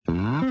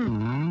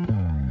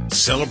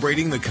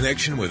Celebrating the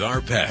connection with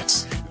our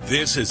pets.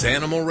 This is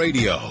Animal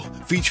Radio,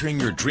 featuring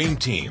your dream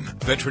team,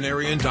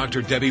 veterinarian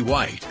Dr. Debbie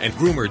White and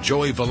groomer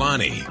Joey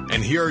Villani.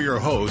 And here are your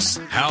hosts,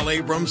 Hal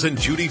Abrams and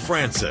Judy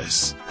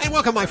Francis. Hey,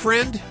 welcome, my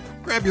friend.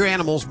 Grab your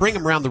animals, bring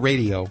them around the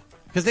radio,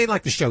 because they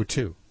like the show,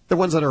 too. The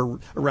ones that are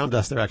around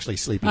us, they're actually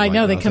sleeping. I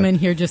know, they come in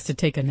here just to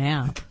take a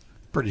nap.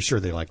 Pretty sure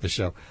they like the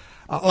show.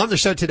 On the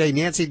show today,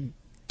 Nancy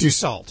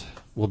Dussault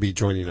will be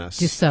joining us.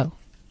 Dussault.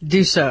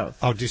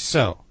 Oh,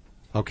 Dussault.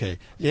 Okay.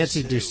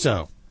 Nancy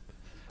Dussault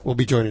will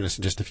be joining us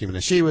in just a few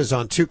minutes. She was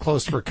on Too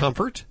Close for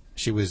Comfort.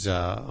 She was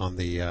on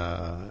the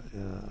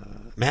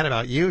Mad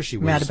About You. She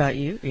was Mad About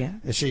You, yeah.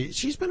 And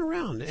she's been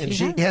around. And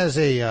she has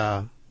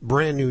a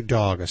brand new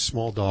dog, a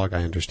small dog,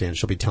 I understand.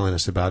 She'll be telling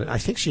us about it. I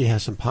think she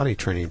has some potty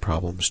training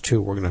problems,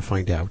 too. We're going to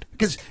find out.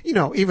 Because, you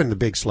know, even the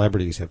big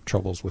celebrities have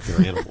troubles with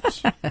their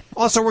animals.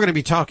 Also, we're going to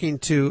be talking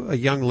to a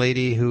young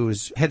lady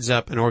who's heads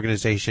up an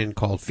organization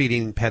called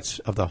Feeding Pets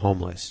of the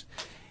Homeless.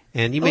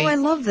 And you may, I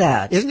love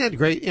that. Isn't that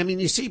great? I mean,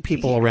 you see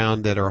people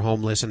around that are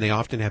homeless, and they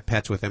often have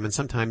pets with them, and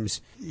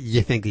sometimes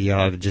you think that you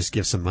ought to just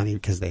give some money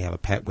because they have a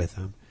pet with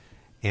them.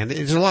 And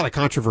there's a lot of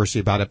controversy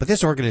about it, but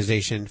this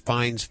organization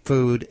finds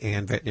food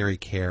and veterinary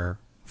care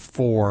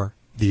for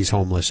these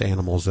homeless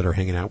animals that are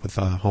hanging out with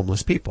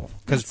homeless people.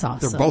 Because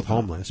awesome. They're both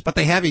homeless, but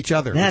they have each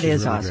other. That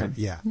is really awesome.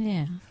 Great.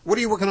 Yeah. What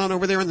are you working on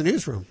over there in the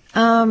newsroom?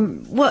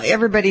 Well,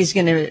 everybody's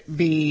going to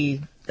be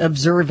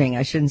observing,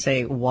 I shouldn't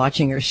say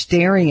watching or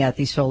staring at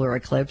the solar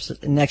eclipse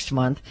next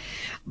month.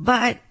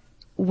 But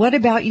what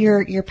about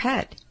your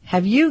pet?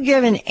 Have you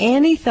given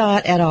any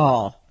thought at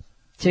all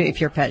to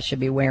if your pet should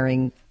be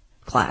wearing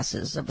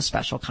glasses of a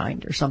special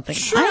kind or something?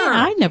 Sure.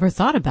 I never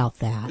thought about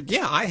that.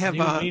 Yeah, I have.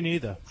 Me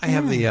neither. I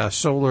have the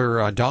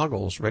solar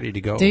goggles ready to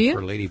go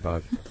for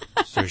Ladybug,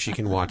 so she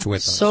can watch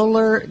with us.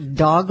 Solar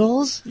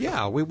doggles?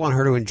 Yeah, we want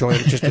her to enjoy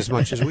it just as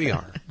much as we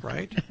are,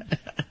 right?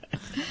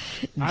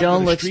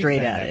 Don't look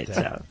straight at it.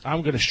 So.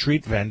 I'm going to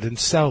street vend and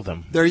sell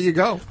them. There you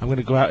go. I'm going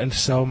to go out and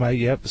sell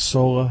my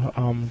solar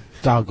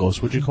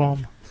doggles. What'd you call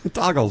them?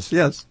 Toggles,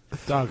 yes.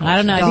 Doggles. I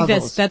don't know. I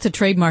think that's a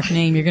trademark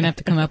name. You're going to have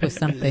to come up with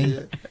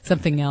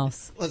something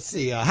else. Let's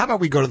see. How about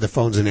we go to the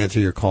phones and answer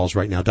your calls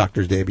right now?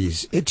 Dr.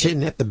 Debbie's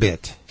itching at the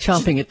bit.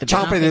 Chomping at the bit.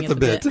 Chomping at the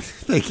bit.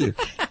 Thank you.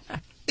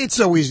 It's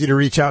so easy to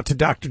reach out to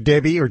Dr.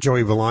 Debbie or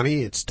Joey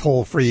Villani. It's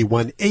toll-free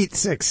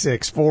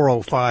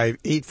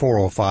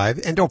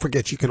 1-866-405-8405. And don't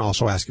forget, you can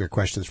also ask your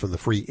questions from the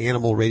free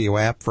Animal Radio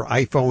app for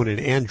iPhone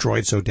and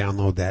Android, so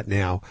download that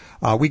now.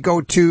 We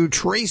go to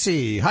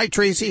Tracy. Hi,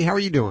 Tracy. How are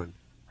you doing?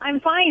 I'm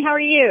fine. How are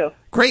you?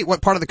 Great.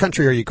 What part of the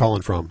country are you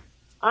calling from?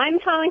 I'm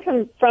calling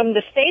from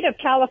the state of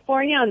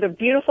California on the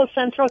beautiful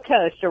Central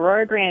Coast,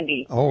 Aurora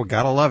Grande. Oh,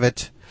 gotta love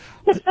it.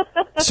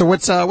 So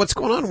what's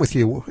going on with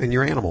you and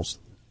your animals?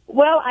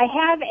 Well, I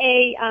have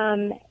a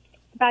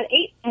about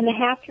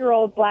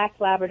 8.5-year-old black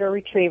Labrador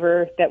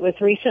Retriever that was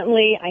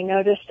recently, I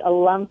noticed a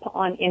lump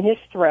in his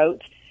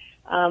throat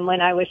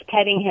when I was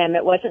petting him.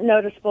 It wasn't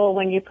noticeable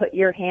when you put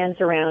your hands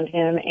around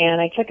him,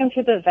 and I took him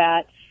to the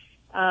vet.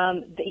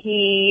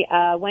 He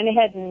went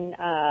ahead and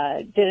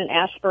did an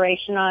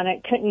aspiration on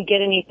it. Couldn't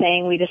get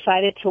anything. We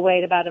decided to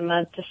wait about a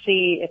month to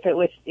see if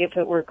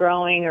it were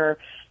growing or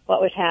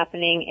what was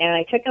happening. And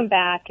I took him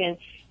back, and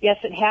yes,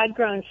 it had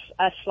grown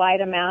a slight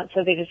amount,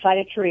 so they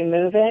decided to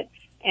remove it.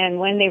 And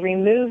when they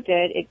removed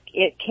it,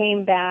 it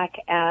came back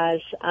as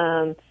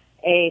a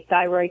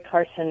thyroid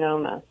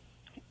carcinoma.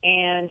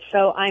 And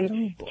so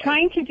I'm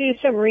trying to do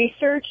some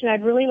research, and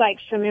I'd really like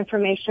some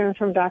information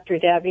from Dr.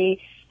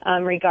 Debbie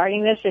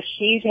regarding this. If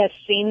she has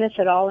seen this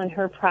at all in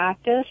her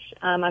practice,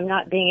 I'm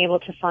not being able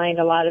to find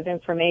a lot of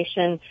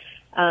information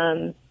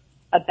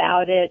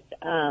about it.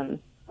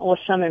 Well,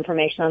 some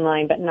information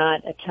online, but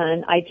not a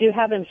ton. I do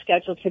have him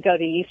scheduled to go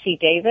to UC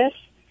Davis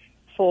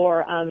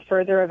for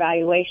further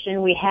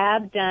evaluation. We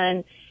have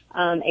done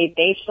a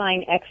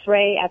baseline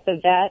X-ray at the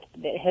vet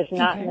that has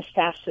not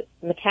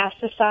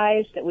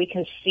metastasized that we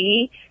can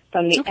see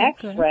from the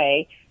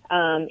X-ray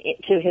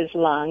to his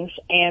lungs.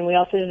 And we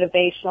also did a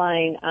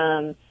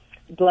baseline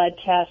blood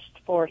test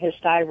for his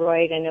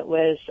thyroid, and it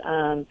was,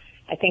 I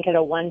think, at a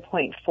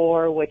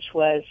 1.4, which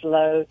was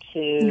low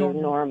to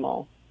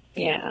normal.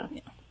 Yeah.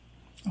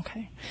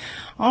 Okay.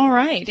 All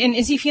right. And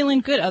is he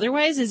feeling good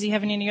otherwise? Is he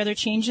having any other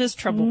changes?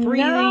 Trouble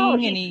breathing? No,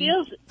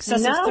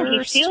 excessive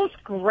thirst? He feels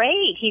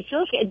great. He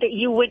feels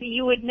you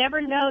would never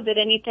know that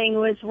anything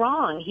was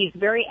wrong. He's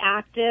very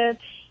active,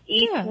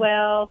 eats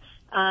well,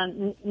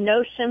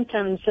 no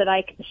symptoms that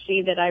I can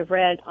see that I've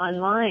read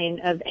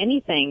online of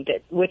anything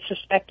that would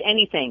suspect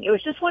anything. It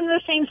was just one of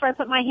those things where I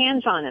put my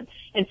hands on him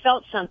and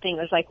felt something. It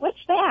was like,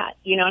 what's that?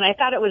 And I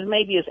thought it was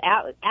maybe his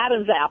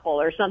Adam's apple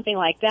or something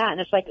like that.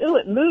 And it's like, ooh,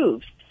 it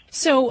moves.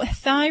 So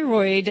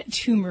thyroid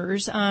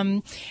tumors,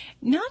 not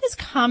as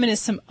common as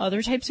some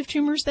other types of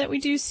tumors that we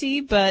do see,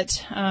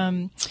 but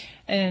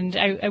and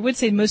I would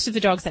say most of the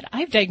dogs that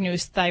I've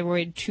diagnosed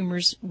thyroid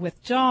tumors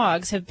with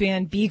dogs have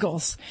been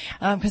beagles,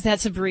 because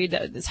that's a breed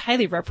that is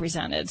highly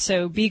represented.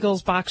 So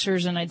beagles,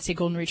 boxers, and I'd say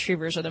golden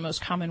retrievers are the most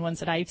common ones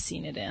that I've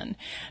seen it in.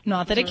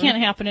 Not that it can't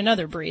happen in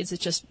other breeds,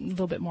 it's just a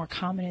little bit more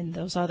common in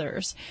those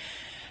others.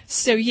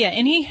 So yeah,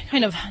 any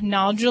kind of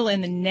nodule in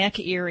the neck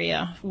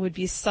area would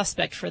be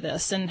suspect for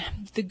this. And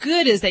the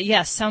good is that,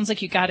 yes, sounds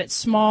like you got it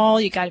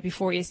small, you got it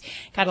before you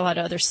got a lot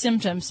of other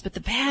symptoms. But the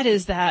bad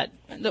is that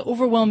the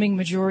overwhelming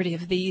majority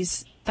of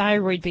these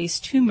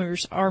thyroid-based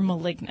tumors are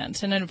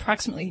malignant, and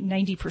approximately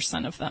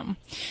 90% of them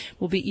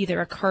will be either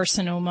a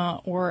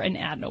carcinoma or an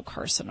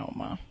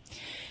adenocarcinoma.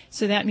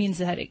 So that means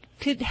that it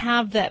could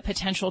have that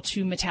potential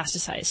to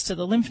metastasize to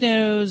the lymph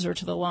nodes or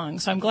to the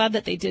lungs. So I'm glad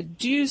that they did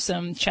do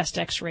some chest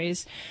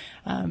x-rays,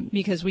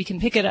 because we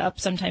can pick it up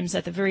sometimes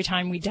at the very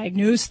time we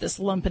diagnose this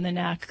lump in the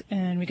neck,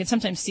 and we can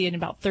sometimes see it in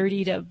about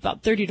 30 to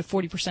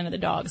 40% of the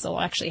dogs. They'll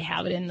actually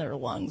have it in their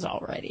lungs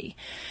already.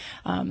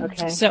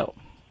 So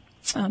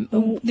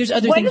there's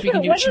other things we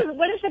can do.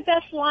 What is the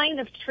best line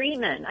of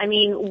treatment? I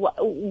mean,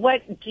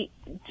 what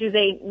do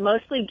they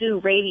mostly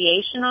do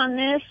radiation on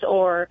this,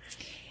 or?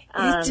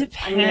 It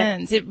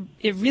depends.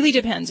 It really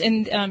depends.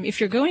 And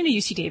if you're going to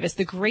UC Davis,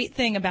 the great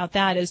thing about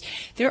that is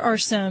there are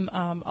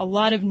a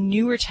lot of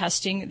newer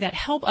testing that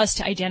help us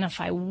to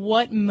identify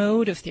what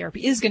mode of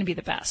therapy is going to be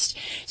the best.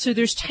 So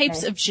there's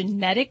types of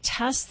genetic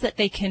tests that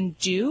they can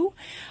do,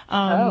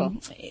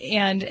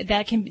 and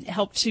that can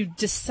help to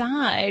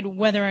decide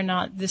whether or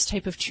not this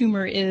type of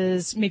tumor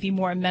is maybe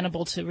more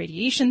amenable to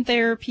radiation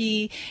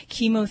therapy,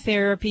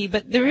 chemotherapy,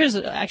 but there is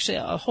actually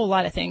a whole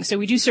lot of things. So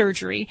we do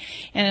surgery,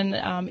 and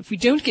if we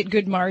don't get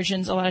good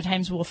margins, a lot of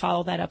times we'll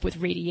follow that up with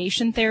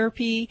radiation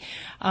therapy,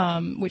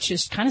 which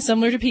is kind of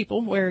similar to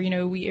people, where,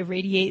 we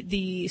irradiate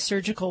the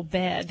surgical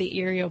bed, the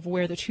area of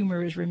where the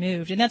tumor is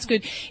removed. And that's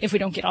good if we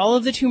don't get all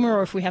of the tumor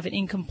or if we have an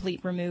incomplete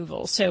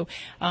removal. So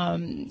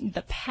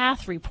the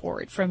path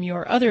report from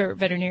your other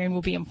veterinarian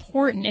will be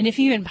important. And if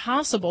even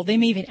possible, they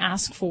may even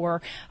ask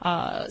for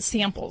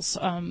samples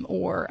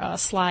or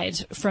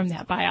slides from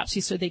that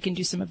biopsy so they can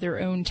do some of their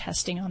own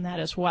testing on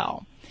that as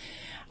well.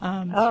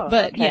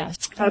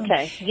 Yes.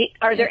 Okay.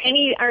 Are there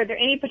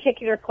any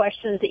particular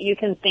questions that you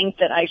can think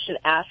that I should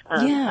ask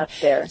up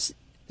there?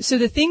 So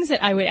the things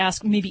that I would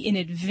ask maybe in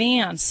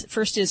advance,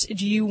 first is,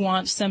 do you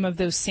want some of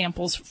those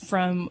samples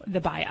from the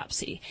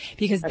biopsy?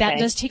 Because that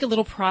does take a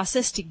little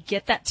process to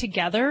get that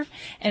together,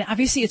 and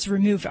obviously it's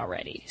removed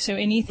already. So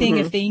anything,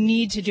 if they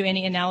need to do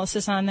any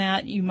analysis on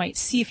that, you might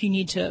see if you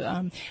need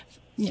to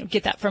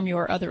get that from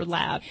your other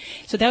lab.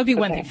 So that would be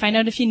one thing. Find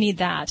out if you need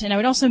that. And I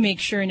would also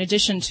make sure, in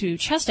addition to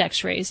chest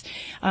x-rays,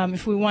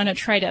 if we want to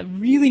try to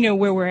really know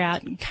where we're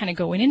at and kind of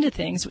going into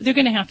things, they're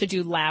going to have to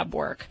do lab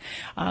work.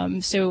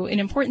 So an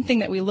important thing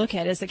that we look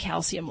at is the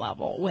calcium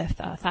level with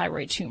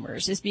thyroid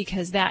tumors, is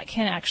because that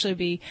can actually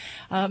be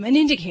an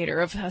indicator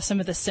of some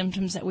of the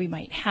symptoms that we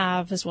might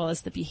have, as well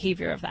as the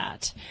behavior of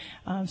that.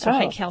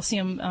 High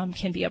calcium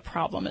can be a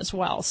problem as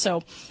well.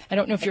 So I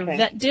don't know if your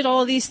vet did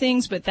all of these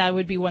things, but that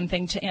would be one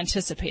thing to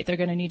anticipate. They're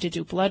going to need to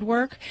do blood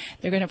work.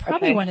 They're going to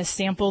probably want to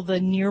sample the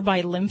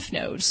nearby lymph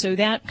nodes. So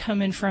that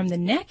coming from the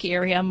neck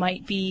area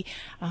might be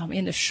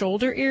in the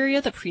shoulder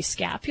area, the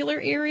prescapular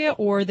area,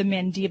 or the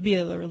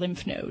mandibular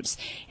lymph nodes.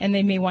 And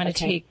they may want to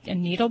take a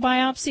needle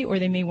biopsy, or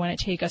they may want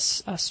to take a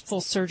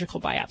full surgical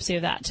biopsy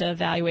of that to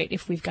evaluate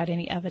if we've got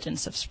any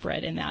evidence of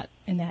spread in that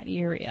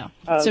area.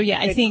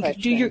 I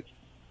think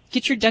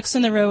get your ducks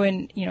in the row,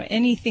 and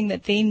anything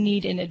that they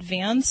need in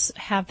advance,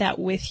 have that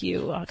with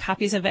you.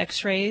 Copies of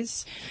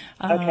X-rays,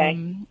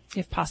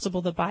 if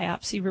possible, the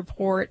biopsy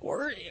report,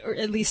 or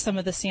at least some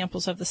of the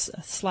samples of the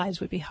slides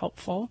would be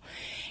helpful.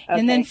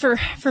 And then for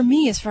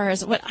me, as far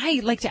as what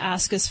I like to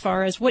ask, as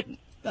far as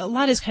a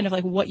lot is kind of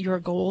like what your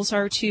goals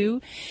are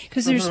too,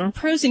 because there's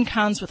pros and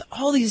cons with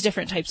all these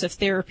different types of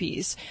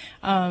therapies.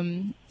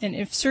 And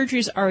if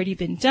surgery's already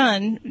been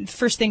done,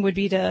 first thing would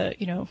be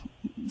to,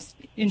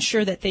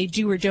 ensure that they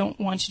do or don't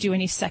want to do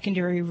any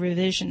secondary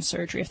revision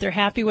surgery. If they're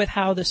happy with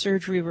how the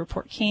surgery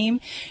report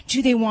came,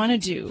 do they want to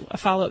do a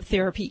follow-up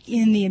therapy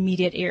in the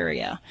immediate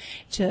area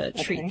to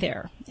treat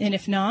there? And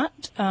if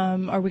not,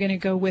 are we going to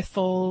go with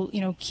full,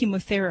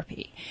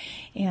 chemotherapy?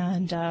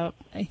 And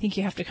I think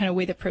you have to kind of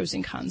weigh the pros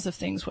and cons of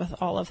things with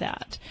all of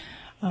that.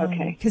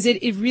 Because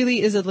it really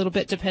is a little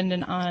bit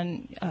dependent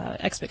on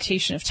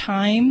expectation of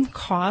time,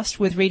 cost.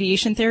 With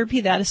radiation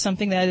therapy, that is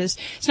something that it's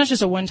not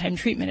just a one-time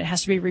treatment. It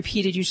has to be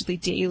repeated, usually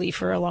daily,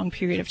 for a long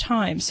period of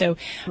time. So,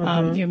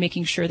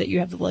 making sure that you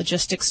have the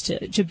logistics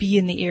to be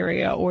in the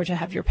area or to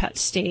have your pet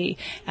stay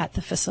at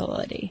the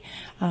facility.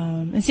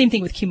 And same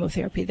thing with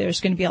chemotherapy.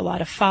 There's going to be a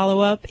lot of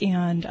follow-up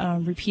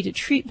and repeated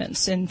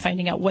treatments, and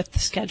finding out what the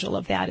schedule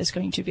of that is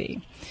going to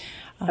be.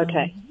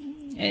 And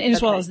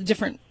as well as the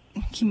different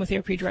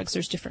chemotherapy drugs,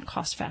 there's different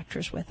cost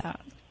factors with that.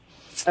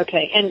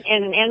 And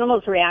an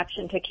animal's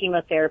reaction to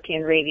chemotherapy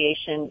and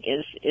radiation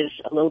is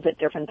a little bit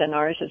different than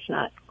ours. It's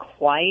not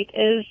quite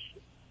as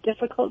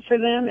difficult for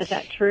them. Is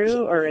that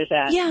true, or is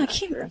that not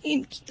true?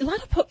 A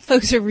lot of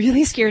folks are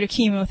really scared of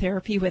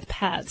chemotherapy with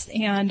pets.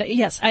 And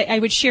yes, I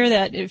would share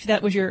that if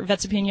that was your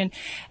vet's opinion.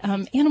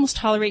 Animals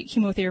tolerate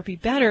chemotherapy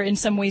better in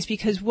some ways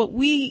because what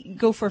we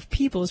go for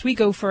people is we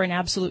go for an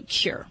absolute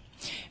cure.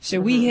 So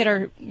we hit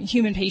our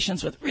human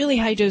patients with really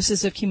high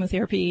doses of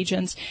chemotherapy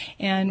agents,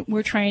 and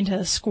we're trying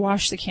to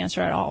squash the cancer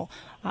at all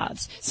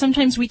odds.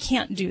 Sometimes we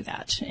can't do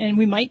that, and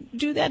we might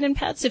do that in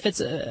pets if it's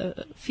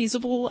a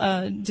feasible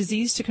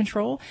disease to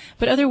control,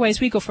 but otherwise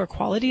we go for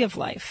quality of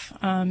life.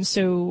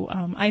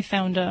 I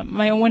found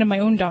one of my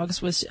own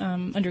dogs was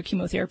under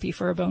chemotherapy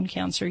for a bone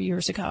cancer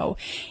years ago,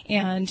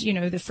 and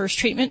the first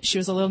treatment she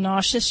was a little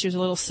nauseous, she was a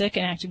little sick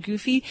and acted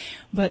goofy,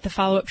 but the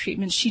follow-up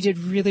treatment she did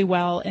really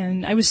well,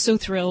 and I was so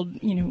thrilled.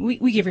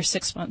 We gave her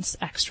 6 months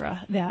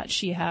extra that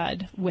she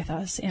had with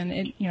us,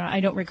 and I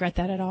don't regret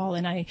that at all.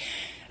 And I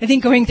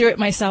think going through it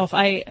myself,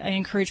 I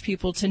encourage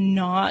people to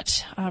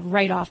not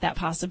write off that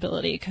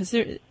possibility because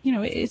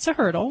it's a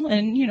hurdle,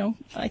 and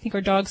I think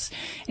our dogs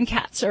and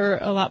cats are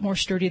a lot more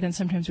sturdy than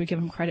sometimes we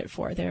give them credit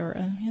for.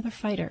 They're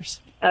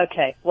fighters.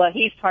 Okay, well,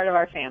 he's part of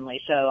our family,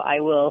 so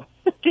I will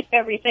do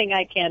everything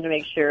I can to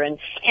make sure. And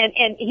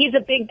he's a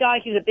big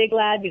dog. He's a big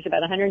lad. He's about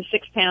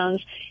 106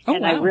 pounds. Oh,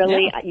 and wow. I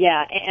really,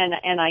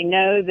 and I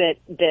know that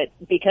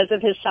because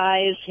of his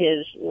size,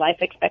 his life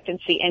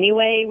expectancy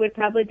anyway would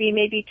probably be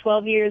maybe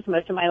 12 years.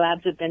 Most of my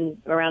labs have been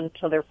around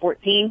until they're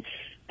 14.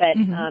 But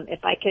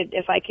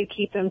if I could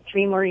keep him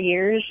 3 more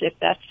years, if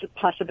that's a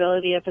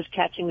possibility of us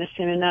catching this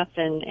soon enough,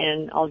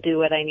 and I'll do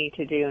what I need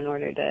to do in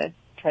order to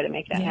try to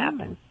make that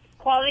happen.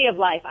 Quality of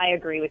life, I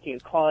agree with you.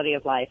 Quality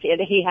of life.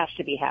 He has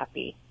to be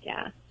happy.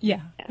 Yeah.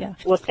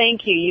 Well,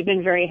 thank you. You've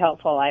been very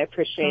helpful. I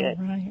appreciate it.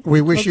 Right.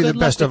 We wish you the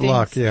best of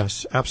luck.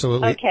 Yes,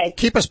 absolutely. Okay.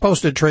 Keep us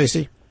posted,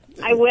 Tracy.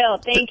 I will.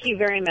 Thank you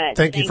very much.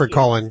 Thank you for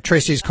calling.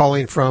 Tracy's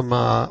calling from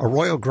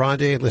Arroyo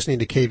Grande, listening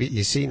to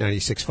KVEC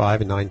 96.5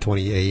 and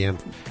 920 AM.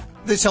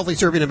 This healthy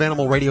serving of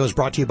Animal Radio is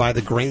brought to you by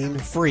the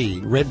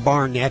grain-free Red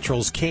Barn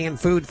Naturals canned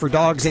food for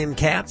dogs and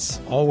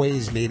cats.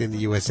 Always made in the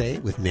USA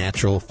with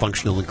natural,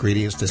 functional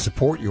ingredients to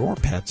support your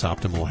pet's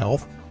optimal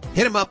health.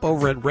 Hit them up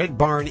over at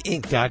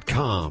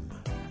redbarninc.com.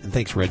 And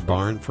thanks, Red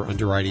Barn, for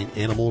underwriting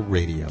Animal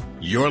Radio.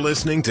 You're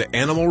listening to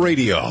Animal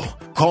Radio.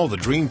 Call the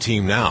Dream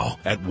Team now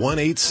at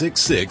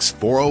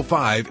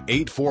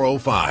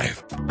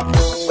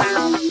 1-866-405-8405.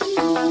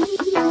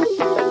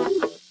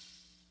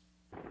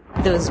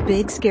 Those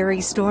big, scary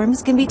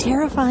storms can be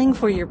terrifying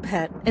for your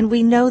pet, and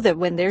we know that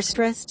when they're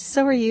stressed,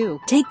 so are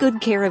you. Take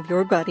good care of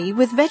your buddy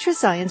with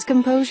VetraScience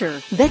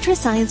Composure.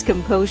 VetraScience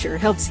Composure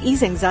helps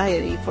ease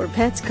anxiety for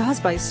pets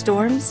caused by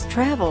storms,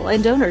 travel,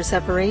 and owner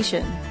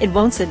separation. It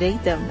won't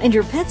sedate them, and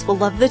your pets will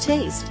love the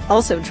taste.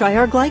 Also, try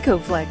our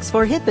GlycoFlex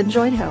for hip and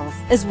joint health,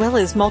 as well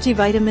as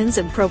multivitamins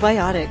and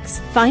probiotics.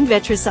 Find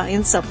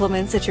VetraScience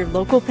supplements at your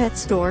local pet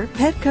store,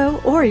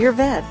 Petco, or your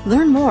vet.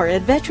 Learn more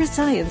at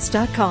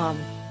VetraScience.com.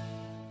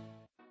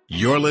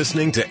 You're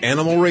listening to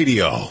Animal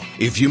Radio.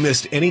 If you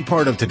missed any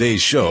part of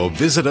today's show,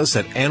 visit us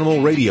at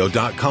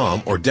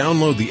animalradio.com or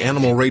download the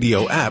Animal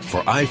Radio app for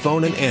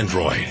iPhone and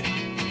Android.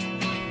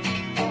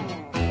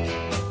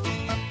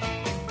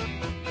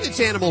 It's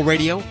Animal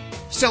Radio,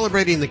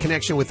 celebrating the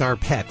connection with our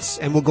pets.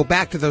 And we'll go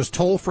back to those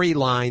toll-free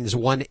lines,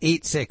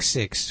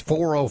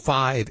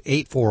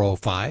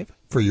 1-866-405-8405,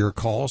 for your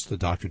calls to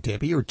Dr.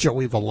 Debbie or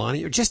Joey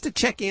Villani, or just to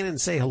check in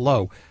and say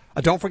hello.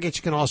 Don't forget,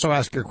 you can also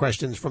ask your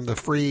questions from the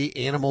free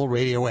Animal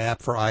Radio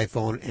app for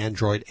iPhone,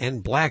 Android,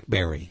 and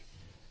BlackBerry.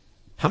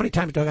 How many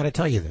times do I got to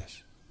tell you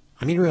this?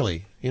 I mean,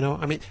 really,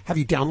 have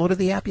you downloaded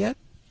the app yet?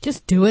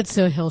 Just do it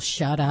so he'll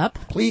shut up.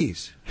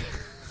 Please.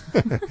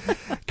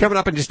 Coming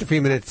up in just a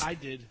few minutes. I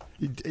did.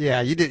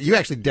 Yeah, you did. You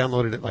actually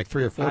downloaded it like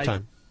 3 or 4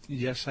 times.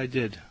 Yes, I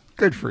did.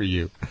 Good for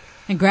you.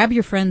 And grab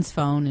your friend's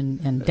phone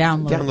and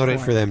download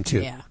it for them,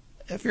 too. Yeah.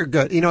 If you're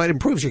good, it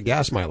improves your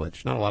gas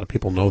mileage. Not a lot of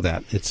people know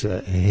that. It's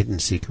a hidden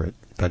secret.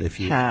 But if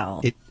you...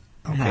 How?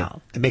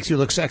 How? It makes you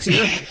look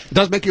sexier? It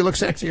does make you look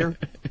sexier?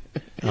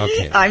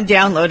 Okay. I'm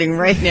downloading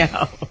right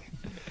now.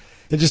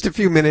 In just a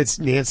few minutes,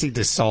 Nancy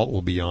DeSalt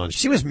will be on.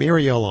 She was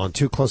Muriel on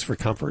Too Close for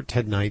Comfort,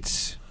 Ted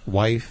Knight's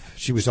wife.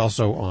 She was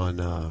also on...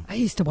 I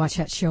used to watch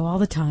that show all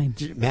the time.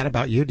 Mad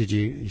About You? Did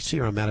you see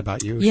her on Mad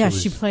About You? Yeah,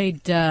 she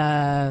played,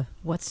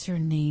 what's her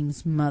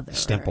name's mother?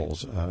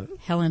 Stemples.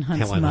 Helen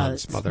Hunt's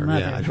mother.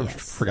 Yeah, I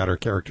forgot her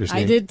character's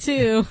name. I did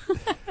too.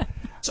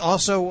 It's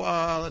also,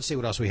 let's see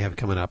what else we have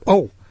coming up.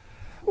 Oh,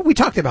 we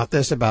talked about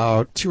this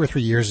about 2 or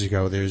 3 years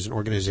ago. There's an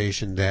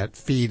organization that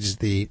feeds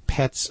the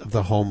pets of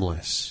the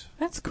homeless.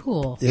 That's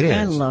cool. It is.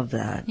 I love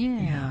that.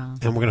 Yeah.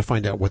 And we're going to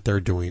find out what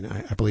they're doing.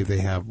 I believe they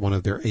have one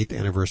of their 8th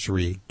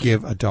anniversary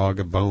Give a Dog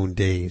a Bone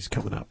days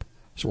coming up.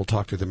 So we'll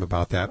talk to them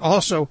about that.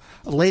 Also,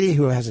 a lady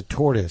who has a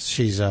tortoise.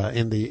 She's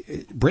in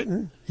the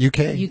Britain, UK.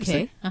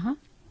 UK, uh-huh.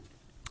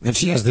 And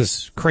she has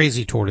this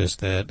crazy tortoise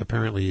that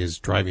apparently is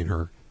driving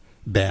her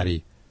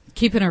batty.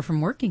 Keeping her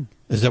from working.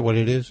 Is that what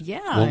it is?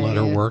 Yeah. Won't let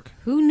her work?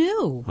 Who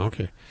knew?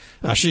 Okay.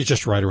 She's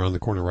just right around the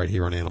corner right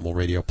here on Animal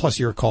Radio. Plus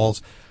your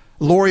calls.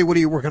 Lori, what are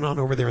you working on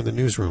over there in the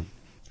newsroom?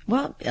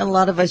 Well, a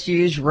lot of us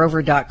use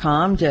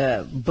Rover.com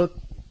to book,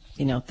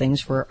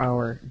 things for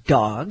our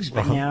dogs.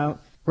 But now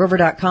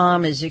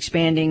Rover.com is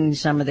expanding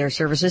some of their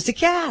services to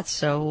cats.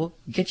 So we'll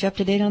get you up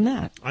to date on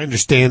that. I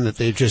understand that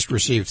they've just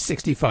received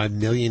 $65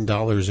 million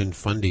in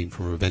funding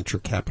from a venture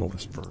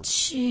capitalist firm.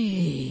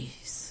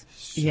 Jeez.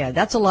 Yeah,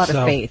 that's a lot of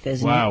faith,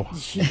 isn't it? Wow.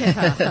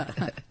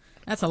 Yeah.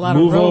 That's a lot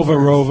Move of over,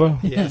 Rover.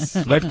 Yes.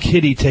 Let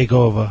Kitty take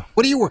over.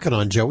 What are you working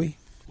on, Joey?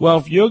 Well,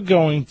 if you're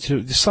going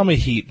to, the summer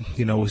heat,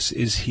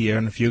 is here,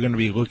 and if you're going to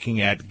be looking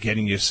at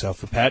getting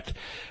yourself a pet,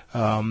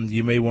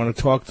 you may want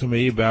to talk to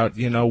me about,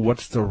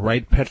 what's the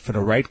right pet for the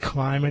right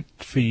climate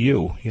for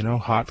you.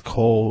 Hot,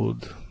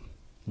 cold,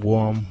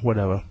 warm,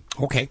 whatever.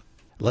 Okay.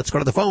 Let's go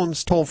to the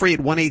phones. Toll free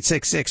at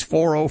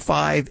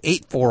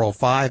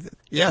 1-866-405-8405.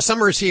 Yeah,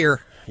 summer's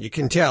here. You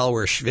can tell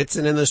we're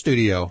schwitzing in the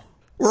studio.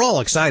 We're all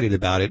excited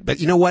about it, but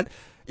you know what?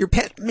 Your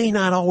pet may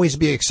not always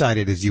be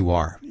excited as you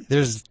are.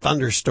 There's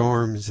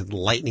thunderstorms and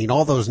lightning,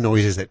 all those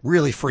noises that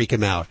really freak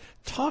him out.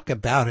 Talk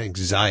about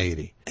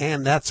anxiety.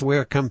 And that's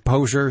where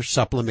Composure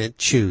Supplement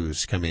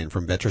Chews come in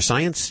from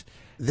VetraScience.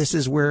 This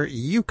is where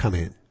you come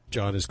in.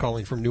 John is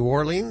calling from New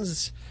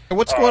Orleans.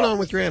 What's going on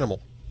with your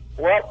animal?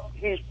 Well,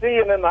 he's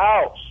peeing in the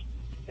house.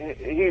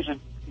 He's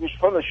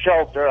from the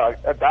shelter. I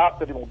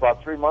adopted him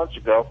about 3 months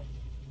ago.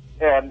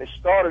 And they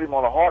started him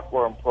on a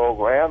heartworm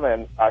program,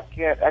 and I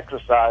can't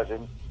exercise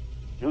him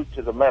due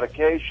to the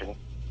medication.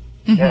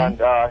 Mm-hmm. And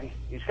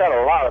he's got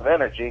a lot of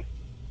energy.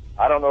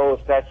 I don't know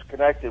if that's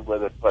connected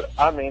with it, but,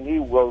 he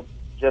will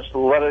just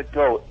let it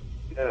go.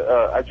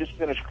 I just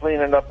finished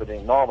cleaning up an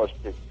enormous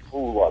big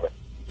pool of it.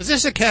 Is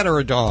this a cat or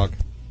a dog?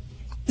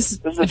 This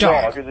is a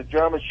dog. He's a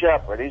German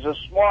Shepherd. He's a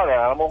smart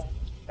animal,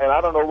 and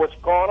I don't know what's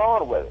going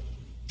on with it.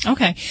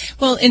 Okay.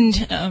 Well,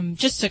 and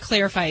just to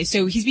clarify,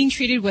 so he's being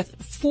treated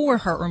for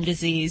heartworm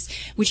disease,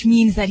 which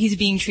means that he's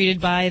being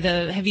treated by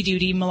the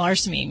heavy-duty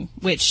melarsoline,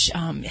 which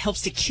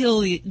helps to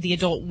kill the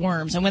adult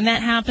worms. And when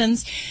that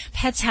happens,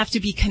 pets have to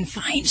be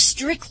confined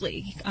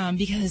strictly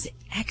because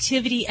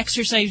activity,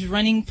 exercise,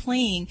 running,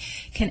 playing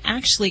can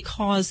actually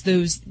cause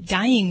those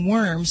dying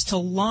worms to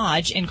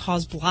lodge and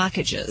cause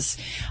blockages.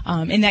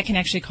 And that can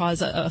actually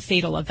cause a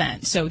fatal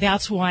event. So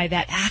that's why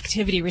that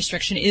activity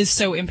restriction is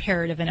so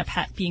imperative in a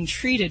pet being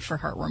treated for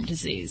heartworm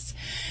disease.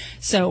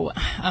 So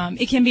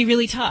it can be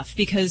really tough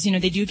because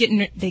they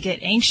get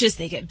anxious,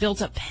 they get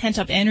built up pent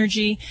up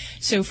energy.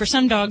 So for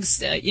some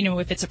dogs,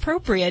 if it's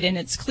appropriate and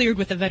it's cleared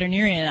with a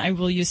veterinarian, I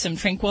will use some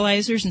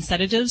tranquilizers and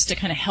sedatives to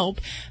kind of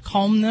help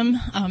calm them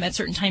at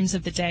certain times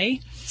of the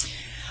day.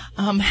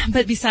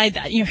 But beside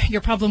that,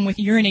 your problem with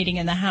urinating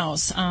in the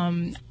house.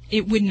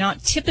 It would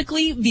not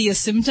typically be a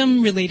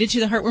symptom related to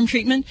the heartworm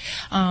treatment,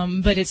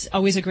 but it's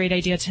always a great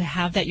idea to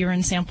have that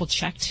urine sample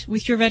checked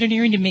with your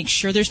veterinarian to make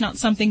sure there's not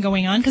something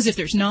going on, because if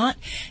there's not,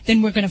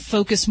 then we're going to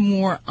focus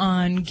more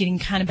on getting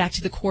kind of back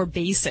to the core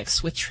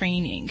basics with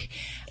training.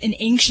 An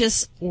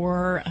anxious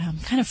or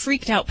kind of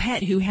freaked out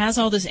pet who has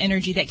all this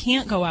energy that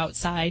can't go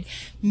outside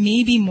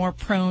may be more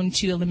prone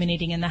to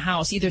eliminating in the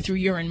house, either through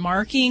urine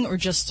marking or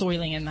just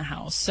soiling in the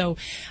house. So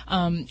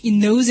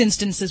in those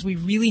instances, we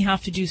really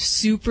have to do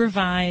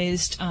supervised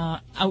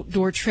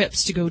outdoor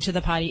trips to go to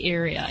the potty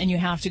area, and you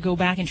have to go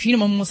back and treat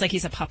him almost like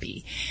he's a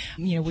puppy,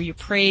 where you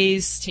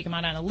praise, take him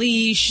out on a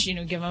leash,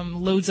 give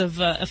him loads of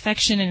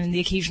affection and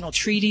the occasional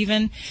treat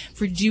even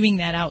for doing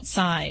that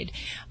outside.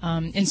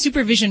 And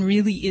supervision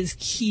really is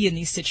key in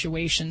these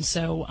situations.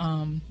 So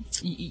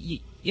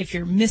if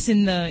you're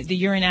missing the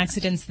urine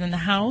accidents in the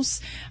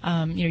house,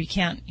 you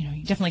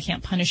definitely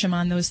can't punish him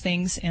on those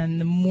things. And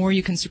the more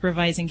you can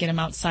supervise and get him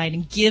outside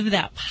and give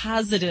that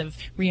positive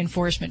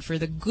reinforcement for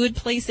the good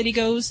place that he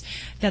goes,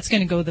 that's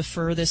going to go the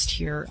furthest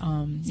here.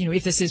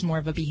 If this is more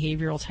of a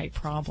behavioral type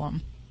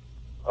problem.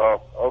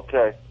 Oh,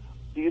 okay.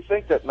 Do you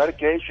think that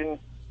medication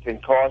can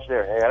cause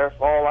their hair to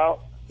fall out?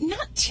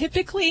 Not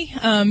typically,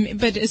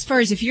 but as far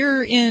as if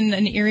you're in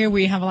an area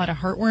where you have a lot of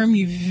heartworm,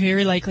 you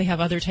very likely have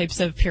other types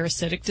of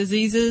parasitic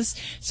diseases.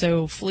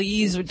 So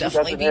fleas would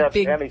definitely be big.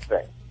 He doesn't have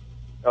anything.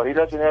 No, he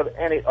doesn't have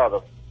any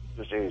other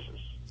diseases.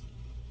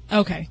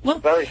 Okay.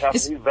 Well,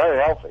 he's very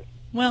healthy.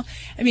 Well,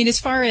 as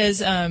far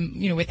as,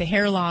 with the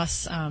hair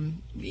loss,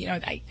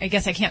 I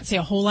guess I can't say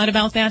a whole lot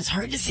about that. It's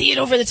hard to see it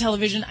over the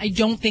television. I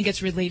don't think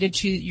it's related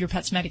to your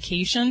pet's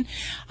medication.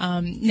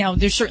 Now,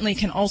 there certainly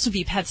can also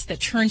be pets that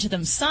turn to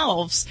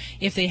themselves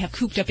if they have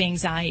cooped up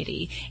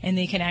anxiety, and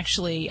they can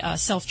actually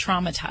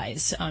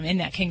self-traumatize, and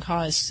that can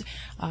cause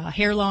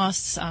hair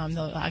loss.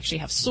 They'll actually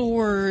have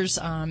sores,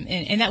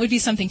 and that would be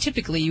something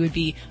typically you would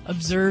be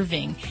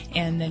observing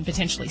and then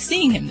potentially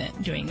seeing him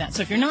doing that.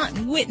 So if you're not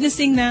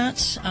witnessing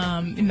that,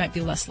 it might be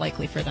less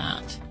likely for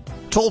that.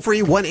 Toll free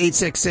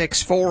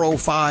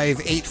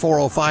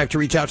 1-866-405-8405 to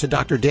reach out to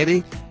Dr.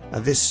 Debbie.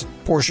 This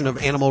portion of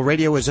Animal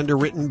Radio is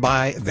underwritten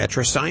by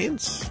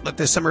VetraScience. Let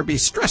this summer be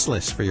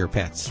stressless for your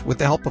pets with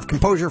the help of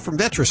Composure from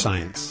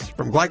VetraScience.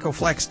 From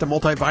Glycoflex to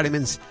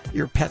multivitamins,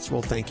 your pets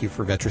will thank you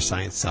for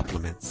VetraScience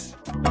supplements.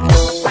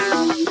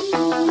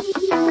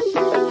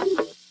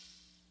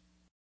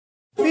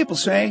 People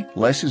say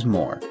less is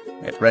more.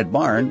 At Red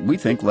Barn, we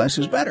think less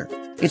is better.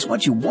 It's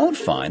what you won't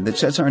find that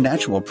sets our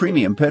natural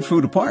premium pet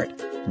food apart.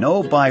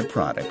 No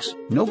byproducts,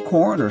 no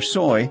corn or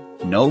soy,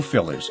 no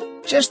fillers.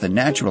 Just the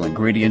natural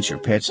ingredients your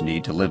pets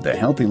need to live the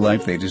healthy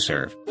life they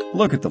deserve.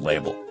 Look at the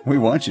label. We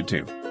want you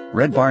to.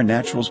 Red Barn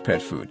Naturals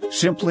Pet Food.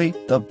 Simply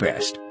the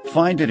best.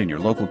 Find it in your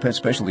local pet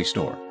specialty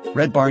store.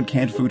 Red Barn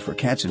canned food for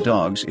cats and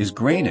dogs is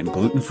grain and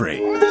gluten-free.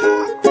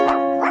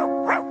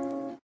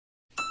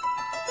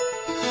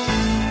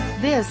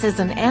 This is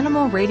an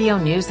Animal Radio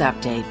News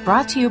Update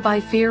brought to you by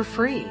Fear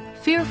Free.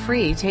 Fear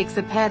Free takes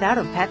the pet out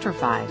of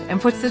petrified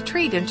and puts the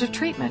treat into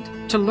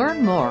treatment. To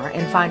learn more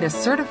and find a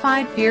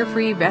certified Fear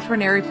Free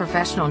veterinary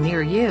professional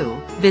near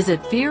you,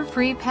 visit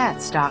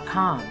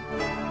fearfreepets.com.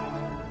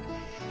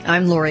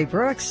 I'm Lori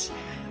Brooks.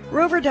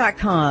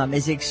 Rover.com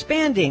is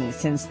expanding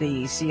since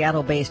the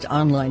Seattle-based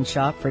online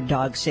shop for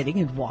dog sitting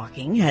and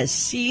walking has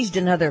seized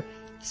another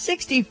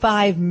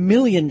 $65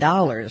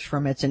 million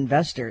from its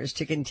investors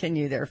to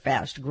continue their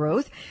fast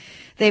growth.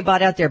 They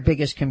bought out their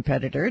biggest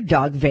competitor,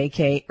 Dog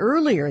Vacay,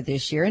 earlier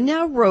this year, and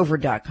now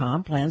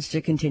Rover.com plans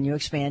to continue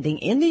expanding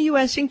in the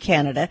U.S. and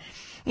Canada,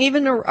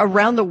 even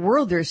around the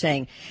world, they're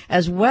saying,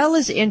 as well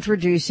as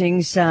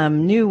introducing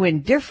some new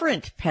and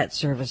different pet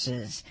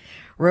services.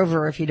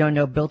 Rover, if you don't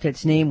know, built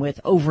its name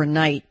with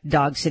overnight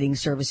dog sitting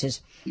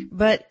services.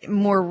 But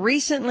more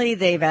recently,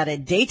 they've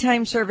added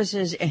daytime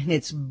services, and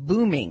it's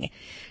booming.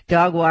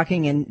 Dog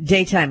walking and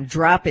daytime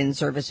drop-in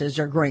services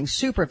are growing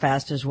super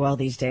fast as well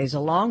these days,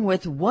 along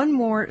with one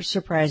more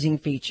surprising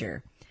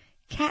feature,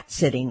 cat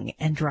sitting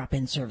and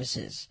drop-in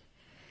services.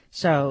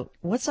 So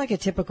what's like a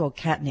typical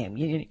cat name?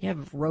 You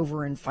have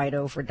Rover and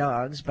Fido for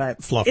dogs,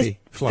 but Fluffy.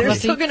 They're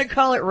still going to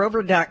call it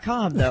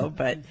Rover.com, though.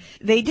 But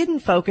they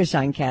didn't focus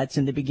on cats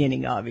in the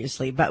beginning,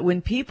 obviously. But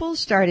when people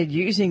started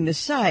using the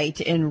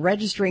site and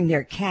registering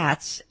their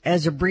cats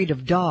as a breed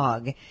of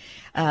dog,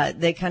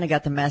 they kind of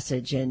got the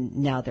message, and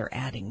now they're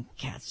adding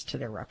cats to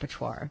their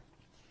repertoire.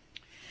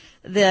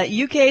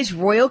 The UK's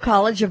Royal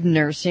College of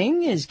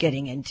Nursing is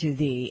getting into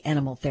the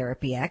Animal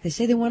Therapy Act. They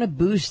say they want to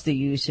boost the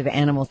use of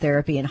animal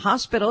therapy in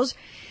hospitals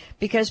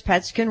because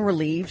pets can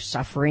relieve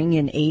suffering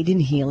and aid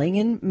in healing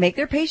and make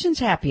their patients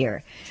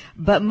happier.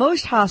 But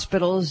most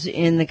hospitals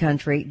in the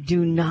country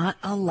do not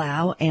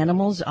allow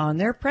animals on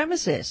their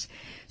premises.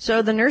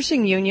 So the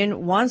nursing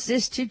union wants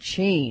this to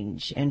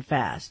change, and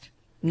fast.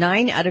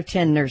 9 out of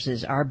 10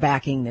 nurses are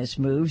backing this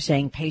move,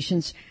 saying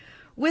patients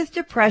with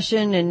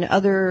depression and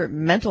other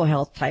mental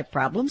health type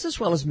problems, as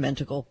well as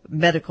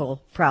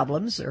medical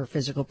problems or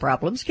physical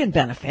problems, can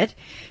benefit.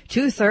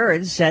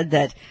 2/3 said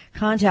that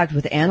contact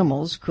with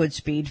animals could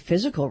speed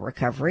physical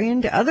recovery,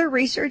 and other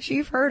research,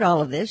 you've heard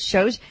all of this,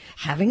 shows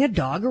having a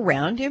dog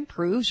around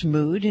improves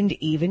mood and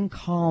even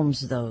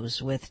calms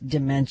those with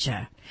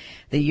dementia.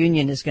 The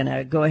union is going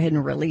to go ahead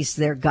and release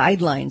their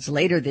guidelines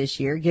later this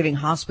year, giving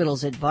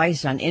hospitals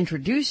advice on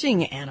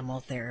introducing animal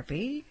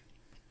therapy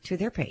to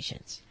their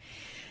patients.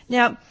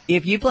 Now,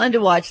 if you plan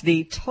to watch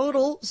the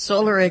total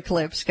solar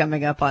eclipse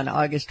coming up on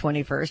August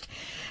 21st,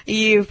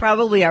 you've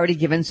probably already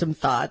given some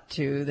thought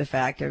to the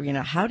fact of,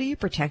 how do you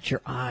protect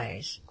your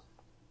eyes?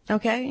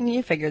 Okay, and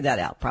you figured that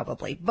out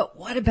probably. But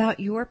what about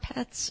your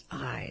pet's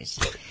eyes?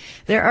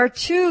 There are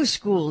 2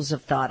 schools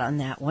of thought on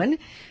that one.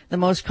 The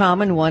most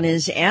common one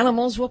is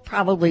animals will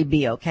probably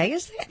be okay,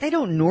 as they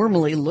don't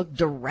normally look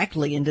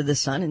directly into the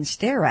sun and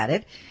stare at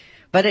it.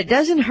 But it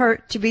doesn't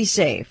hurt to be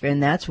safe,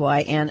 and that's why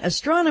an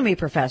astronomy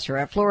professor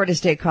at Florida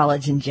State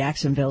College in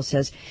Jacksonville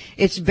says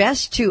it's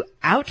best to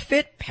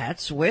outfit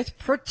pets with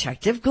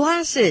protective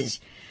glasses.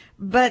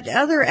 But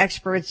other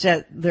experts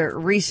at the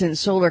recent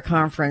solar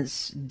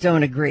conference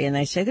don't agree, and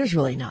they say there's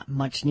really not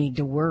much need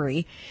to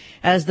worry.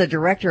 As the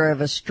director of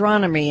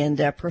astronomy and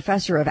a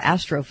professor of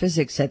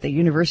astrophysics at the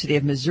University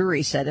of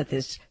Missouri said at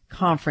this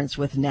conference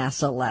with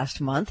NASA last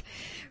month,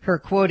 her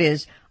quote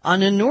is,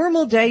 "On a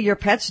normal day, your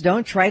pets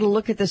don't try to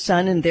look at the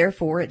sun, and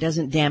therefore it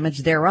doesn't damage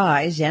their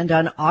eyes. And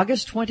on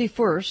August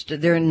 21st,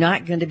 they're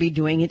not going to be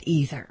doing it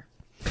either."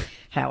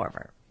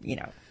 However,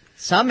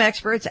 some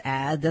experts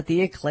add that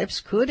the eclipse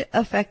could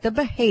affect the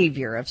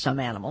behavior of some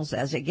animals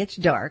as it gets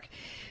dark.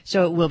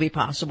 So it will be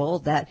possible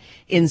that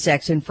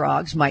insects and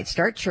frogs might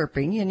start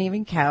chirping, and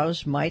even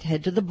cows might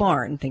head to the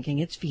barn thinking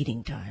it's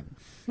feeding time.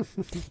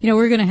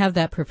 We're going to have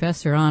that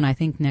professor on, I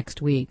think,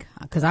 next week,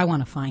 because I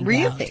want to find out.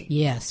 Really?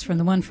 Yes, from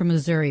the one from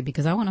Missouri,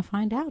 because I want to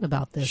find out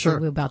about this,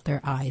 Sure. about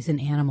their eyes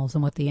and animals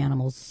and what the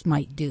animals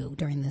might do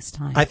during this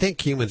time. I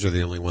think humans are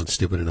the only ones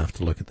stupid enough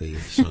to look at the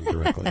sun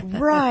directly.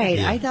 Right.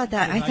 Yeah. I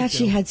thought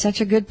she had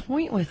such a good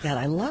point with that.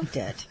 I loved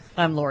it.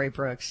 I'm Lori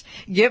Brooks.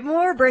 Get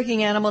more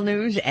breaking animal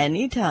news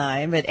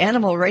anytime at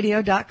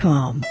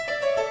animalradio.com.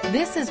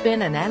 This has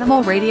been an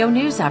Animal Radio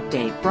News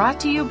Update brought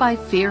to you by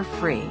Fear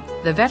Free.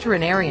 The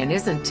veterinarian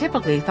isn't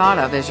typically thought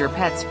of as your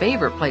pet's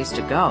favorite place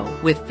to go.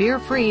 With Fear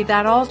Free,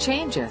 that all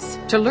changes.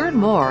 To learn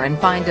more and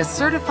find a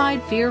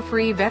certified Fear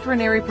Free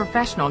veterinary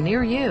professional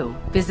near you,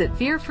 visit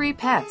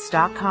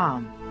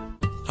fearfreepets.com.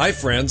 Hi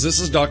friends, this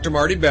is Dr.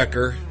 Marty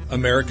Becker,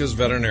 America's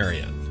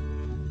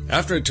veterinarian.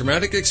 After a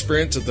traumatic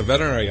experience at the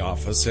veterinary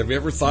office, have you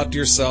ever thought to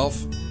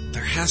yourself,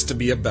 there has to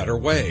be a better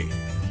way.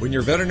 When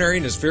your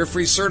veterinarian is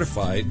fear-free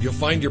certified, you'll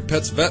find your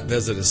pet's vet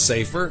visit is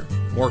safer,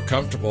 more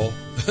comfortable,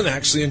 and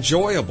actually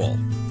enjoyable.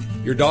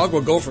 Your dog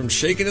will go from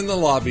shaking in the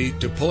lobby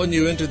to pulling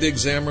you into the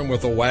exam room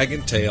with a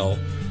wagging tail,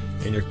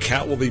 and your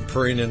cat will be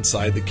purring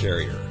inside the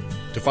carrier.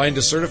 To find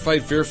a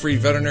certified fear-free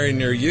veterinarian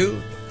near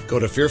you, go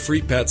to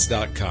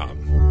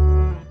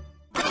fearfreepets.com.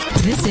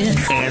 This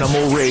is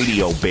Animal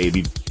Radio,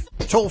 baby.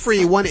 Toll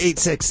free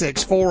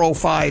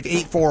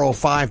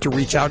 1-866-405-8405 to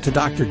reach out to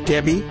Dr.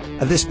 Debbie.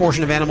 This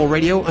portion of Animal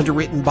Radio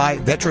underwritten by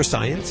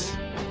VetraScience.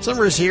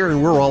 Summer is here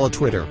and we're all at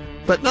Twitter,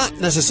 but not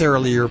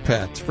necessarily your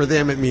pet. For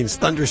them it means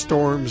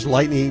thunderstorms,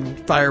 lightning,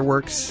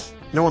 fireworks.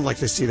 No one likes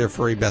to see their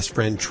furry best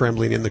friend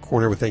trembling in the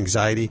corner with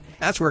anxiety.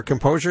 That's where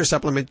Composure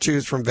Supplement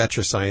Chews from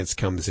VetraScience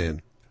comes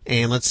in.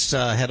 And let's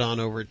head on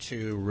over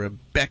to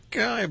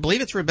Rebecca. I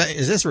believe it's Rebecca.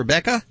 Is this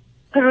Rebecca?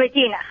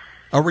 Regina.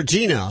 Oh,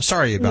 Regina.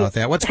 Sorry about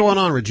that. What's going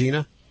on,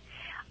 Regina?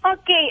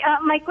 Okay,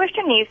 my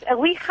question is,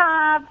 we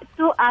have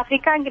 2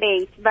 African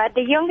Greys, but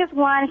the youngest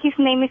one, his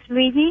name is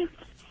Luigi,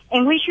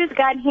 and we just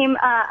got him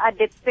at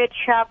the pet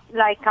shop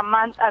like a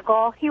month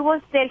ago. He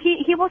was there.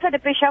 He was at the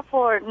pet shop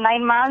for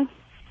 9 months.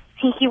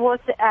 He was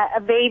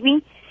a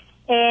baby,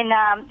 and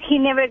he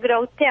never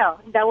grew tail.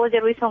 That was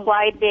the reason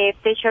why the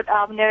pet shop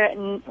owner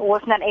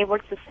was not able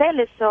to sell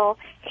it. So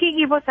he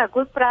gave us a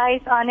good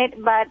price on it,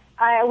 but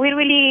we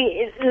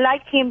really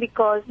liked him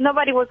because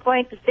nobody was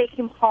going to take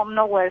him home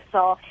nowhere.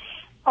 So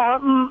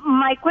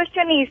my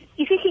question is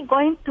he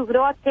going to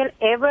grow a tail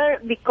ever?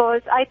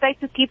 Because I try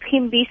to keep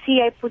him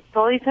busy. I put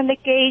toys on the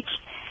cage.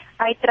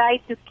 I try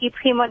to keep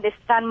him on the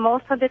stand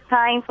most of the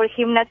time for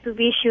him not to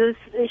be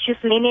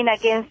just leaning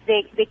against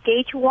the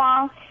cage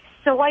wall.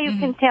 So what you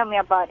can tell me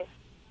about it?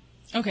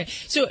 Okay,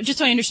 so just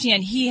so I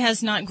understand, he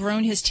has not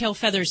grown his tail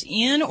feathers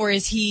in, or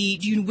do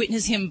you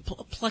witness him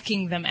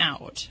plucking them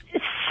out?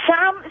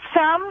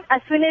 Some,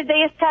 as soon as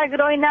they start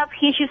growing up,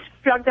 he just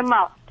pluck them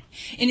out.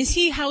 And is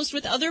he housed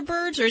with other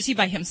birds, or is he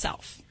by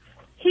himself?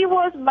 He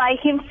was by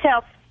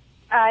himself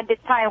at the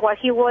time while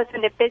he was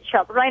in the pet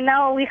shop. Right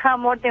now, we have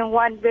more than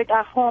one bird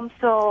at home,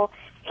 so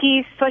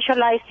he's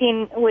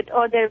socializing with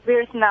other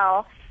birds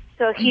now.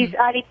 So his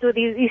attitude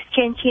is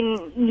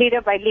changing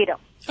little by little.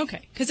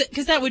 Okay,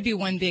 because that would be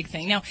one big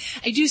thing. Now,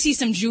 I do see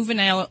some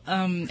juvenile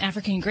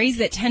African Greys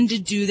that tend to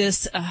do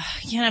this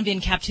kind of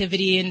in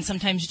captivity and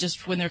sometimes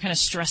just when they're kind of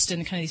stressed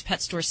in kind of these pet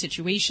store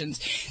situations.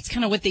 It's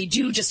kind of what they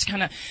do just to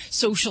kind of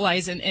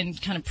socialize and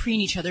kind of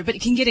preen each other. But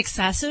it can get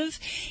excessive,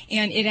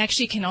 and it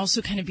actually can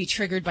also kind of be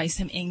triggered by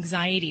some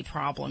anxiety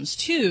problems,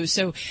 too.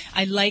 So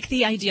I like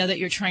the idea that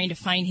you're trying to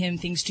find him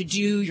things to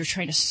do. You're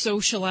trying to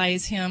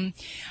socialize him.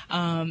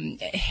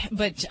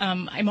 But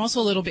I'm also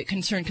a little bit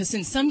concerned because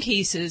in some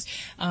cases,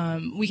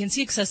 we can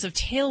see excessive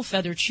tail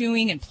feather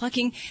chewing and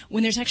plucking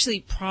when there's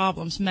actually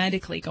problems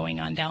medically going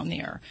on down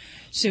there.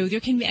 So there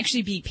can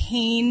actually be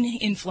pain,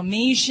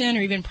 inflammation, or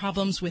even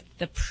problems with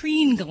the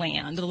preen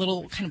gland, the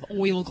little kind of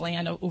oil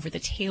gland over the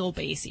tail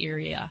base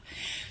area.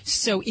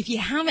 So if you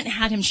haven't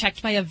had him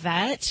checked by a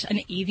vet,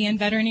 an avian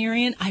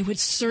veterinarian, I would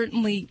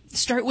certainly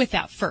start with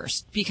that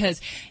first, because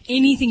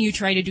anything you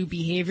try to do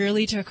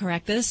behaviorally to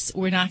correct this,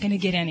 we're not going to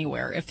get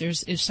anywhere if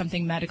there's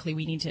something medically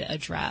we need to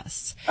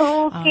address.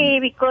 Okay,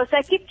 because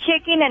I keep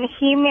checking on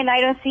him and I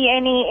don't see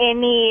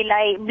any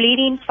like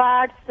bleeding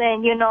parts,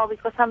 and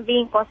because I'm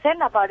being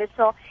concerned about it.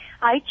 So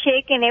I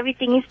check and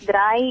everything is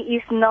dry.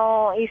 It's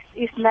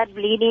not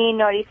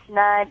bleeding or it's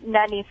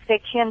not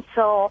infection.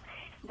 So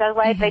that's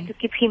why I try to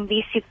keep him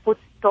busy, put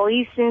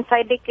toys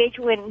inside the cage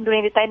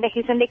during the time that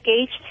he's in the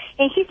cage.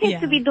 And he seems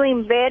to be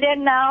doing better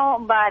now,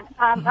 but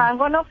I'm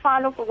going to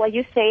follow what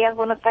you say. I'm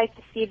going to try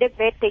to see the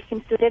vet, take him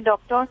to the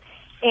doctor.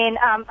 And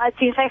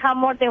since I have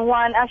more than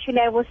one, actually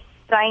I was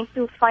trying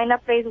to find a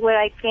place where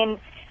I can,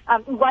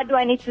 what do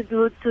I need to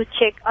do to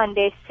check on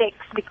the sex,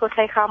 because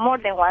I have more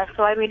than one.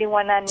 So I really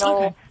want to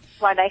know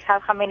what I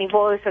have, how many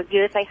boys or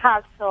girls I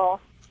have. So.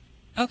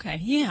 Okay,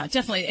 yeah,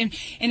 definitely.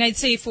 And I'd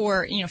say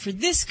for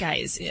this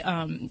guy's,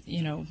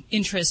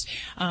 interest,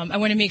 I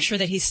want to make sure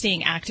that he's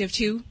staying active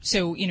too.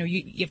 So,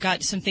 you've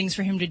got some things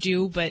for him to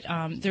do, but,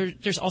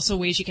 there's also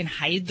ways you can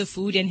hide the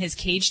food in his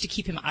cage to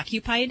keep him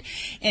occupied.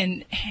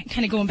 And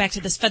kind of going back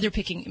to this feather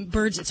picking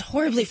birds, it's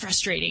horribly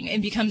frustrating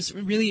and becomes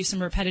really some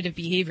repetitive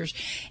behaviors.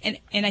 And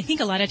I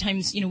think a lot of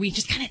times, we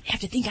just kind of have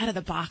to think out of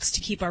the box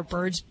to keep our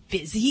birds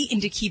busy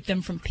and to keep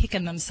them from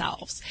picking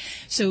themselves.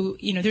 So,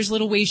 there's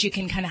little ways you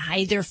can kind of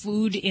hide their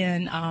food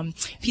in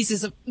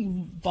pieces of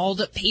balled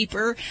up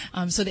paper,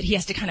 so that he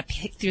has to kind of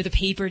pick through the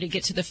paper to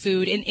get to the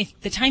food. And if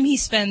the time he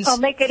spends,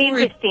 make it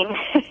interesting.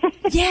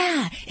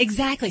 Yeah,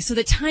 exactly. So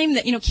the time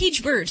that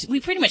cage birds, we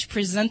pretty much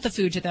present the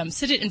food to them,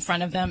 sit it in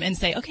front of them, and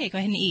say, "Okay, go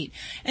ahead and eat."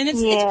 And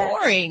it's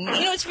boring.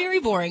 It's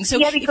very boring. So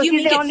because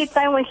it's the only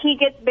time when he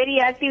gets very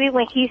active,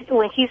 when he's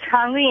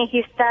hungry and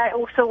he starts.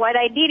 So what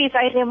I did is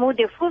I removed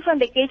the food from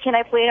the cage and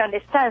I put it on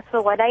the stand.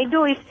 So what I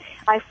do is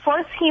I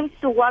force him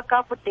to walk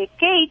up with the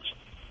cage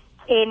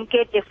and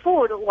get the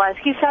food while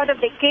he's out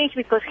of the cage,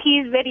 because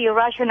he's very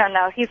irrational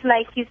now. He's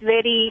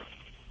very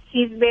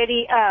he's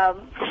very,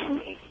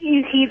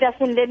 he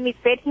doesn't let me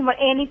pet him or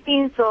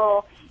anything,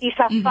 so it's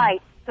a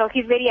fight. So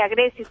he's very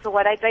aggressive. So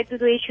what I try to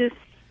do is just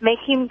make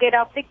him get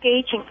off the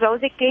cage and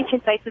close the cage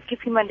and try to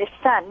keep him on the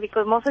stand,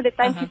 because most of the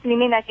time he's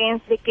leaning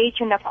against the cage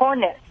in a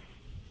corner,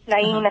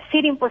 like in a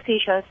sitting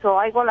position. So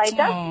I go like,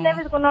 that's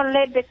never going to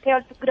let the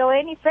tail to grow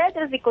any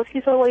feathers, because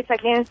he's always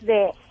against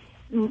the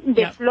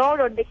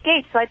floor or the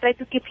cage. So I try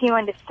to keep him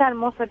on the stand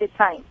most of the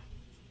time.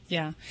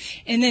 Yeah.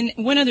 And then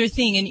one other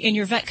thing, and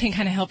your vet can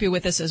kind of help you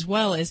with this as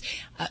well, is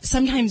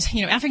sometimes,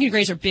 African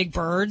greys are big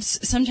birds.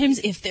 Sometimes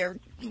if their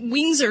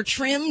wings are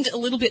trimmed a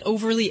little bit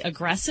overly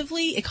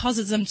aggressively, it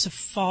causes them to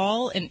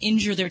fall and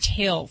injure their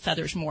tail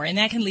feathers more, and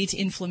that can lead to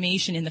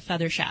inflammation in the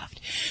feather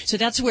shaft. So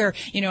that's where,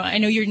 I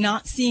know you're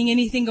not seeing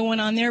anything going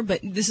on there,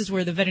 but this is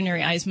where the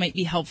veterinary eyes might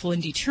be helpful in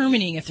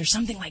determining if there's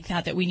something like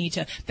that we need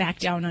to back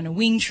down on a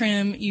wing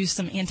trim, use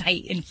some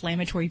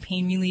anti-inflammatory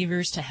pain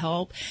relievers to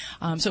help.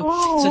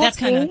 So that's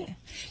kind of,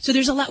 so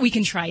there's a lot we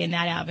can try in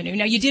that avenue.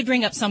 Now, you did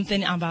bring up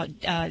something about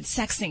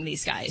sexing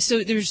these guys.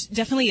 So there's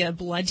definitely a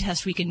blood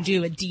test we can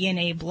do, a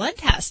DNA blood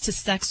test to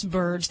sex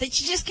birds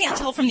that you just can't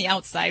tell from the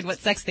outside what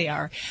sex they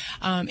are.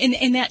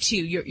 And that too,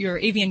 your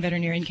avian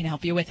veterinarian can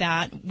help you with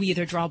that. We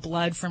either draw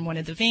blood from one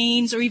of the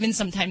veins or even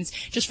sometimes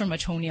just from a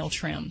toenail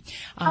trim.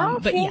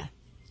 But yeah,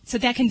 so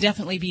that can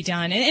definitely be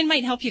done and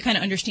might help you kind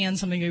of understand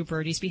some of your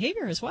birdie's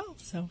behavior as well.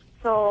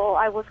 So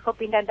I was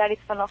hoping that is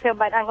going to help,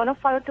 but I'm going to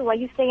follow to what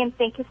you say, and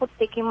thank you for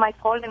taking my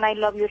call, and I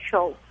love your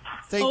show.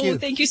 Thank you.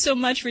 Thank you so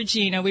much,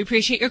 Regina. We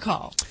appreciate your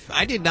call.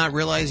 I did not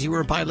realize you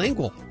were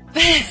bilingual.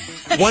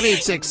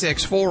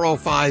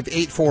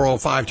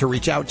 1-866-405-8405 to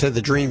reach out to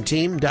the Dream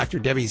Team. Dr.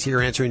 Debbie's here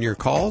answering your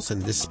calls,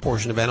 and this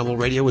portion of Animal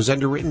Radio was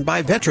underwritten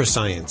by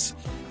VetraScience.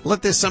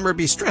 Let this summer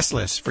be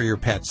stressless for your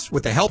pets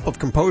with the help of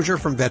Composure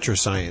from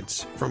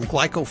VetraScience. From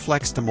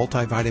GlycoFlex to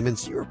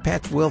multivitamins, your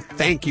pet will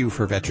thank you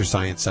for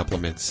VetraScience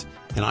supplements.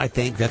 And I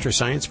thank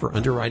VetraScience for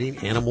underwriting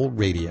Animal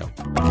Radio.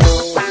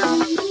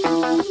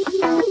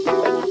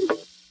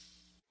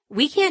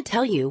 We can't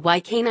tell you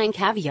why Canine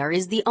Caviar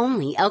is the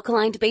only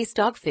alkaline-based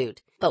dog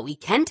food, but we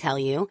can tell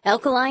you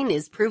Alkaline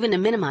is proven to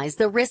minimize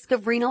the risk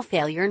of renal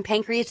failure and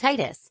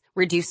pancreatitis,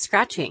 reduce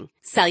scratching,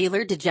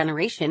 cellular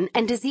degeneration,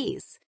 and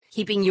disease,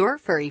 keeping your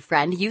furry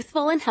friend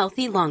youthful and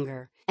healthy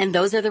longer. And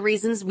those are the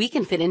reasons we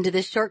can fit into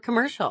this short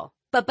commercial.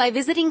 But by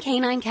visiting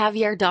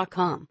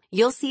caninecaviar.com,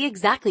 you'll see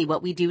exactly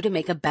what we do to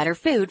make a better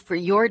food for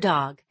your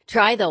dog.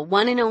 Try the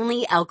one and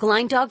only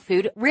alkaline dog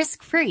food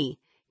risk-free.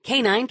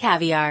 Canine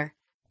Caviar.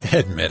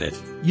 Admit it.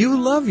 You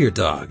love your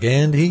dog,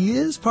 and he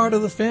is part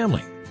of the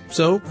family.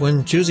 So,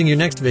 when choosing your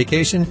next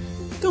vacation,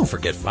 don't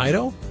forget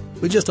Fido.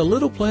 With just a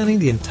little planning,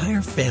 the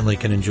entire family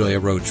can enjoy a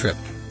road trip.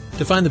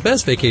 To find the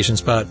best vacation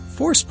spot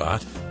for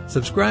Spot,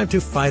 subscribe to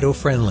Fido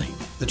Friendly,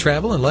 the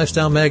travel and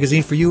lifestyle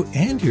magazine for you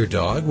and your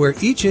dog, where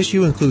each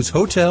issue includes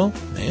hotel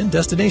and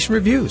destination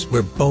reviews,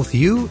 where both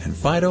you and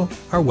Fido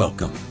are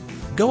welcome.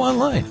 Go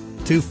online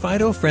to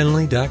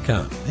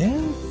FidoFriendly.com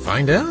and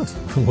find out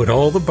what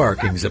all the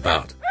barking's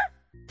about.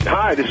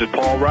 Hi, this is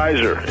Paul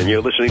Reiser, and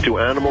you're listening to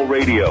Animal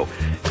Radio.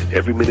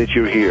 Every minute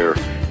you're here,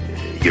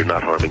 you're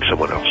not harming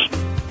someone else.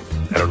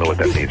 I don't know what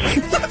that means.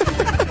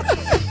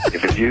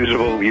 If it's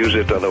usable, use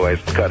it.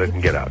 Otherwise, cut it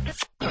and get out.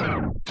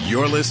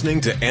 You're listening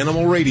to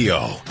Animal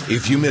Radio.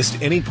 If you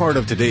missed any part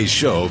of today's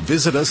show,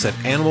 visit us at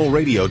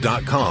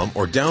animalradio.com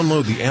or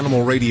download the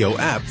Animal Radio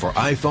app for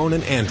iPhone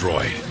and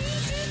Android.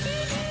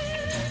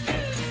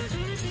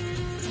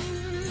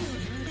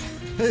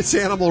 It's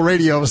Animal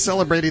Radio,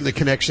 celebrating the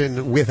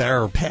connection with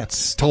our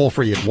pets. Toll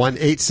free at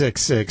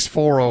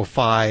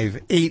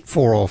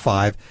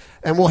 1-866-405-8405.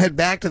 And we'll head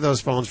back to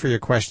those phones for your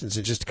questions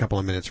in just a couple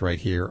of minutes right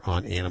here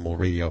on Animal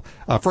Radio.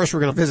 First, we're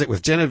going to visit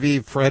with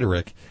Genevieve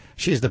Frederick.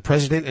 She is the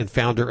president and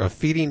founder of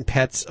Feeding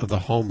Pets of the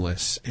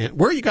Homeless. And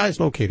where are you guys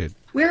located?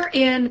 We're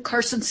in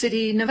Carson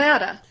City,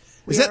 Nevada.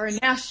 We are a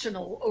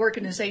national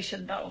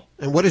organization, though.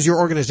 And what does your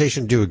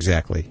organization do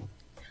exactly?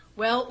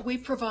 Well, we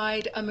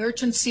provide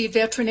emergency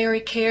veterinary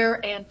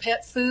care and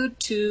pet food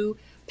to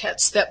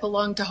pets that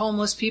belong to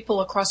homeless people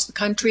across the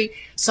country,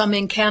 some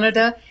in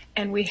Canada,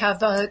 and we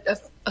have a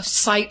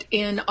site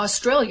in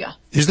Australia.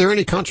 Is there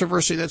any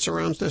controversy that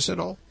surrounds this at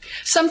all?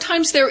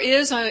 Sometimes there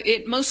is.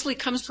 It mostly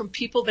comes from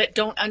people that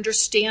don't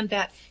understand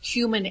that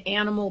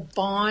human-animal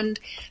bond,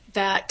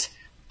 that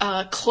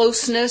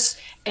closeness,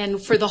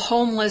 and for the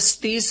homeless,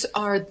 these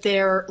are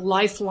their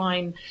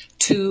lifeline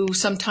to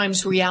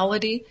sometimes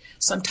reality.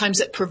 Sometimes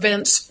it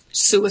prevents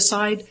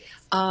suicide.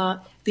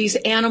 These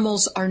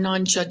animals are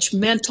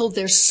non-judgmental.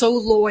 They're so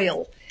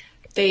loyal.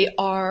 They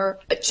are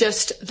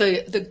just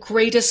the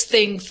greatest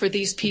thing for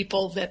these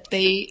people, that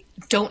they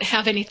don't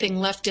have anything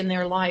left in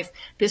their life.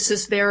 This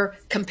is their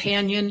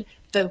companion,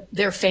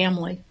 their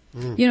family.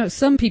 You know,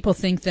 some people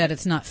think that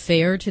it's not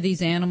fair to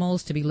these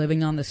animals to be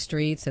living on the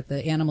streets, that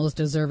the animals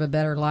deserve a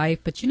better life.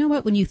 But you know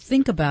what? When you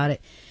think about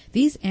it,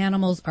 these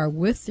animals are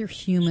with their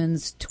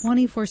humans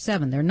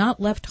 24/7. They're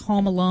not left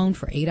home alone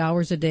for 8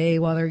 hours a day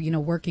while they're,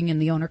 working, and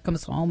the owner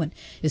comes home and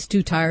is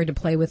too tired to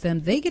play with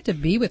them. They get to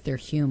be with their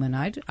human.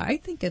 I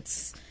think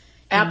it's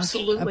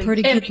Absolutely. A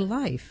pretty good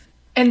life.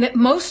 And that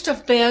most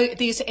of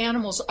these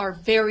animals are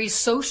very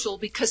social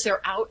because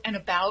they're out and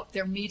about,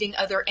 they're meeting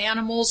other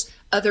animals,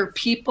 other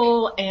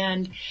people,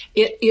 and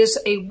it is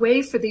a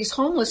way for these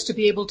homeless to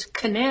be able to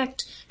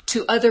connect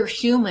to other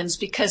humans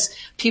because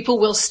people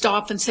will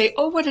stop and say,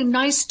 oh, what a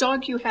nice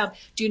dog you have.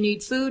 Do you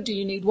need food? Do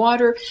you need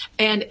water?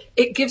 And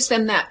it gives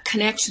them that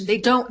connection.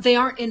 They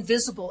aren't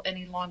invisible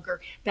any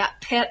longer. That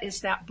pet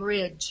is that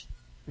bridge.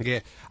 Yeah.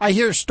 I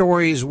hear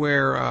stories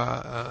where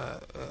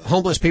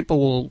homeless people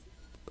will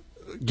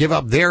give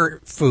up their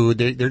food.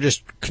 They're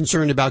just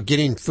concerned about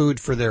getting food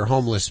for their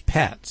homeless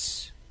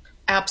pets.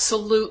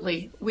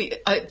 Absolutely.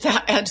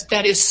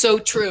 That is so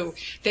true.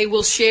 They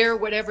will share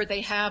whatever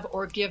they have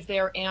or give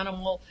their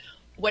animal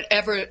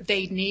whatever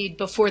they need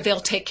before they'll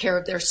take care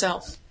of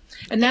themselves.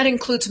 And that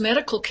includes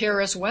medical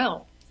care as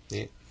well.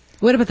 Yeah.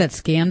 What about that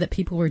scam that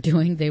people were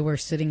doing? They were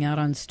sitting out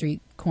on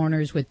street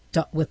corners with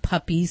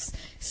puppies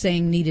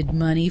saying needed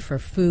money for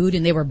food,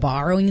 and they were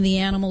borrowing the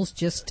animals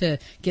just to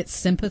get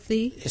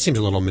sympathy. It seems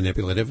a little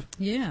manipulative.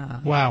 Yeah.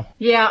 Wow.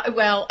 Yeah,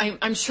 well,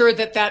 I'm sure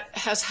that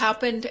has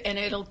happened, and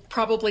it'll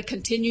probably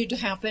continue to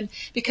happen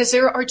because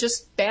there are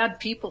just bad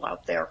people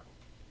out there.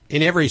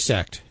 In every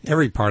sect,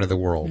 every part of the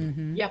world.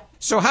 Mm-hmm. Yeah.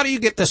 So how do you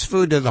get this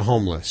food to the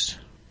homeless?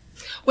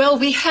 Well,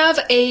 we have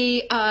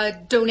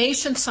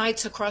donation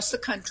sites across the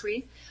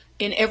country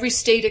in every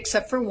state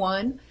except for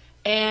one.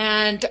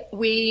 And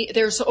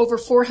there's over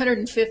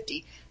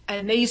 450.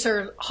 And these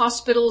are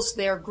hospitals,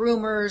 they're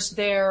groomers,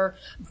 they're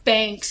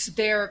banks,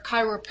 they're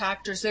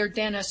chiropractors, they're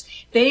dentists.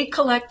 They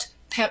collect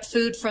pet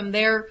food from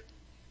their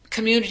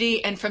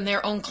community and from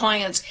their own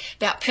clients.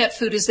 That pet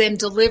food is then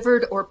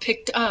delivered or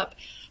picked up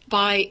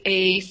by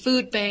a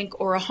food bank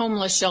or a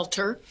homeless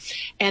shelter.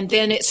 And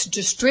then it's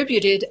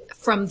distributed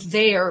from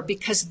there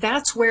because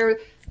that's where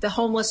the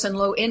homeless and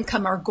low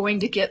income are going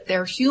to get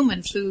their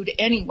human food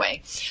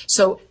anyway.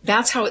 So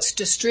that's how it's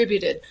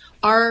distributed.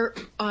 Our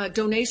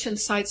donation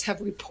sites have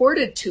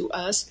reported to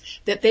us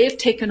that they've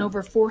taken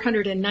over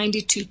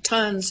 492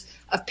 tons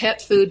of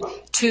pet food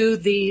to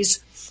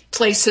these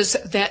places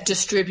that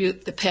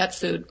distribute the pet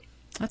food.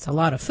 That's a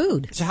lot of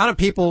food. So how do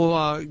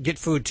people get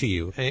food to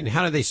you, and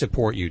how do they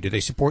support you? Do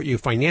they support you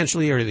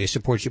financially, or do they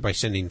support you by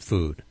sending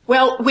food?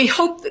 Well, we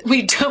hope that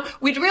we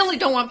really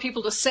don't want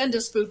people to send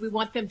us food. We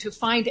want them to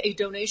find a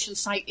donation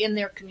site in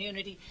their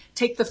community,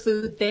 take the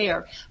food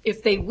there.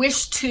 If they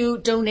wish to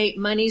donate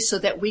money so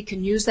that we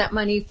can use that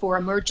money for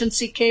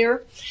emergency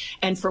care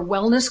and for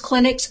wellness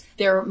clinics,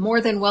 they're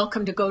more than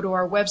welcome to go to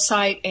our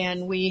website,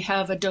 and we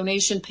have a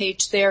donation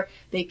page there.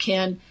 They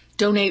can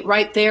donate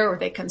right there, or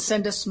they can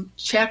send us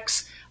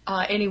checks.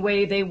 Any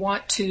way they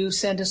want to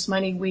send us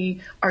money,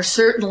 we are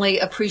certainly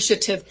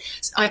appreciative.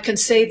 I can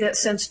say that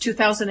since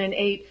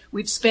 2008,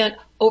 we've spent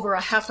over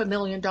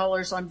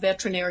 $500,000 on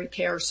veterinary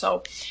care.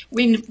 So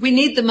we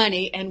need the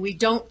money, and we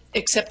don't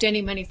accept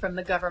any money from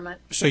the government.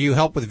 So you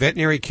help with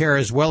veterinary care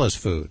as well as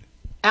food?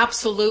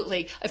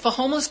 Absolutely. If a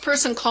homeless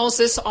person calls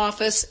this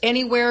office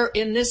anywhere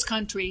in this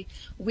country,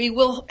 we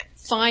will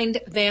find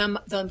them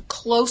the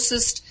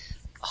closest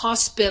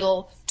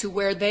hospital to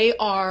where they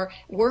are,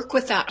 work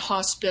with that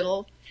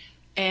hospital,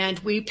 and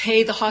we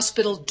pay the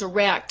hospital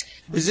direct.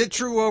 Is it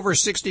true over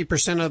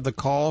 60% of the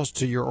calls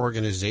to your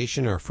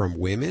organization are from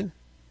women?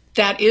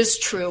 That is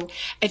true.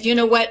 And you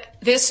know what?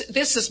 This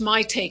is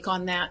my take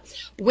on that.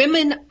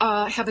 Women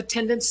have a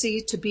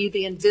tendency to be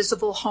the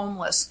invisible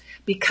homeless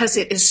because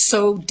it is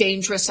so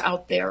dangerous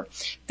out there.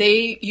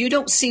 You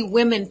don't see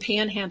women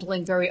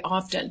panhandling very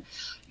often.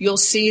 You'll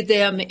see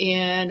them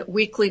in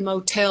weekly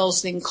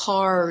motels, in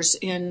cars,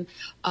 in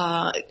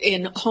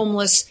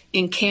homeless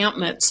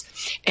encampments,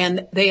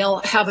 and they'll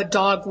have a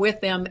dog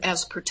with them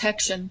as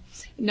protection,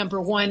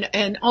 number one,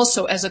 and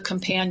also as a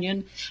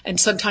companion. And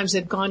sometimes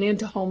they've gone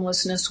into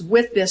homelessness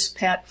with this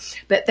pet,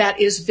 but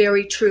that is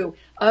very true.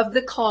 Of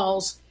the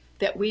calls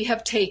that we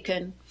have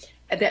taken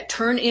that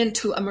turn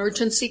into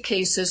emergency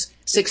cases,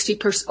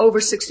 over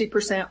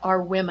 60%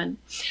 are women.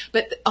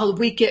 But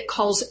we get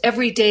calls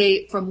every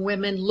day from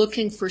women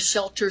looking for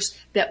shelters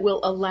that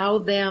will allow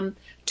them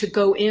to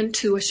go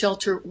into a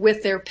shelter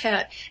with their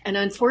pet. And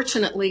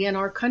unfortunately, in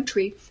our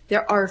country,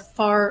 there are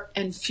far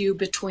and few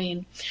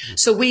between.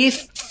 So we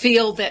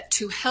feel that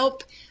to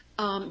help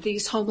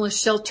these homeless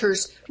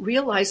shelters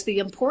realize the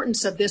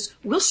importance of this,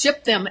 we'll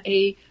ship them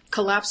a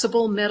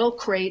collapsible metal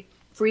crate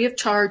free of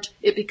charge.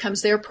 It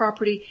becomes their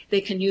property.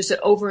 They can use it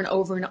over and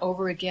over and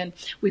over again.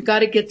 We've got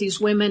to get these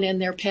women and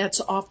their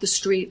pets off the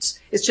streets.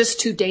 It's just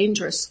too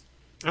dangerous.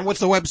 And what's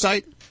the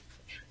website?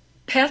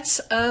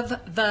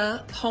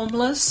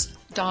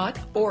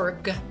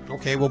 petsofthehomeless.org.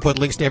 Okay, we'll put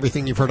links to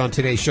everything you've heard on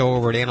today's show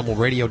over at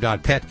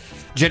animalradio.pet.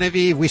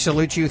 Genevieve, we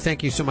salute you.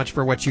 Thank you so much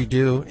for what you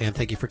do, and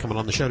thank you for coming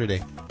on the show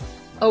today.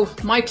 Oh,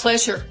 my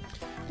pleasure.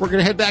 We're going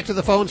to head back to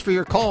the phones for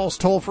your calls,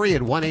 toll free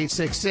at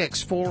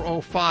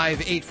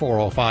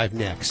 1-866-405-8405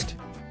 next.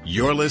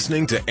 You're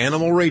listening to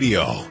Animal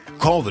Radio.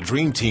 Call the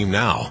Dream Team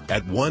now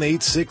at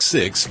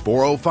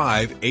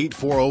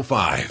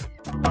 1-866-405-8405.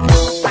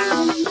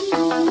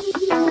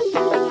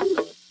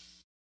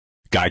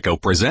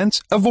 Geico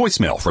presents a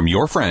voicemail from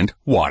your friend,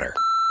 Water.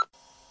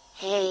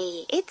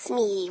 Hey, it's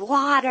me,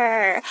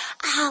 Water.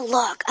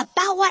 Look,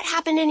 about what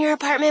happened in your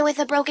apartment with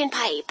the broken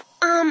pipe.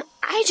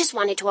 I just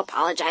wanted to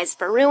apologize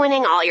for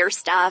ruining all your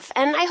stuff,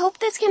 and I hope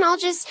this can all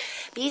just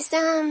be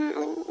some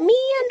me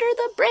under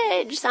the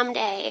bridge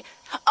someday.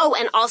 Oh,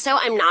 and also,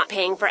 I'm not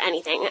paying for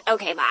anything.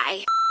 Okay,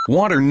 bye.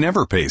 Water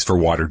never pays for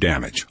water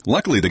damage.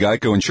 Luckily, the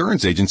Geico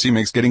Insurance Agency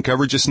makes getting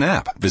coverage a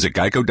snap. Visit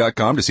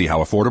geico.com to see how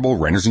affordable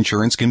renter's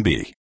insurance can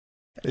be.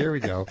 There we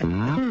go.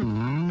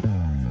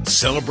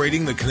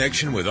 Celebrating the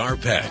connection with our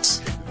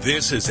pets.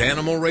 This is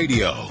Animal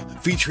Radio,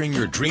 featuring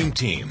your dream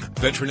team,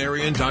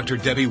 veterinarian Dr.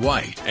 Debbie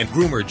White and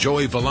groomer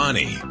Joey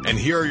Villani. And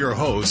here are your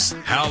hosts,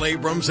 Hal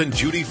Abrams and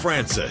Judy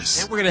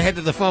Francis. And we're going to head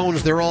to the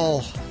phones. They're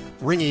all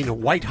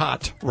ringing white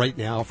hot right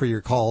now for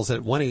your calls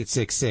at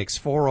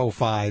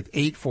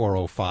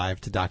 1-866-405-8405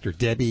 to Dr.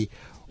 Debbie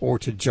or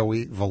to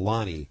Joey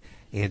Villani.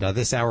 And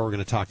this hour we're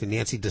going to talk to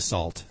Nancy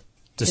Dassault.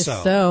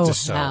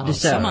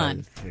 Dassault. Come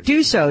on.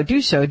 Do so.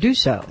 It's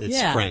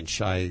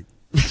French. I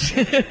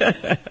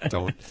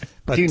don't.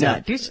 But, do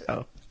not do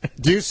so.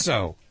 Do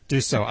so.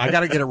 I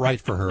got to get it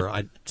right for her.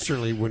 I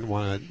certainly wouldn't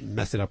want to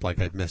mess it up like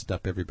I've messed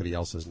up everybody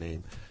else's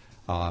name.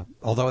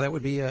 Although that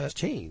would be a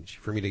change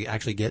for me to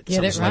actually get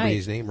some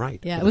celebrity's name right.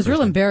 Yeah, it was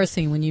real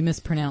embarrassing when you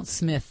mispronounced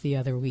Smith the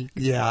other week.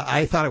 Yeah,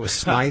 I thought it was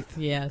Smythe.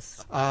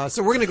 Yes.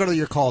 So we're going to go to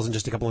your calls in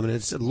just a couple of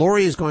minutes.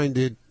 Lori is going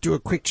to do a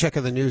quick check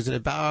of the news in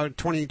about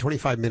 20,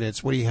 25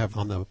 minutes. What do you have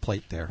on the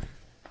plate there?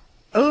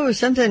 Oh,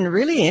 something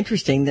really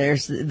interesting.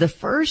 There's the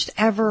first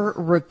ever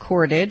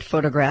recorded,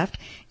 photographed,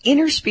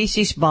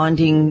 interspecies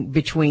bonding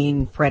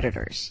between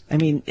predators. I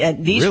mean,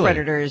 these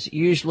predators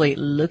usually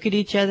look at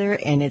each other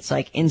and it's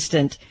like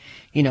instant,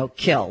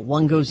 kill.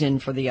 One goes in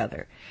for the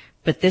other.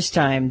 But this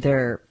time,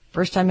 they're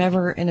first time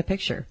ever in a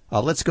picture.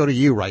 Let's go to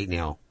you right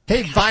now.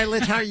 Hey,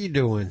 Violet, how are you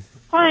doing?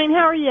 Fine,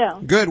 how are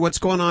you? Good. What's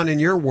going on in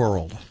your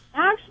world?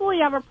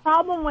 Actually, I have a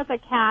problem with a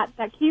cat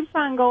that keeps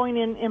on going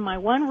in my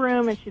one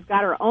room, and she's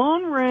got her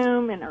own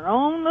room and her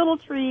own little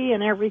tree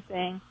and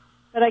everything,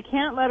 but I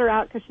can't let her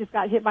out because she's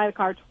got hit by the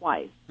car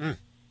twice.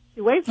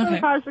 She waits for the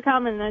cars to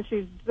come, and then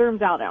she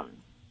zooms out on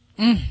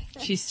them.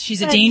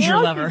 She's a danger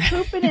lover.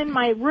 She's pooping in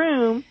my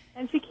room,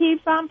 and she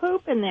keeps on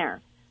pooping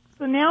there.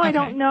 So now I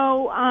don't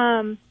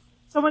know.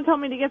 Someone told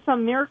me to get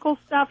some miracle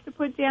stuff to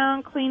put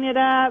down, clean it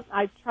up.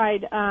 I've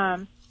tried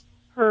her...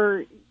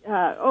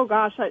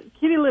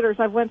 kitty litters.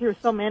 I've went through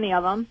so many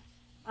of them.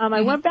 I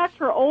went back to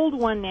her old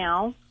one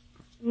now.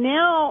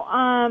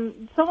 Now,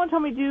 someone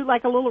told me to do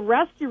like a little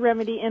rescue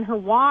remedy in her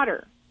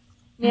water.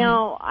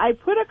 Now, I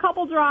put a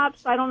couple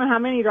drops. I don't know how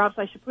many drops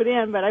I should put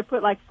in, but I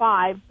put like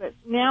 5. But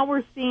now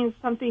we're seeing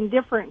something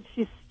different.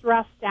 She's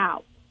stressed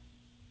out.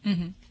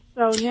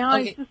 So now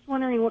I'm just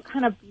wondering what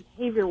kind of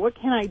behavior, what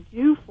can I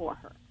do for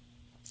her?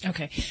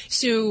 Okay,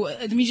 so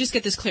let me just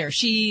get this clear.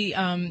 She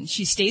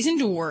stays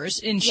indoors,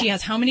 and she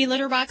has how many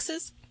litter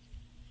boxes?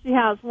 She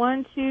has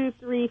 1, 2,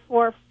 3,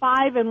 4,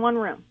 5 in one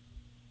room.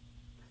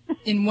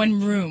 In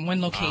one room,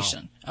 one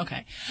location. Wow.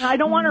 Okay. I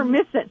don't want her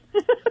missing.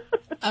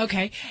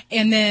 Okay,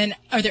 and then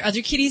are there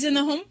other kitties in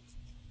the home?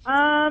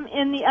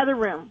 In the other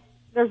room.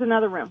 There's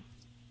another room.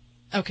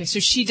 Okay, so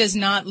she does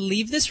not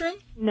leave this room?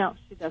 No,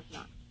 she does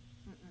not.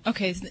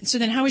 Okay, so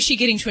then how is she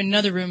getting to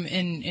another room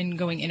and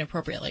going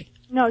inappropriately?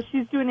 No,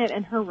 she's doing it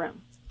in her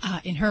room.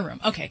 In her room.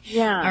 Okay.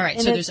 Yeah. All right,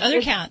 so there's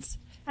other cats.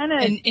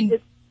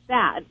 It's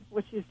sad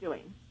what she's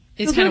doing.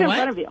 It's kind of what? In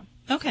front of you.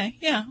 Okay,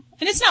 yeah.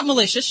 And it's not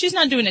malicious. She's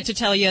not doing it to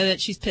tell you that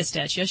she's pissed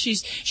at you.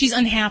 She's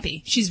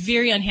unhappy. She's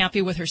very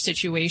unhappy with her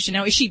situation.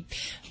 Now, is she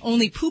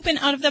only pooping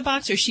out of the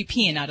box or is she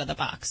peeing out of the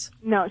box?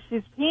 No,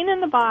 she's peeing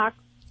in the box,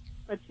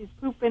 but she's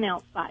pooping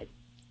outside.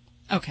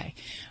 Okay.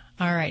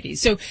 All righty.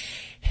 So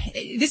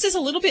this is a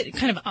little bit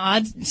kind of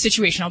odd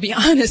situation, I'll be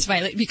honest,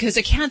 Violet, because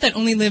a cat that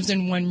only lives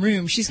in one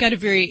room, she's got a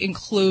very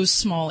enclosed,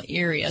 small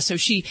area. So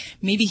she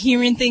may be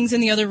hearing things in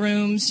the other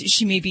rooms.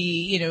 She may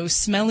be,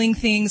 smelling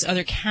things,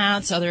 other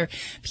cats, other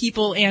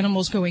people,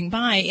 animals going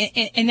by,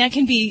 and that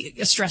can be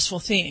a stressful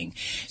thing.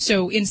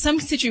 So in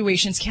some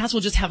situations, cats will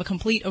just have a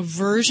complete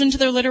aversion to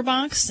their litter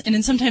box, and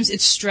then sometimes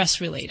it's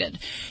stress-related.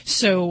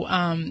 So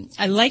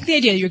I like the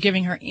idea you're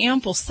giving her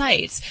ample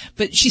sites,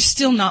 but she's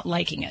still not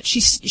liking it.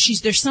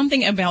 There's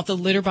something about the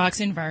litter box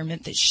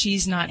environment that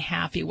she's not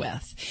happy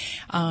with.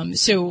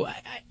 So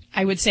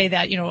I would say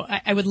that,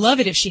 I would love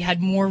it if she had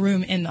more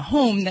room in the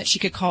home that she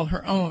could call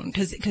her own,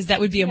 because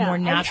that would be a more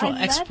natural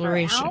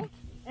exploration. Let her out,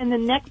 and the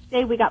next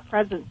day we got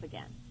presents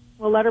again.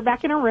 We'll let her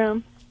back in her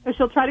room, so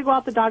she'll try to go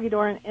out the doggy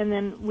door, and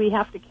then we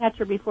have to catch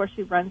her before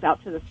she runs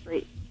out to the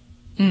street.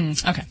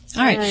 Okay.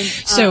 All right. And,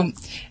 so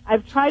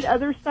I've tried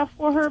other stuff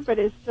for her, but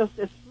it's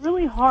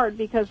really hard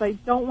because I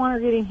don't want her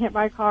getting hit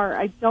by a car.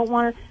 I don't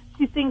want her.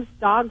 She thinks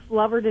dogs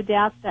love her to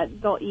death,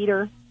 that they'll eat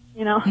her,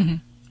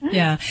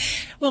 Yeah.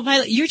 Well,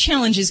 Violet, your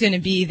challenge is going to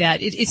be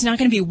that it's not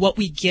going to be what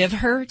we give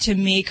her to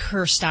make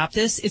her stop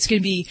this. It's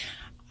going to be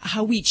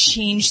we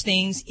change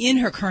things in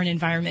her current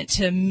environment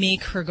to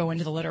make her go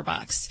into the litter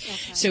box.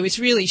 Okay. So it's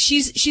really,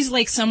 she's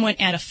like someone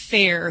at a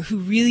fair who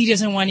really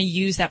doesn't want to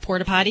use that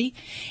porta potty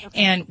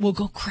and will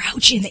go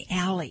crouch in the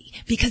alley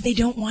because they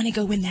don't want to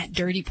go in that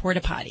dirty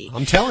porta potty.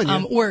 I'm telling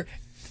you.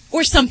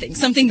 Or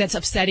something that's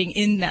upsetting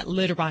in that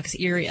litter box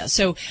area.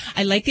 So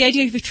I like the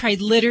idea if you've tried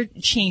litter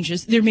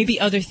changes. There may be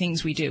other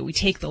things we do. We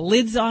take the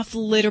lids off the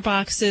litter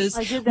boxes.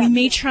 I did that.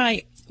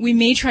 We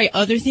may try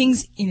other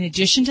things in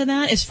addition to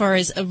that. As far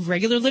as a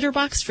regular litter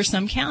box for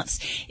some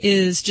cats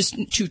is just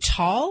too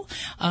tall.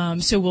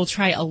 So we'll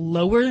try a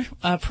lower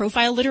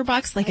profile litter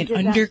box, like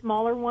that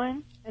smaller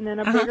one, and then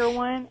a bigger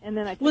one, and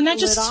then I took the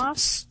lid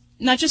off.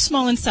 Not just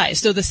small in size.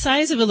 So the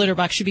size of a litter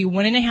box should be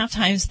 1.5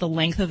 times the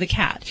length of the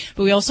cat.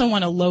 But we also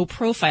want a low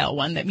profile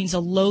one. That means a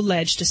low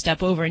ledge to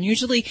step over. And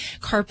usually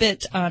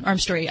storage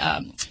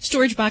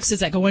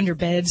boxes that go under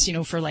beds,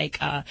 for like,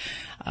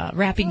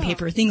 wrapping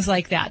paper, things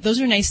like that. Those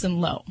are nice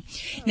and low.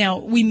 Now,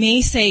 we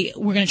may say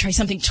we're going to try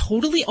something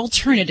totally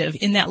alternative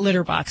in that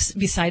litter box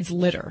besides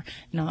litter.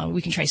 Now,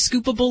 we can try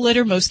scoopable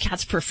litter. Most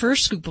cats prefer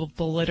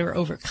scoopable litter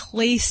over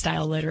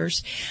clay-style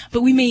litters.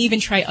 But we may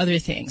even try other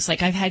things.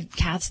 Like I've had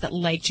cats that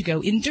like to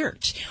go in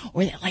dirt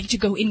or that like to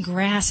go in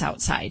grass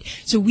outside.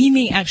 So we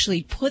may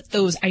actually put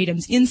those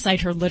items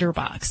inside her litter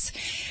box.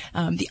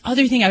 The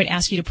other thing I would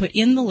ask you to put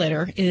in the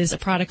litter is a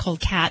product called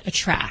Cat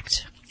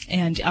Attract.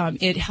 And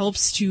it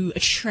helps to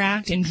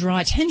attract and draw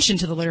attention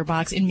to the litter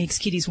box and makes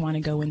kitties want to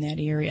go in that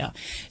area.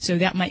 So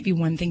that might be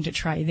one thing to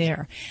try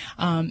there.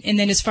 And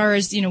then as far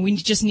as, we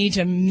just need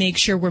to make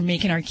sure we're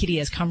making our kitty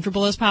as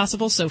comfortable as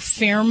possible. So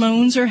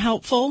pheromones are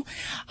helpful.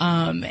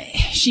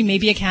 She may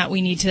be a cat.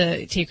 We need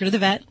to take her to the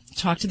vet,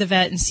 talk to the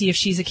vet, and see if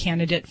she's a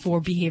candidate for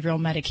behavioral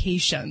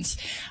medications.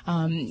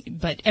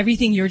 But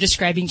everything you're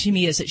describing to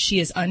me is that she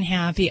is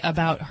unhappy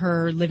about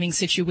her living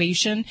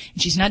situation.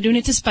 And she's not doing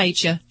it to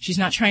spite you. She's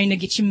not trying to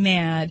get you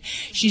mad.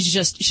 She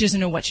doesn't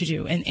know what to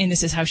do. And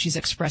this is how she's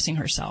expressing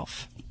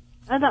herself.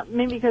 I thought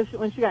maybe because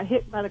when she got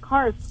hit by the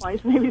cars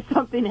twice, maybe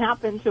something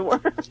happened to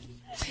her.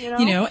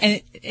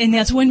 And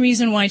that's one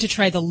reason why to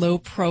try the low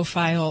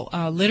profile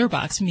litter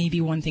box may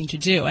be one thing to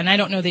do. And I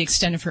don't know the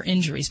extent of her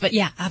injuries, but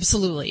yeah,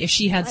 absolutely. If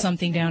she had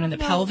something down in the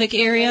pelvic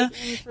area,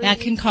 that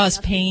can cause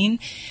pain.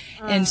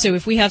 And so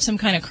if we have some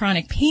kind of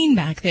chronic pain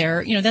back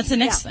there, that's the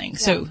next thing.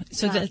 So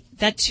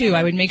that too,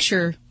 I would make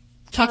sure,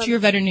 talk to your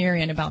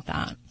veterinarian about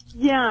that.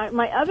 Yeah,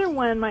 my other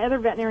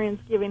veterinarian's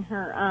giving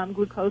her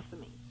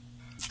glucosamine.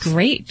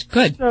 Great.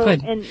 Good.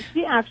 Good. And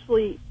she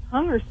actually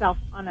hung herself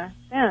on a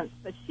fence,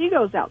 but she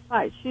goes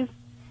outside. She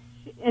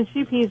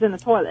pees in the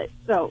toilet,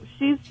 so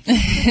she's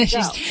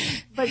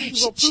but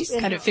she's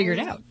got it figured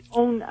out.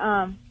 Own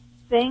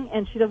thing,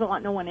 and she doesn't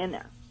want no one in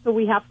there. So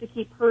we have to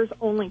keep hers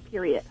only.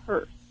 Period.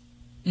 Hers.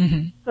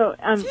 Mm-hmm. So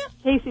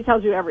Casey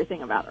tells you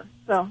everything about her.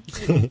 So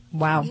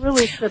wow,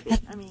 really trippy.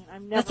 I mean,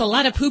 that's a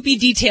lot of poopy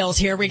details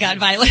here. We got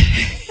Violet.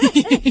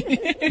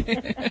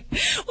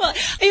 Well,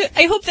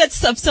 I hope that's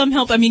some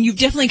help. I mean, you've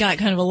definitely got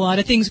kind of a lot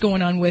of things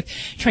going on with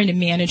trying to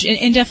manage,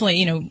 and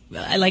definitely,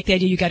 I like the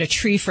idea you got a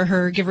tree for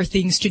her, give her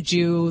things to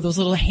do, those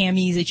little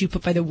hammies that you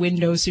put by the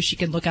window so she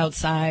can look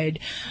outside,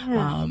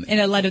 and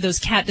a lot of those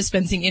cat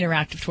dispensing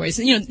interactive toys,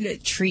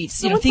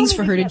 treats, things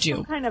for her to do.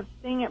 Some kind of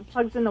thing it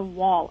plugs in the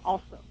wall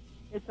also.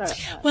 It's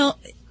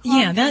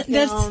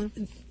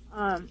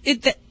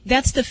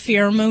that's the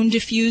pheromone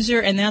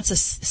diffuser, and that's a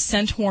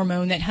scent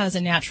hormone that has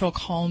a natural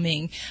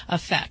calming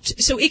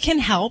effect. So it can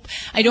help.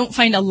 I don't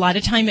find a lot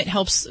of time it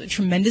helps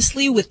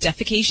tremendously with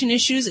defecation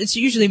issues. It's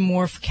usually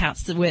more for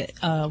cats with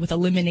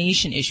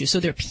elimination issues. So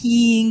they're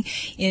peeing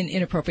in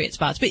inappropriate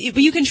spots. But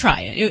you can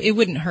try it. It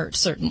wouldn't hurt,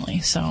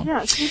 certainly. So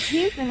yeah, she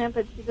pees in it,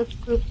 but she just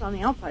poops on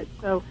the outside.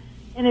 So,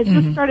 and it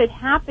just started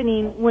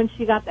happening when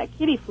she got that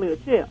kitty flu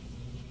too.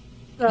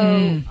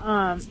 So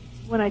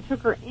when I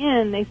took her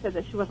in, they said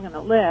that she wasn't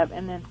going to live,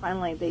 and then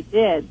finally they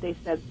did. They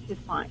said she's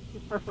fine.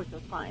 She's perfectly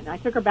fine. I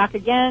took her back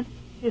again.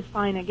 She's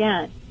fine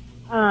again.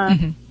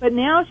 But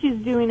now she's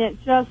doing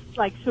it just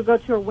like she'll go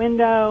to her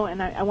window,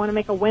 and I want to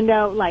make a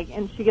window,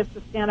 and she gets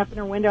to stand up in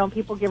her window, and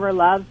people give her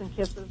loves and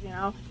kisses,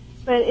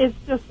 But it's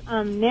just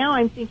now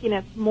I'm thinking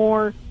it's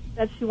more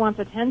that she wants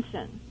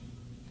attention.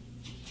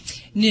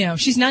 No,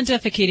 she's not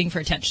defecating for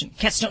attention.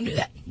 Cats don't do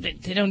that.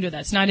 They don't do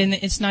that. It's not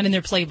in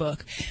their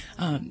playbook.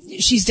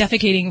 She's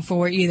defecating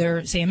for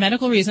either, say, a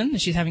medical reason,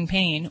 that she's having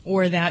pain,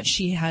 or that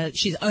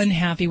she's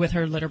unhappy with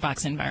her litter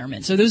box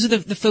environment. So those are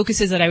the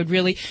focuses that I would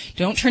really,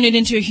 don't turn it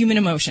into a human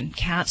emotion.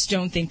 Cats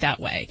don't think that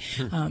way.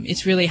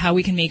 It's really how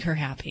we can make her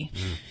happy.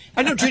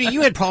 I know, Judy,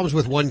 you had problems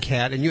with one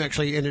cat, and you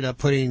actually ended up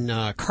putting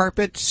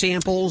carpet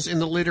samples in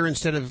the litter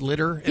instead of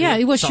litter. Yeah,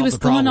 she was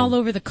going all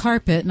over the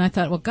carpet, and I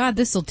thought, well, God,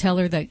 this will tell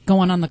her that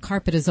going on the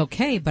carpet is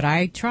okay. But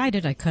I tried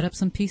it. I cut up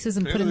some pieces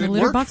and put it in the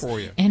litter box,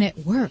 and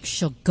it works.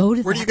 She'll go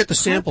to. Where do you get the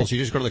samples? You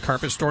just go to the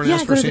carpet store and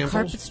ask go for to samples? the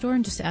carpet store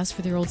and just ask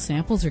for their old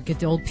samples, or get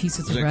the old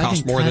pieces of rug and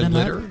cost more cut than them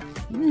litter?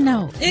 up.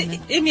 No,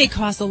 it may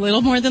cost a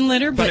little more than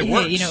litter, but it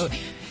hey, works.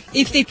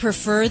 if they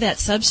prefer that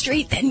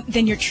substrate,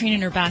 then you're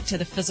training her back to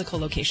the physical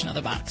location of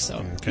the box.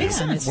 So, okay.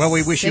 Yeah. Well,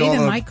 we wish you all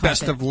the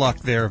best of luck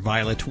there,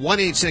 Violet.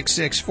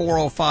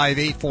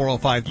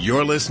 1-866-405-8405.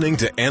 You're listening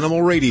to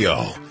Animal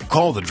Radio.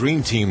 Call the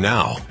Dream Team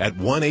now at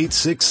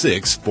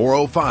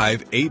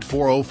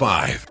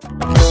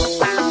 1-866-405-8405.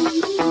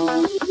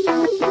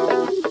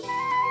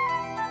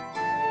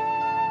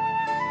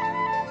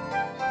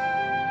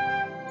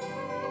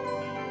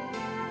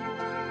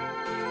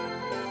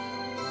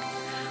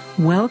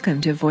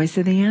 Welcome to Voice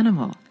of the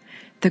Animal.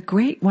 The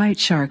great white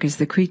shark is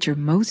the creature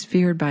most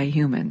feared by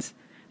humans.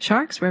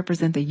 Sharks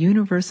represent the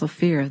universal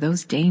fear of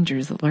those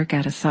dangers that lurk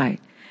out of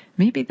sight.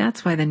 Maybe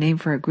that's why the name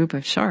for a group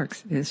of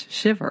sharks is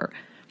Shiver.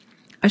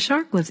 A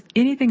shark loves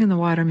anything in the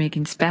water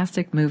making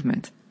spastic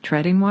movements.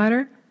 Treading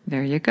water?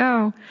 There you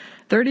go.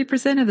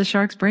 30% of the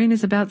shark's brain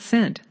is about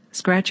scent.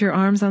 Scratch your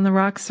arms on the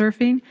rocks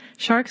surfing?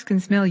 Sharks can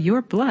smell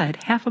your blood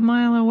half a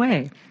mile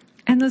away.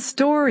 And the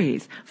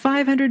stories.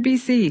 500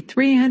 BC,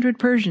 300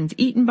 Persians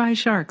eaten by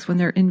sharks when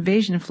their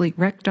invasion fleet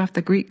wrecked off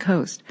the Greek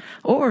coast.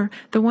 Or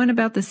the one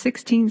about the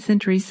 16th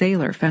century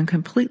sailor found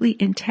completely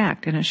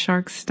intact in a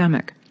shark's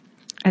stomach.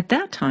 At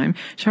that time,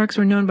 sharks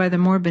were known by the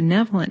more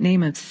benevolent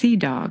name of sea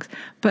dogs,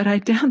 but I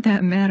doubt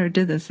that mattered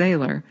to the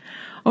sailor.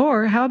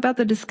 Or how about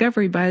the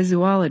discovery by a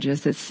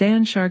zoologist that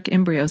sand shark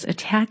embryos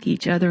attack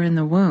each other in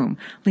the womb,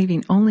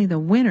 leaving only the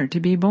winner to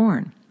be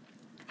born?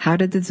 How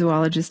did the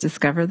zoologist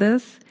discover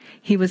this?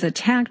 He was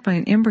attacked by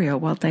an embryo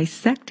while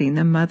dissecting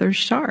the mother's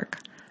shark.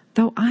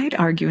 Though I'd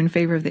argue in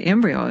favor of the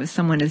embryo if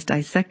someone is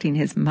dissecting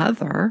his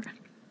mother.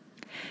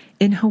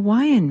 In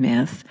Hawaiian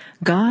myth,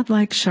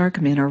 godlike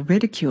sharkmen are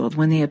ridiculed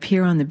when they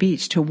appear on the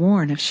beach to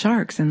warn of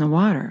sharks in the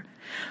water.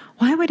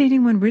 Why would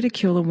anyone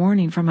ridicule a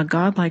warning from a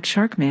godlike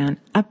sharkman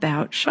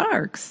about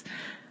sharks?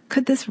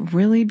 Could this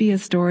really be a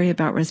story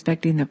about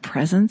respecting the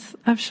presence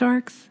of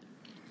sharks?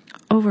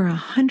 Over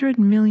 100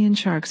 million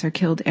sharks are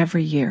killed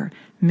every year,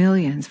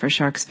 millions for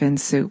shark's fin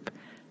soup.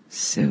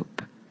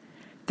 Soup.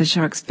 The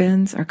shark's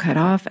fins are cut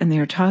off and they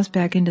are tossed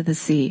back into the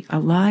sea,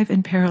 alive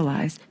and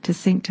paralyzed, to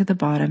sink to the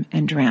bottom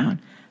and drown.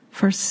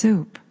 For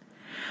soup.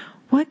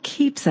 What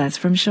keeps us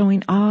from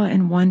showing awe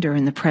and wonder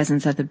in the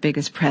presence of the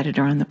biggest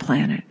predator on the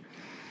planet?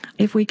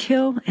 If we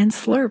kill and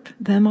slurp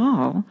them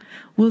all,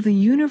 will the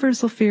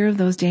universal fear of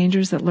those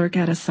dangers that lurk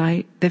out of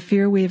sight, the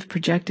fear we have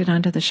projected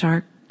onto the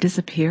shark,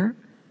 disappear?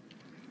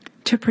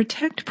 To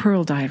protect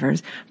pearl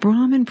divers,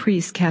 Brahmin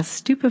priests cast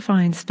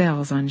stupefying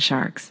spells on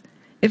sharks.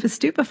 If a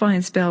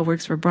stupefying spell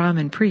works for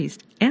Brahmin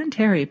priests and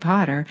Harry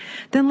Potter,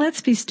 then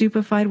let's be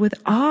stupefied with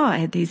awe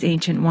at these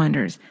ancient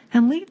wonders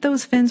and leave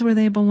those fins where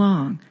they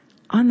belong,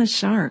 on the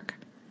shark.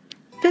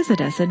 Visit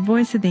us at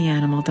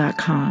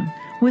voiceoftheanimal.com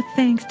with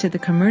thanks to the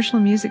commercial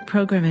music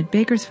program at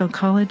Bakersfield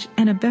College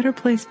and a Better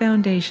Place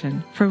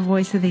Foundation for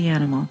Voice of the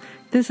Animal.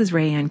 This is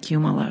Rayanne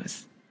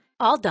Cumulos.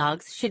 All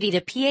dogs should eat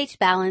a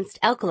pH-balanced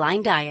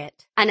alkaline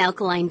diet. An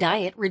alkaline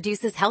diet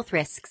reduces health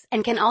risks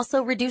and can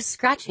also reduce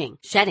scratching,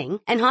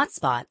 shedding, and hot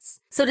spots.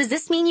 So does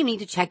this mean you need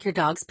to check your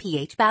dog's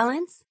pH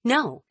balance?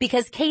 No,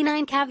 because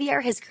Canine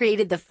Caviar has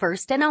created the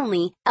first and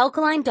only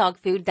alkaline dog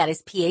food that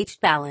is pH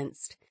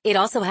balanced. It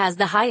also has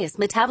the highest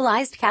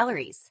metabolized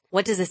calories.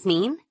 What does this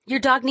mean? Your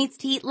dog needs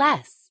to eat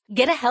less.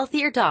 Get a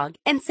healthier dog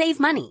and save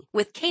money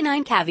with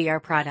Canine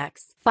Caviar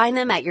products. Find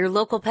them at your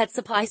local pet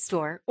supply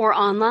store or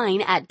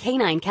online at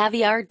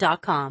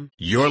caninecaviar.com.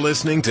 You're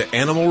listening to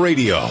Animal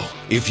Radio.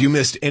 If you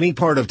missed any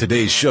part of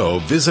today's show,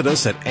 visit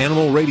us at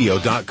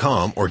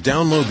animalradio.com or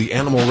download the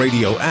Animal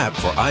Radio app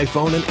for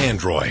iPhone and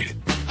Android.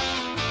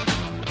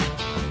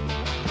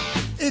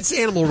 It's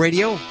Animal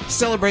Radio,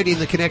 celebrating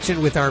the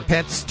connection with our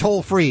pets,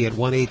 toll free at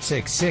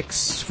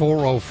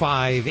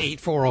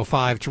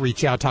 1-866-405-8405 to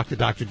reach out, talk to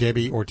Dr.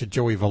 Debbie or to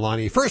Joey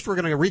Villani. First, we're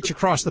going to reach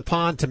across the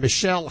pond to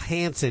Michelle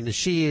Hansen.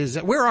 She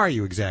is, where are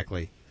you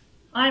exactly?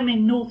 I'm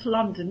in North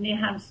London, near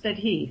Hampstead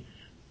Heath.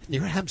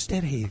 Near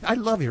Hampstead Heath. I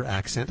love your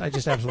accent. I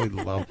just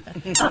absolutely love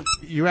it.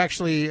 You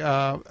actually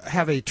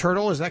have a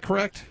turtle, is that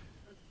correct?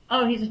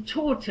 Oh, he's a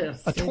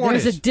tortoise. A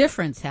tortoise. There's a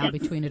difference, Hal,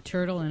 between a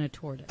turtle and a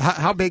tortoise.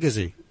 How big is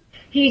he?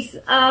 He's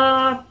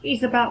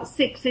about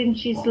 6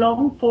 inches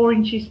long, 4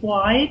 inches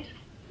wide.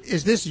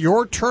 Is this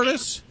your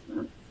tortoise?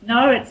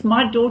 No, it's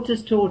my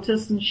daughter's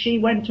tortoise, and she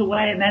went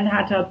away and then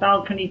had her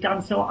balcony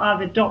done, so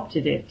I've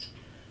adopted it.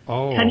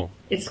 Oh.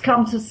 It's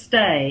come to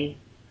stay.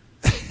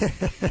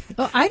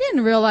 Oh, I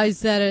didn't realize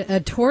that a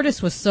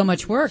tortoise was so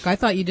much work. I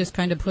thought you just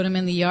kind of put him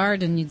in the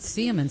yard and you'd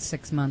see him in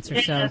 6 months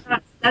or so.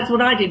 That's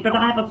what I did, but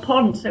I have a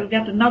pond, so we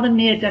had another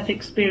near-death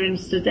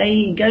experience today.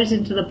 He goes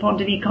into the pond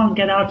and he can't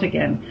get out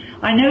again.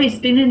 I know he's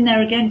been in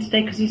there again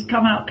today because he's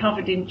come out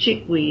covered in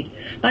chickweed.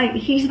 Like,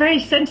 he's very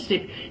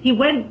sensitive. He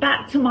went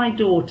back to my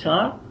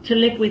daughter to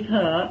live with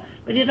her,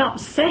 but it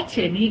upset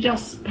him. He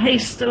just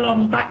paced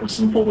along backwards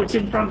and forwards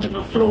in front of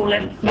a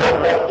floor-length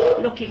mirror,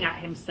 looking at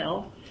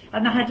himself.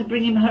 And I had to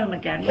bring him home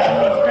again. He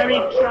was very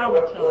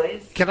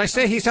traumatized. Can I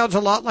say he sounds a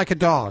lot like a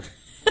dog?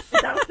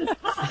 That's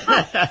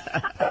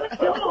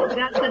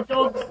a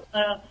dog.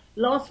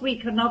 Last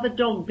week, another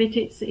dog bit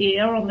its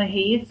ear on the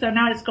heath, so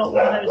now it's got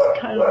one of those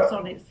cones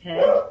on its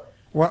head.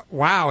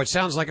 Wow, it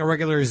sounds like a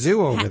regular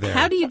zoo over there.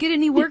 How do you get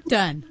any work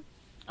done?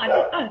 I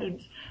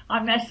don't.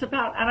 I mess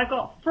about, and I've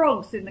got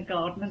frogs in the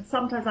garden, and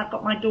sometimes I've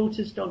got my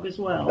daughter's dog as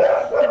well.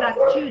 So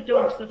that's 2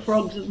 dogs, the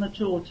frogs and the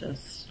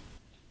tortoise.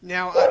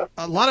 Now,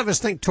 a lot of us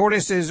think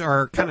tortoises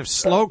are kind of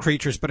slow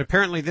creatures, but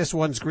apparently this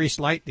one's greased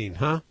lightning,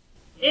 huh?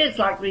 It is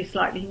like greased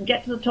lightning. You can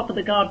get to the top of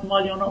the garden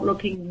while you're not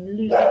looking,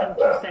 losing in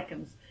 2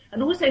 seconds.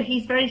 And also,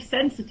 he's very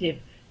sensitive.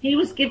 He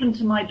was given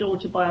to my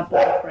daughter by a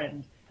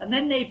boyfriend, and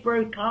then they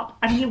broke up,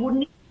 and he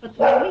wouldn't eat for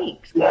 3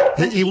 weeks.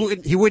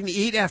 He wouldn't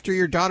eat after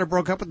your daughter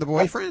broke up with the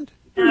boyfriend?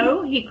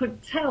 No, he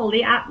could tell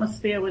the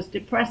atmosphere was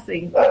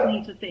depressing, couldn't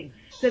eat a thing.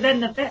 So then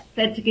the vet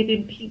said to give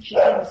him peaches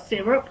in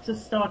syrup to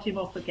start him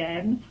off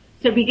again.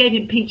 So we gave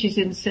him peaches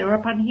in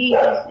syrup, and he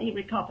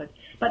recovered.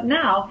 But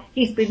now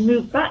he's been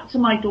moved back to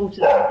my daughter's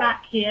and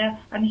back here,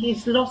 and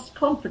he's lost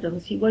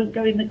confidence. He won't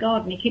go in the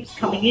garden. He keeps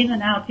coming in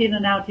and out, in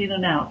and out, in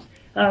and out.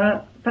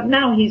 But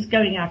now he's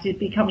going out. He's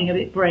becoming a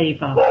bit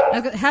braver.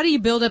 How do you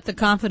build up the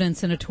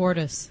confidence in a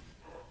tortoise?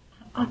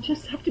 I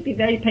just have to be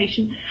very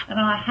patient, and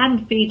I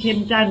hand feed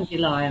him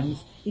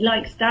dandelions. He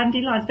likes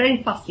dandelions,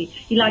 very fussy.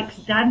 He likes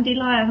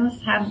dandelions,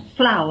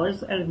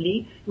 flowers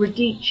only,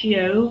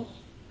 radicchio,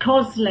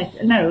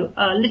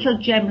 little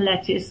gem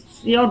lettuce,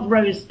 the odd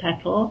rose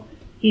petal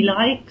he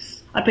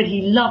likes. But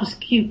he loves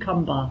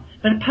cucumber.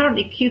 But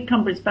apparently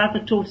cucumber is bad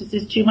for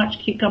tortoises. Too much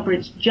cucumber,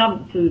 it's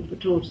junk food for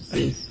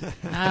tortoises.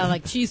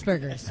 Like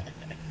cheeseburgers.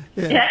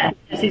 Yeah,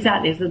 yes,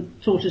 exactly. It's a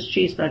tortoise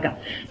cheeseburger.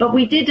 But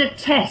we did a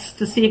test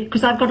to see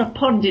because I've got a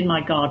pond in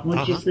my garden,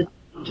 which is the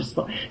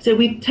spot. So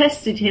we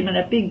tested him in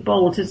a big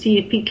bowl to see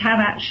if he can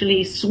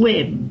actually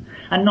swim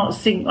and not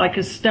sink like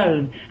a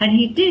stone. And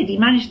he did. He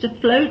managed to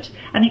float,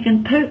 and he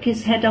can poke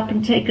his head up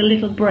and take a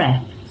little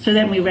breath. So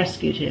then we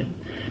rescued him.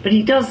 But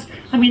he does,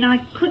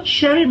 I could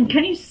show him.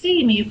 Can you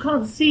see me? You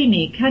can't see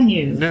me, can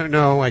you?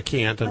 No, I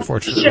can't,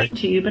 unfortunately. I'll show it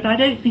to you, but I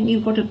don't think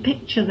you've got a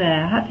picture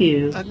there, have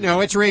you?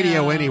 No, it's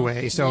radio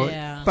anyway. So,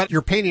 But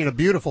you're painting a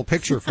beautiful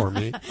picture for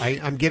me.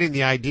 I'm getting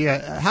the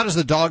idea. How does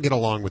the dog get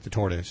along with the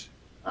tortoise?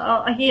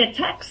 He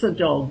attacks the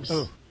dogs.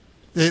 Oh.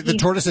 The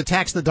tortoise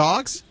attacks the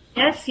dogs?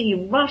 Yes, he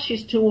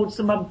rushes towards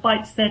them and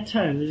bites their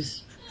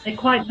toes. They're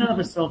quite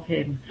nervous of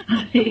him.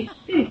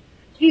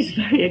 He's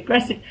very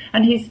aggressive,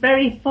 and he's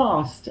very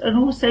fast, and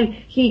also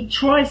he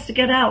tries to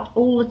get out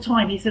all the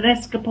time. He's an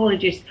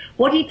escapologist.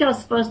 What he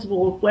does, first of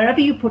all,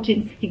 wherever you put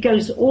him, he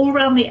goes all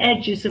around the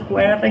edges of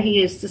wherever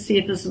he is to see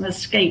if there's an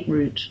escape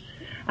route.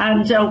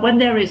 And when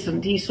there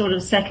isn't, he sort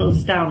of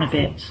settles down a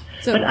bit.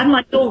 And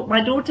my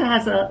daughter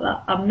has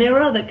a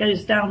mirror that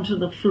goes down to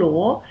the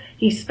floor.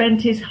 He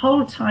spent his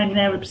whole time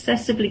there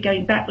obsessively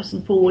going backwards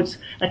and forwards,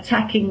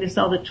 attacking this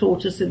other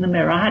tortoise in the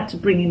mirror. I had to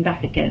bring him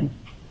back again.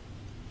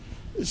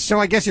 So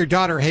I guess your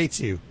daughter hates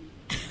you.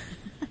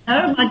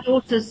 No, my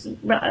daughter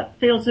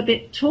feels a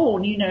bit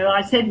torn.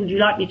 I said, would you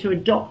like me to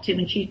adopt him?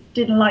 And she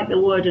didn't like the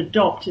word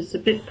adopt. It's a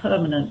bit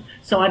permanent.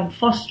 So I'm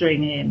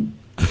fostering him.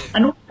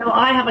 And also,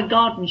 I have a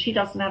garden. She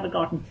doesn't have a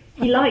garden.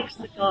 He likes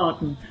the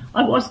garden.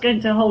 I was going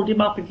to hold him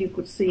up if you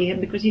could see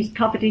him because he's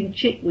covered in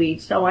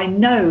chickweed. So I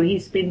know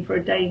he's been for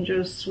a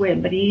dangerous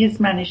swim, but he has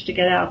managed to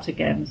get out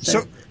again.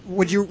 So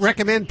would you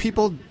recommend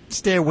people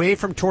stay away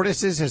from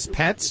tortoises as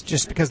pets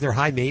just because they're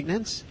high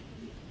maintenance?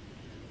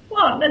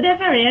 Well, they're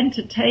very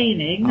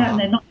entertaining, and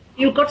they're not.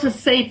 You've got a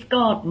safe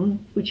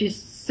garden, which is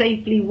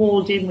safely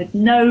walled in with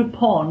no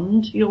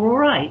pond. You're all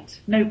right,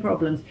 no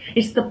problems.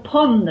 It's the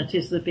pond that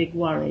is the big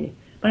worry.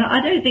 But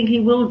I don't think he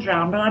will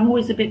drown, but I'm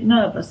always a bit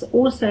nervous.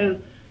 Also,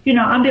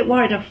 I'm a bit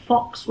worried a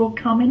fox will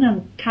come in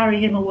and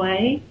carry him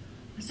away.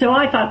 So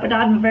I thought, but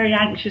I'm a very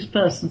anxious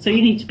person, so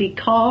you need to be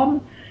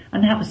calm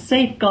and have a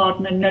safe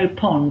garden and no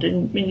pond,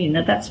 and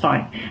that's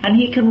fine. And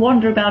he can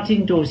wander about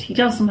indoors. He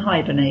doesn't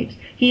hibernate.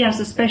 He has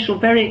a special,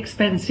 very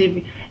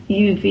expensive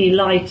UV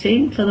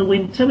lighting for the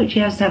winter, which he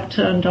has to have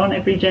turned on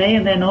every day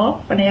and then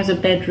off, and he has a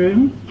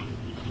bedroom.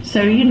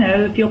 So,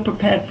 if you're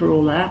prepared for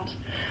all that.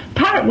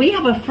 We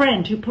have a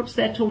friend who puts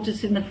their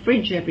tortoise in the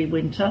fridge every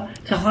winter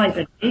to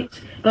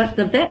hibernate, but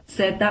the vet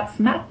said that's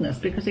madness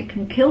because it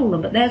can kill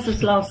them, but theirs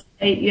has lasted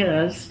 8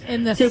 years.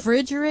 In the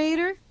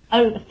refrigerator?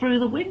 Oh, through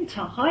the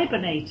winter,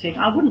 hibernating.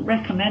 I wouldn't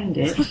recommend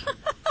it.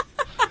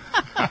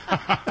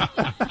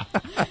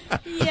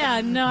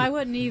 Yeah, no, I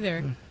wouldn't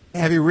either.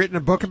 Have you written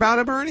a book about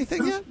him or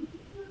anything yet?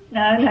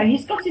 No,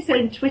 he's got his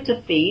own Twitter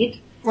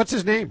feed. What's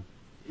his name?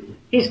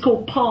 He's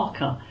called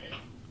Parker.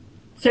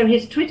 So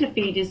his Twitter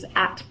feed is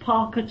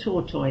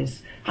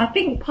 @ParkerTortoise. I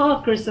think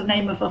Parker is the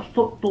name of a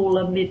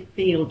footballer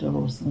midfielder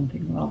or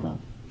something or other.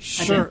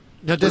 Sure.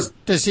 Now,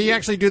 does he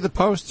actually do the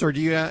posts, or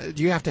do you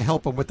have to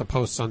help him with the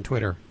posts on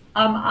Twitter?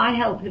 I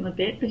help him a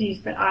bit, but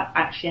I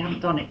actually haven't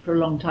done it for a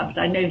long time,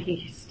 but I know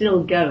he's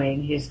still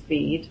going, his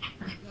feed.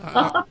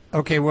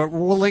 Okay, well,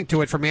 we'll link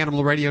to it from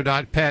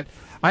animalradio.pet.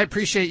 I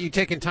appreciate you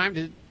taking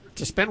time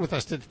to spend with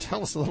us to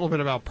tell us a little bit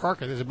about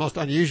Parker. This is the most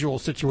unusual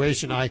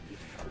situation. I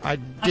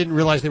didn't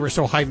realize they were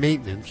so high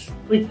maintenance.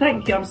 Well,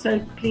 thank you. I'm so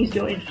pleased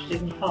you're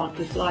interested in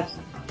Parker's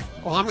lifestyle.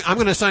 Well, I'm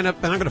going to sign up,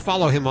 and I'm going to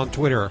follow him on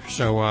Twitter.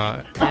 So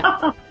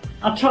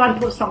I'll try to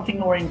put something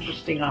more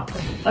interesting up.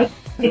 Okay,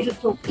 good to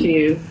talk to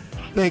you.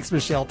 Thanks,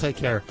 Michelle. Take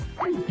care.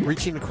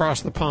 Reaching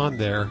across the pond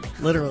there.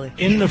 Literally.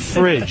 In the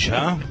fridge,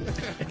 huh?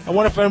 I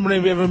wonder if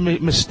anybody ever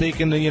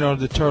mistaken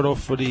the turtle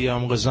for the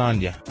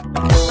lasagna.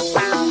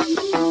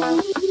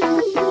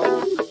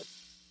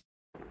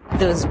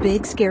 Those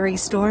big, scary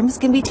storms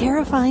can be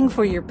terrifying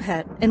for your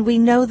pet, and we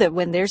know that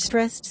when they're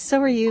stressed, so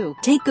are you.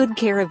 Take good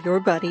care of your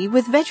buddy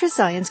with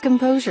VetraScience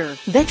Composure.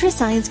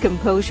 VetraScience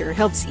Composure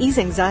helps ease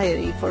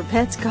anxiety for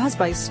pets caused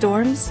by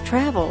storms,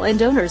 travel,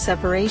 and owner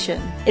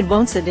separation. It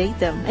won't sedate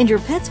them, and your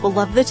pets will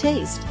love the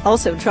taste.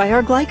 Also, try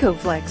our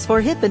GlycoFlex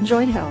for hip and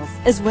joint health,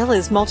 as well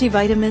as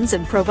multivitamins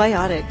and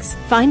probiotics.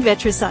 Find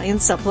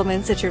VetraScience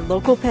supplements at your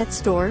local pet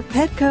store,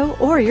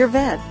 Petco, or your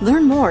vet.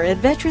 Learn more at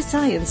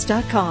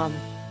vetrascience.com.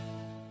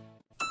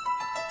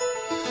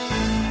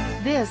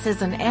 This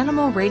is an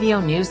Animal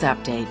Radio News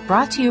Update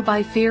brought to you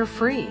by Fear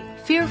Free.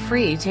 Fear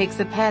Free takes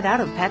the pet out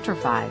of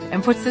petrified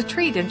and puts the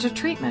treat into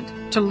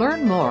treatment. To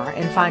learn more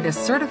and find a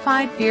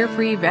certified Fear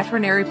Free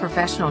veterinary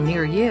professional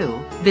near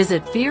you,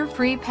 visit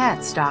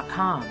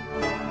fearfreepets.com.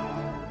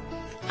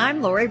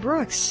 I'm Lori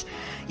Brooks.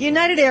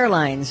 United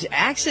Airlines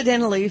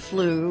accidentally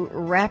flew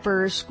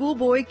rapper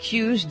Schoolboy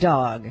Q's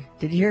dog.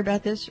 Did you hear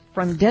about this?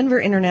 From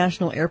Denver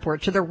International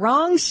Airport to the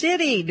wrong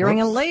city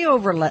during a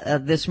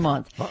layover this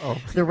month.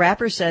 Uh-oh. The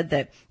rapper said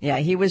that,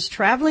 he was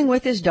traveling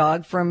with his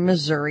dog from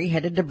Missouri,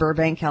 headed to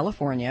Burbank,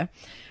 California.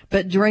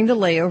 But during the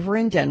layover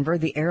in Denver,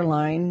 the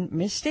airline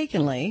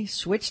mistakenly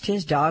switched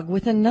his dog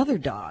with another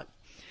dog.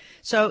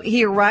 So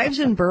he arrives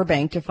in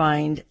Burbank to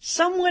find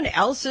someone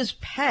else's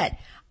pet.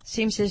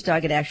 Seems his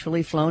dog had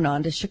actually flown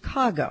on to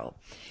Chicago.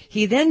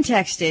 He then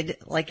texted,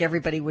 like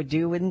everybody would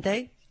do, wouldn't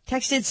they?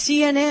 Texted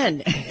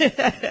CNN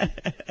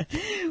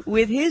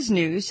with his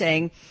news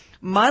saying,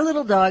 "My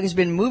little dog has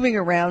been moving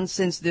around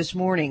since this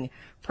morning.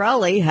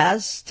 Probably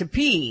has to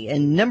pee,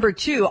 and number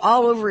 2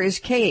 all over his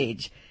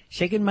cage."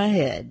 Shaking my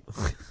head.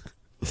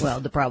 Well,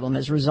 the problem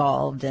is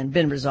resolved and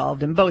been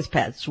resolved, and both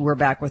pets were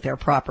back with their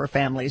proper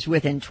families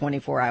within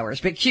 24 hours.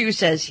 But Q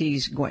says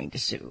he's going to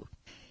sue.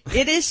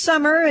 It is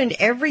summer, and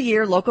every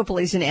year local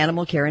police and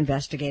animal care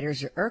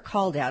investigators are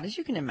called out, as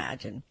you can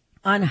imagine,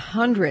 on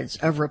hundreds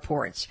of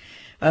reports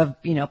of,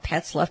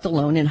 pets left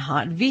alone in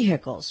hot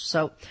vehicles.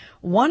 So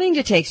wanting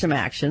to take some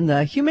action,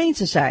 the Humane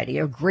Society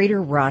of Greater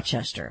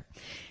Rochester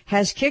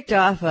has kicked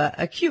off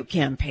a cute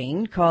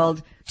campaign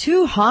called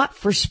Too Hot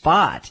for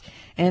Spot.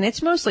 And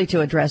it's mostly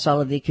to address all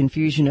of the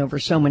confusion over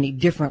so many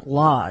different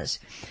laws.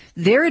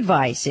 Their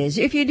advice is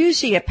if you do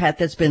see a pet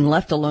that's been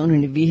left alone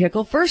in a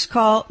vehicle, first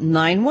call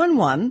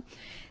 911,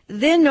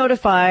 then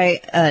notify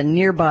a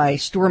nearby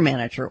store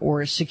manager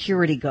or a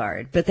security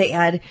guard. But they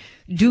add,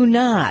 do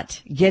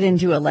not get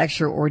into a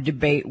lecture or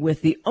debate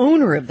with the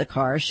owner of the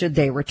car should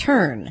they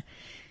return.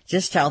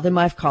 Just tell them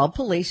I've called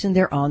police and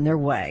they're on their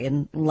way,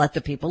 and let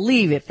the people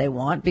leave if they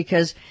want,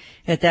 because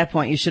at that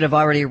point you should have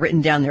already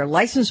written down their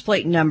license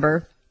plate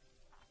number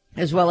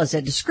as well as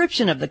a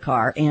description of the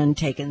car and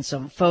taken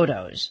some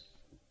photos.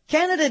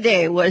 Canada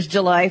Day was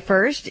July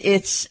 1st.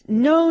 It's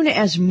known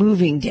as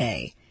Moving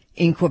Day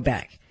in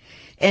Quebec.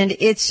 And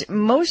it's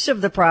most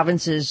of the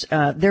provinces,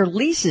 their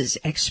leases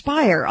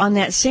expire on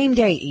that same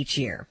day each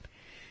year.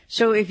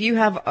 So if you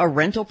have a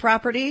rental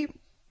property,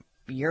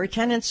 your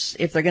tenants,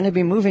 if they're going to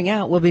be moving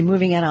out, will be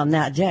moving out on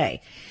that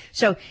day.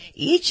 So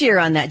each year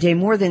on that day,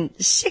 more than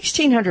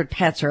 1,600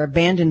 pets are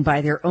abandoned by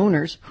their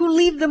owners who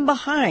leave them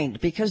behind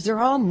because they're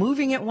all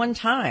moving at one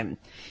time.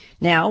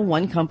 Now,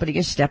 one company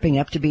is stepping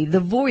up to be the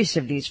voice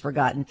of these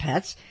forgotten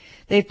pets.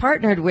 They've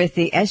partnered with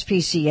the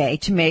SPCA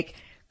to make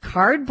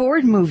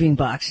cardboard moving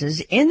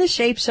boxes in the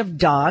shapes of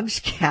dogs,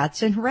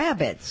 cats, and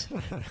rabbits.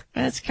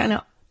 That's kind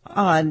of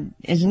odd,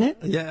 isn't it?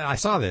 Yeah, I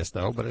saw this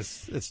though, but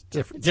it's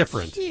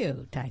different.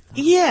 Cute, I thought.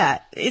 Yeah,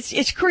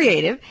 it's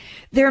creative.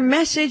 Their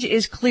message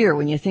is clear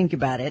when you think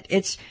about it.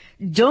 It's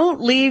don't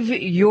leave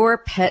your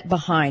pet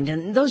behind.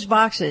 And those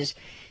boxes,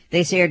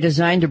 they say, are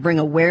designed to bring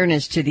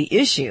awareness to the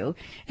issue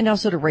and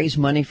also to raise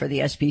money for the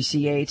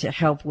SPCA to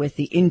help with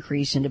the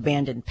increase in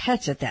abandoned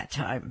pets at that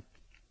time.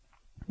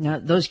 Now,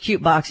 those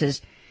cute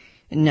boxes,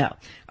 no,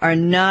 are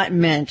not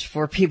meant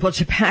for people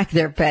to pack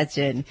their pets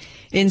in.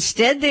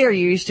 Instead, they are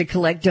used to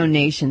collect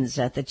donations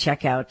at the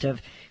checkout of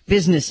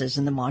businesses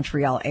in the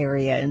Montreal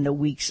area in the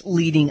weeks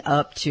leading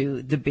up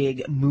to the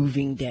big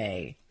moving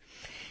day.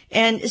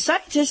 And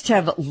scientists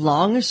have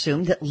long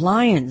assumed that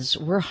lions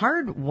were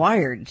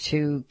hardwired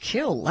to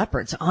kill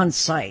leopards on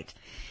sight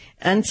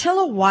until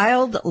a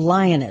wild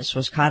lioness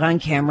was caught on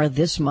camera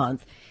this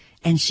month,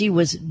 and she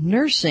was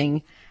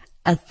nursing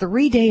a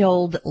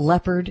 3-day-old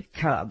leopard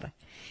cub.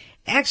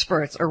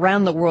 Experts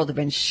around the world have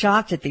been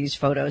shocked at these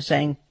photos,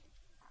 saying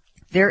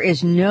there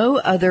is no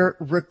other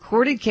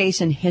recorded case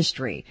in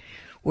history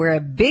where a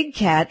big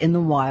cat in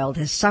the wild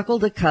has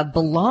suckled a cub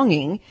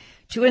belonging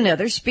to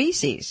another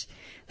species.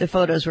 The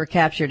photos were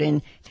captured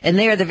and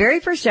they are the very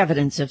first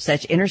evidence of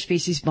such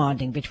interspecies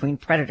bonding between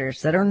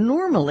predators that are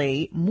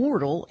normally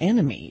mortal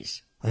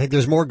enemies. I think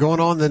there's more going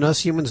on than us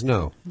humans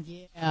know.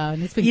 Yeah,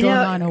 and it's been going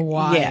on a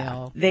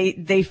while. Yeah,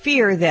 they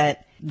fear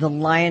that the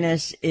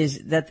lioness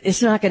that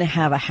it's not going to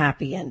have a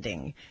happy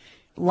ending.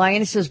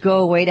 Lionesses go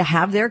away to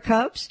have their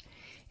cubs,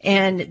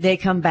 and they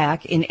come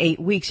back in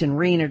 8 weeks and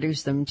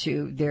reintroduce them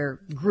to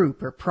their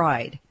group or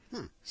pride.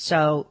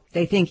 So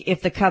they think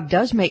if the cub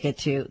does make it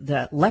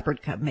the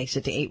leopard cub makes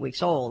it to 8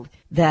 weeks old,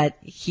 that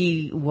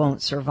he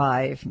won't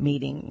survive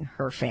meeting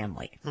her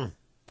family.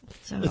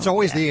 So, it's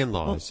always the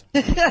in-laws.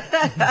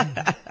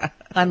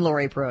 I'm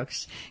Lori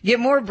Brooks. Get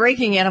more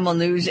breaking animal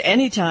news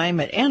anytime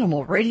at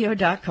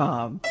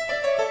animalradio.com.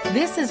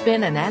 This has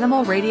been an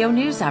Animal Radio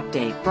News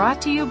Update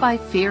brought to you by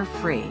Fear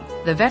Free.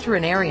 The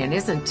veterinarian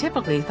isn't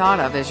typically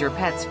thought of as your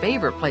pet's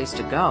favorite place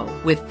to go.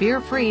 With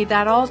Fear Free,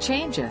 that all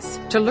changes.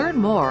 To learn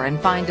more and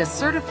find a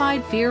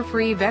certified Fear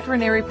Free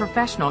veterinary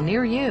professional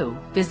near you,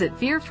 visit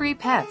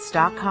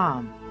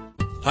fearfreepets.com.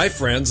 Hi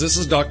friends, this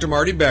is Dr.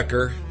 Marty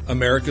Becker,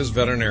 America's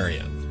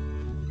veterinarian.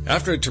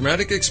 After a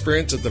traumatic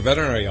experience at the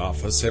veterinary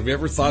office, have you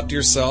ever thought to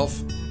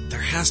yourself, there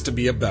has to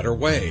be a better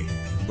way?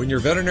 When your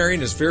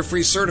veterinarian is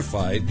Fear-Free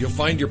certified, you'll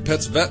find your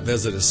pet's vet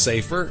visit is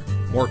safer,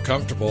 more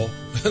comfortable,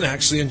 and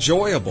actually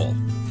enjoyable.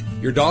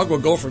 Your dog will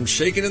go from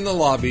shaking in the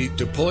lobby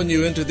to pulling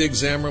you into the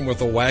exam room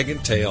with a wagging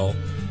tail,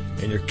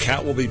 and your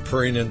cat will be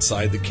purring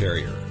inside the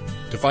carrier.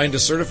 To find a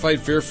certified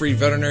Fear-Free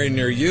veterinarian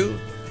near you,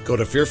 go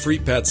to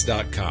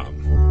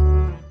fearfreepets.com.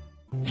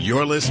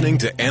 You're listening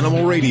to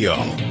Animal Radio.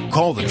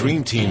 Call the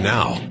Dream Team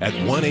now at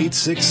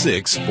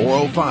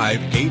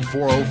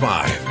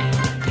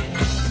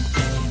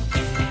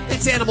 1-866-405-8405.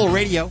 It's Animal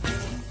Radio.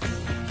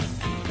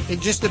 In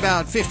just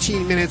about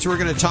 15 minutes, we're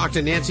going to talk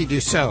to Nancy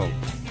Dussault.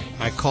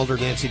 I called her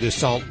Nancy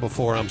Dussault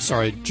before. I'm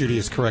sorry, Judy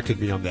has corrected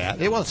me on that.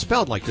 Well, it's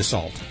spelled like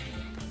Dussault,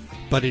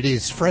 but it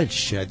is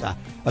French.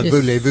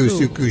 Voulez-vous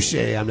se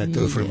coucher à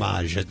notre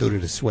fromage, à tout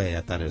de souhait,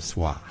 à ta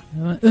soie.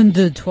 Un,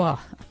 deux, trois.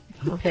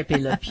 Pepe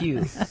Le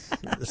Pew.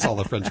 That's all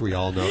the French we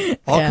all know.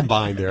 All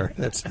combined there.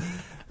 That's...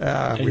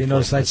 and you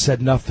notice I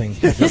said nothing.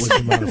 That was the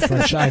amount of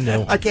French I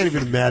know. I can't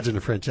even imagine a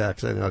French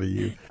accent out of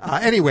you.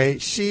 Anyway,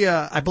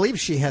 I believe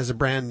she has a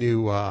brand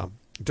new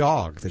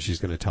dog that she's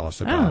going to tell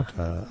us about.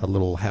 A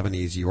little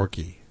Havanese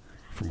Yorkie,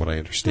 from what I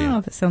understand. Oh,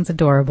 that sounds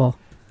adorable.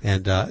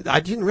 And I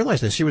didn't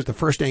realize this. She was the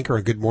first anchor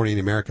on Good Morning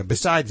America,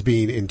 besides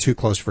being in Too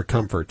Close for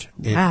Comfort.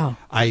 And wow.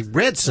 I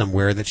read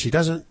somewhere that she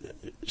doesn't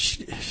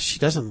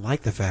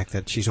like the fact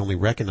that she's only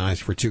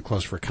recognized for Too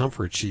Close for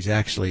Comfort. She's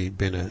actually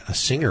been a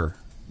singer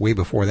way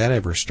before that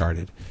ever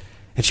started.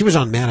 And she was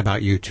on Mad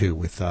About You, too,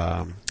 with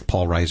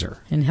Paul Reiser.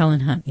 And Helen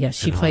Hunt. Yes,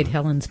 she played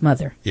Helen's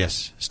mother.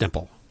 Yes,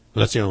 Stemple.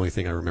 Well, that's the only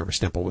thing I remember.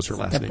 Stemple was her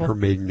last name, her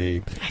maiden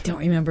name. I don't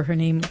remember her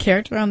name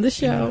character on the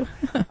show.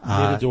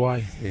 Neither do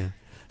I. Yeah.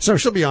 So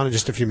she'll be on in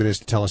just a few minutes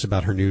to tell us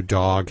about her new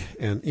dog.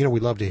 And, we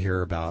love to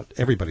hear about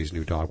everybody's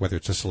new dog, whether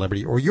it's a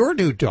celebrity or your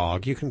new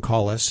dog. You can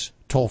call us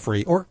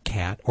toll-free, or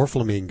cat, or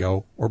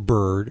flamingo, or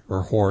bird,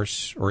 or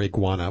horse, or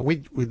iguana.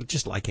 We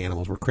just like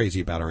animals. We're crazy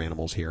about our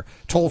animals here.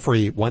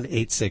 Toll-free,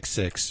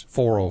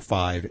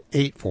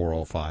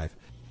 1-866-405-8405.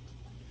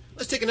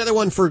 Let's take another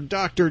one for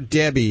Dr.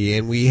 Debbie,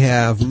 and we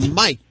have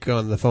Mike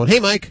on the phone.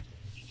 Hey, Mike.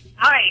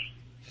 Hi.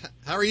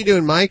 How are you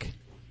doing, Mike?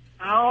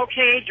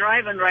 Okay,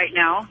 driving right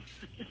now.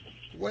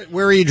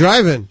 Where are you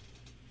driving?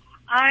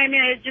 I'm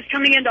just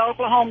coming into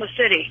Oklahoma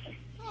City.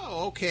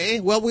 Oh, okay.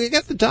 Well, we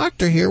got the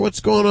doctor here. What's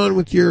going on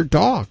with your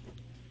dog?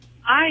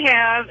 I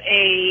have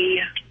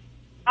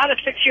about a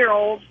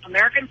 6-year-old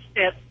American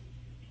Spitz,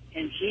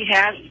 and she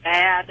has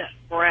bad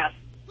breath.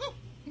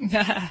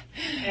 What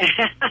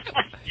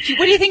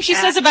do you think she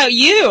says about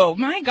you?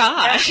 My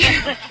gosh.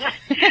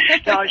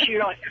 No,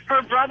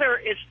 her brother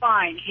is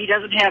fine. He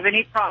doesn't have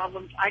any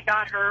problems. I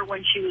got her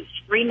when she was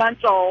 3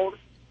 months old,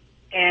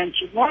 and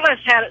she's more or less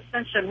had it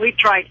since then. We've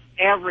tried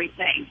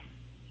everything.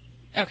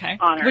 Okay.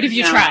 On her. What have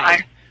you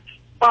tried?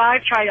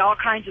 I've tried all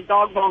kinds of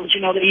dog bones, they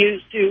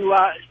use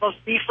supposed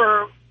to be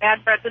for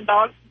bad breath in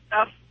dogs and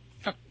stuff,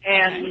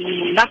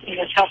 and nothing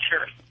has helped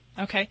her.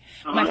 Okay.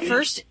 My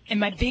first and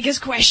my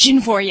biggest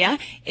question for you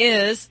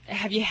is,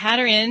 have you had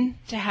her in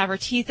to have her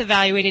teeth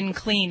evaluated and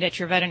cleaned at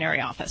your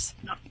veterinary office?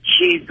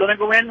 She's going to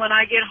go in when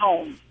I get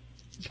home.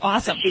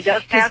 Awesome. She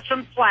does have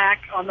some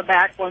plaque on the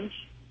back ones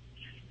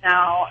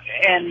now,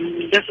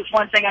 and this is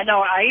one thing I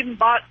know. I even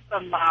bought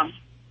some,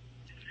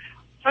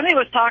 somebody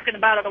was talking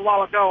about it a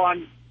while ago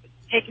on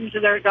taking to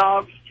their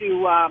dogs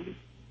to a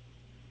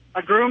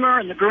groomer,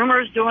 and the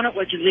groomer is doing it,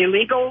 which is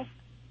illegal.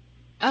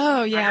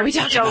 Oh, yeah, we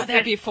talked about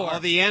that before.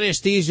 The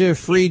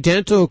anesthesia-free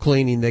dental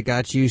cleaning that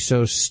got you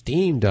so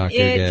steamed, Dr.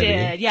 Debbie. It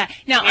did, yeah.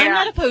 Now, I'm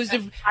not opposed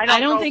to... I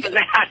don't think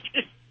that.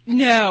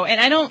 No,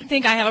 and I don't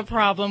think I have a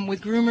problem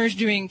with groomers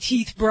doing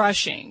teeth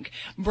brushing.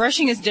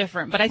 Brushing is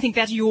different, but I think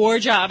that's your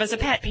job as a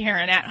pet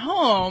parent at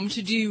home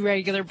to do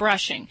regular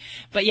brushing.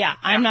 But yeah,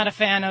 I'm not a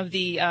fan of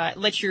the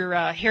let your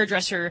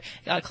hairdresser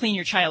clean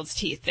your child's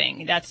teeth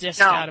thing. That's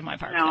just out of my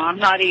park. No, I'm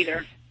not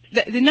either.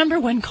 The number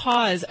one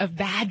cause of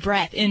bad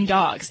breath in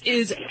dogs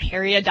is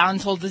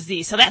periodontal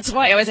disease. So that's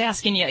why I was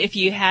asking you if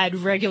you had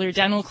regular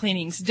dental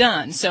cleanings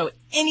done. So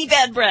any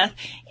bad breath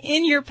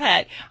in your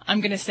pet,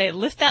 I'm going to say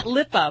lift that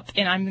lip up,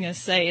 and I'm going to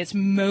say it's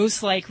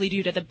most likely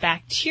due to the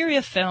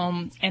bacteria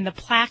film and the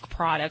plaque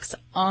products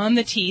on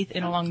the teeth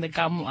and along the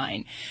gum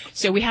line.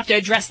 So we have to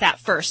address that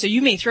first. So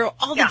you may throw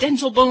all the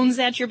dental bones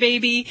at your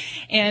baby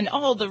and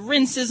all the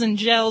rinses and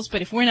gels,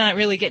 but if we're not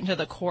really getting to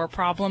the core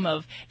problem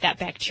of that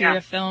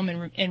bacteria film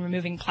and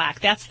removing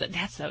plaque, that's the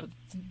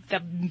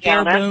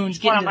bare bones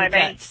getting to the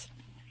guts.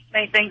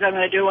 Main things I'm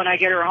going to do when I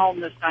get her home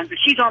this time, but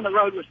she's on the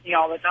road with me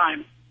all the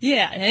time.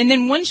 Yeah, and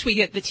then once we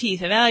get the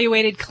teeth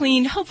evaluated,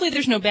 cleaned, hopefully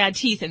there's no bad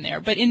teeth in there.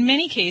 But in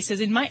many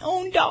cases, in my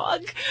own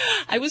dog,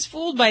 I was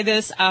fooled by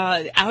this.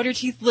 Outer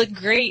teeth looked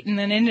great, and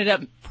then ended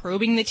up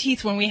probing the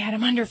teeth when we had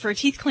him under for a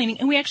teeth cleaning,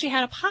 and we actually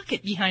had a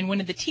pocket behind one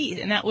of the teeth,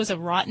 and that was a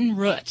rotten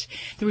root.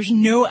 There was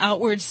no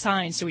outward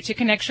sign, so we took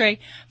an x-ray,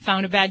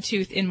 found a bad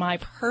tooth in my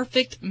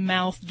perfect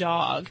mouth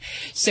dog.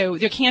 So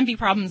there can be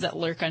problems that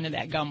lurk under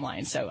that gum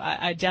line. So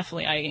I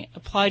definitely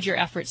applaud your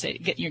efforts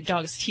at getting your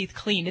dog's teeth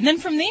cleaned. And then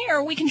from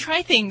there, we can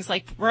try things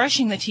like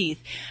brushing the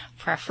teeth.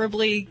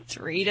 Preferably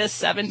 3 to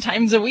 7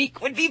 times a week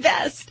would be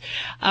best.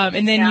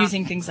 And then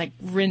using things like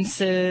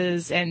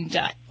rinses and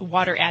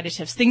water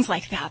additives, things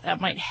like that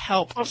might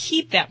help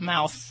keep that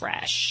mouth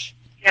fresh.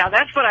 Yeah,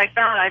 that's what I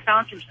found. I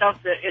found some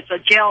stuff that it's a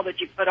gel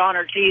that you put on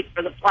her teeth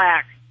for the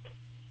plaque.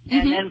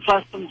 And then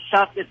plus some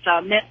stuff that's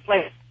mint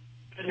flavored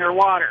in her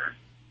water.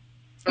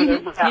 For the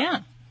breath.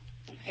 Yeah.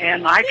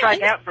 And I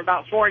tried that for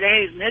about 4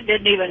 days, and it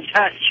didn't even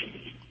touch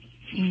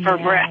her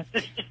breath.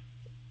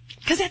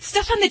 Because that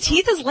stuff on the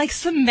teeth is like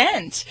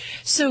cement.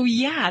 So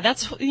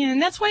that's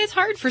why it's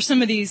hard for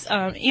some of these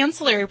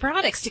ancillary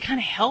products to kind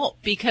of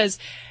help, because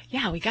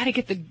we got to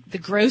get the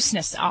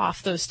grossness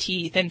off those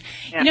teeth. And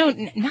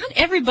not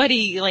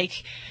everybody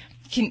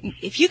can.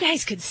 If you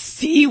guys could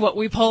see what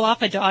we pull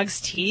off a dog's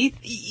teeth,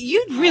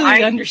 you'd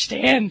really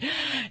understand.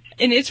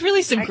 And it's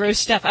really some gross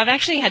stuff. I've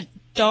actually had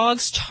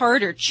dog's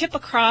tartar chip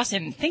across,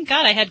 and thank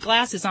God I had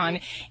glasses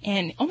on,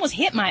 and almost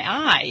hit my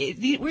eye.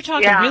 We're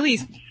talking really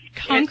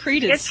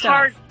concreted it's stuff.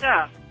 Hard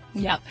stuff.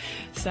 Yep.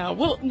 So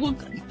we'll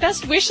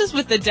best wishes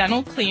with the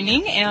dental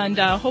cleaning, and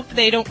hope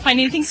they don't find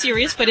anything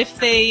serious. But if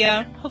they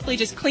hopefully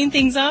just clean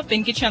things up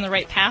and get you on the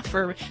right path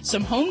for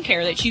some home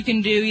care that you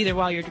can do either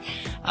while you're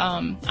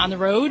on the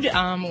road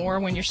or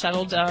when you're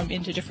settled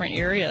into different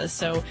areas.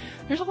 So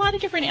there's a lot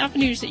of different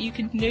avenues that you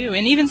can do,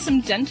 and even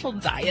some dental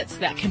diets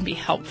that can be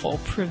helpful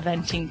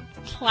preventing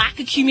plaque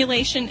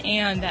accumulation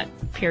and that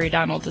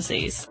periodontal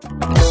disease.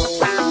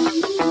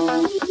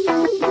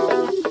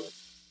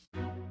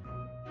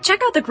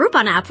 Check out the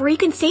Groupon app where you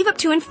can save up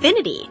to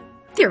infinity,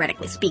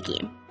 theoretically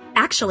speaking.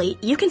 Actually,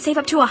 you can save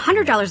up to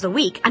 $100 a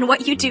week on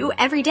what you do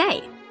every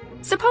day.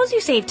 Suppose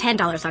you save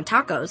 $10 on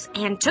tacos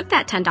and took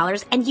that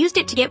 $10 and used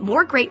it to get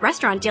more great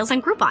restaurant deals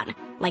on Groupon,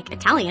 like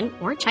Italian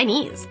or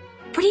Chinese.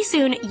 Pretty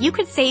soon, you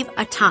could save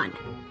a ton.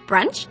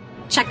 Brunch?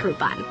 Check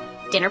Groupon.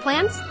 Dinner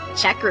plans?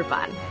 Check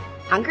Groupon.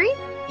 Hungry?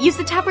 Use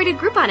the top-rated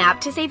Groupon app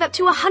to save up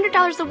to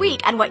 $100 a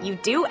week on what you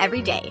do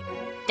every day.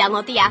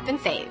 Download the app and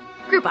save.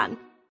 Groupon.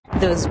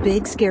 Those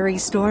big, scary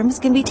storms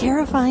can be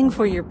terrifying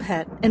for your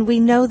pet, and we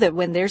know that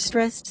when they're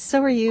stressed,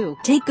 so are you.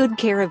 Take good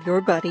care of your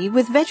buddy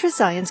with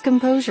VetraScience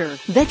Composure.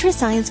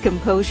 VetraScience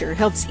Composure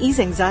helps ease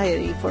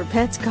anxiety for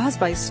pets caused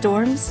by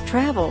storms,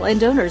 travel,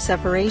 and owner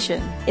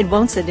separation. It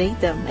won't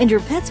sedate them, and your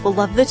pets will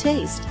love the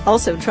taste.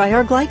 Also, try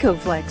our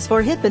GlycoFlex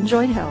for hip and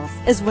joint health,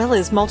 as well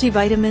as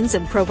multivitamins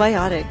and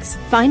probiotics.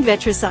 Find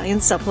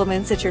VetraScience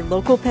supplements at your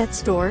local pet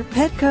store,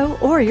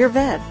 Petco, or your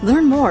vet.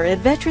 Learn more at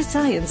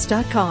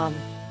VetraScience.com.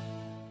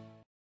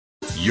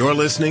 You're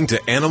listening to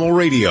Animal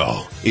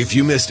Radio. If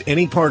you missed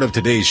any part of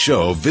today's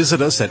show,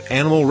 visit us at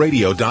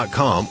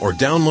animalradio.com or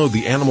download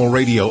the Animal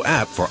Radio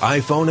app for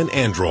iPhone and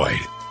Android.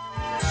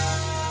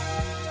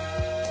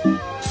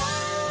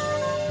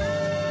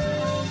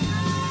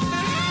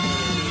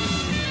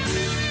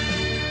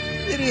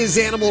 It is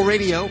Animal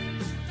Radio,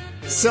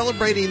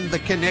 celebrating the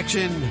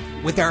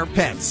connection with our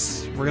pets.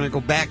 We're going to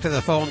go back to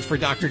the phones for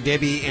Dr.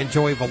 Debbie and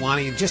Joey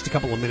Villani in just a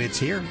couple of minutes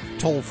here.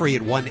 Toll free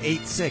at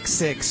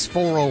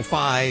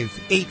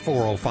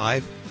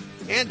 1-866-405-8405.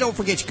 And don't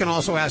forget, you can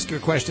also ask your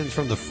questions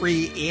from the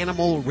free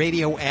Animal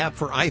Radio app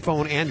for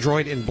iPhone,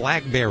 Android, and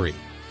BlackBerry.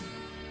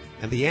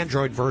 And the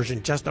Android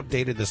version just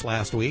updated this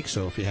last week,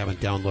 so if you haven't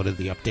downloaded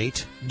the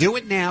update, do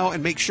it now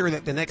and make sure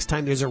that the next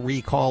time there's a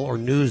recall or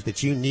news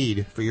that you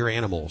need for your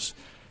animals,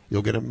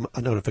 you'll get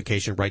a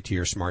notification right to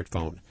your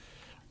smartphone.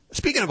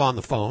 Speaking of on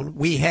the phone,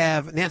 we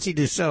have Nancy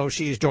Dussault.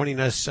 She is joining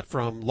us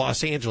from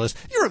Los Angeles.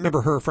 You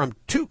remember her from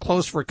Too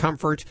Close for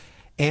Comfort,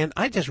 and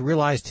I just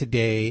realized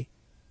today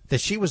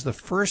that she was the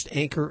first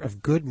anchor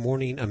of Good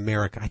Morning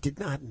America. I did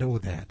not know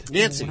that.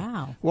 Nancy,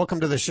 welcome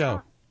to the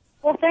show.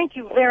 Well, thank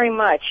you very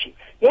much.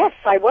 Yes,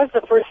 I was the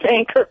first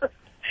anchor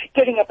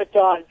getting up at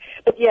dawn.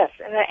 But yes,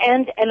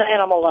 and an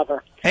animal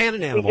lover. And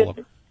an animal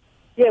lover.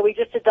 Yeah, we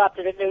just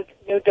adopted a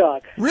new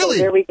dog. Really?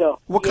 So there we go.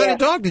 What kind of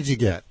dog did you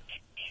get?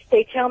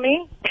 They tell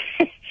me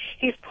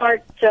he's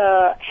part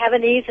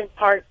Havanese and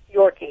part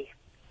Yorkie.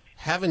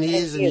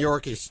 Havanese and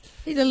Yorkies.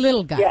 He's a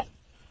little guy. Yeah.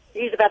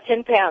 He's about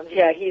 10 pounds.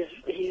 Yeah,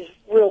 he's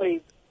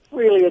really,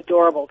 really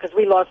adorable because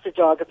we lost a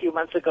dog a few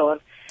months ago,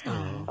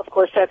 and of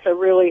course that's a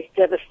really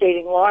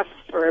devastating loss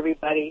for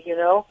everybody, you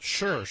know?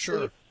 Sure.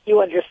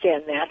 You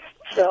understand that.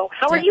 So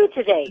how are you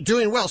today?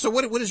 Doing well. So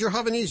what is your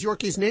Havanese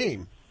Yorkie's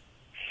name?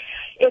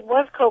 It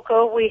was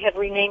Coco. We have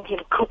renamed him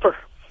Cooper.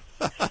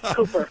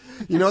 Cooper.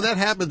 You know, that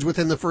happens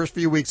within the first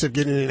few weeks of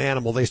getting an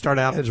animal. They start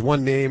out as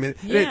one name, and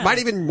it might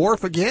even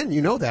morph again.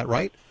 You know that,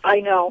 right?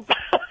 I know.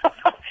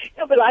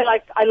 No, but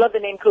I love the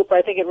name Cooper.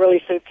 I think it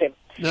really suits him.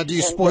 Now, do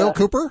you spoil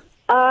Cooper?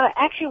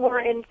 Actually, we're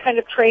in kind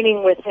of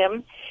training with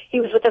him. He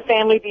was with a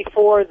family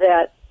before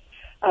that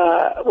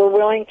were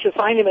willing to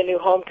find him a new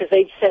home because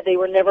they said they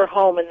were never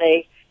home, and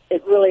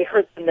it really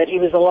hurt them that he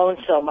was alone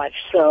so much.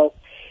 So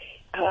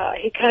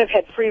he kind of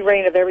had free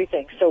reign of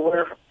everything.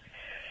 So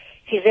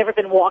he's never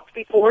been walked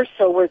before,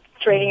 so we're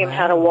training him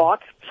how to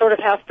walk, sort of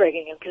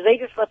housebreaking him because they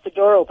just left the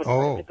door open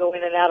for him to go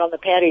in and out on the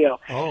patio.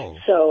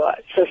 So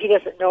he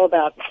doesn't know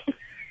about.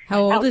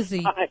 How old is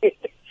he?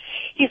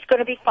 He's going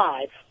to be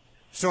 5.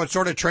 So it's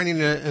sort of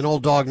training an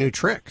old dog new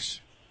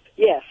tricks.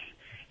 Yes,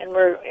 and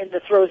we're in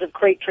the throes of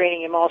crate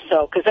training him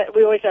also, because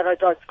we always had our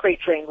dogs crate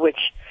trained, which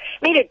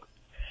made it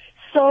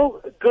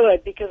so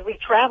good because we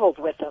traveled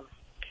with them.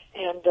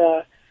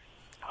 And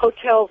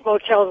hotels,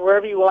 motels,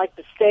 wherever you like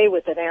to stay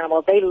with an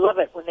animal, they love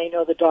it when they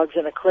know the dog's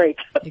in a crate.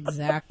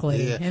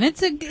 Exactly. Yeah. And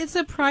it's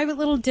a private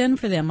little den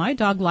for them. My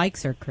dog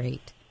likes her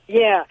crate.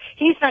 Yeah,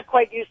 he's not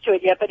quite used to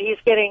it yet, but he's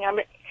getting,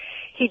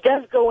 he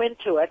does go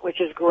into it, which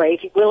is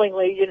great. He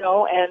willingly, you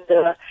know,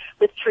 and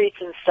with treats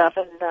and stuff.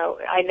 And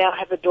I now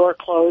have the door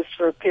closed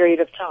for a period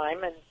of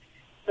time, and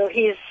so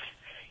he's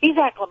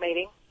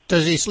acclimating.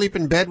 Does he sleep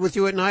in bed with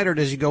you at night, or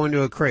does he go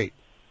into a crate?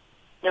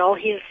 No,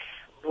 he's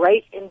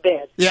right in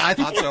bed. Yeah, I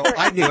thought so.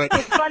 I knew it.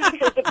 It's fun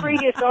because the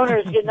previous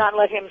owners did not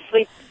let him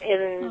sleep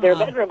in their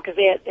bedroom because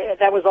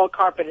that was all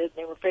carpeted.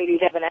 They were afraid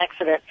he'd have an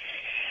accident.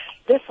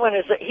 This one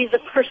he's the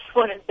first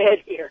one in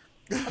bed here.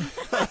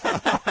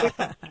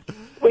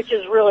 Which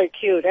is really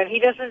cute. And he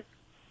doesn't,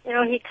 you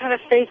know, he kind of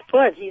stays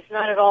put. He's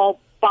not at all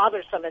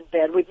bothersome in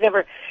bed. We've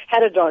never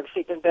had a dog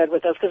sleep in bed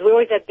with us because we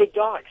always had big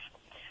dogs.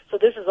 So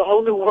this is a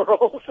whole new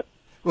world.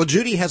 Well,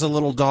 Judy has a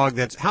little dog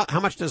that's, how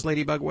much does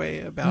Ladybug weigh?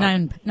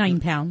 About 9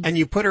 pounds. And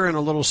you put her in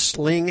a little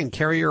sling and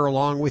carry her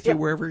along with you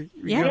wherever you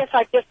go? Yes,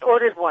 I just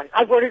ordered one.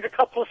 I've ordered a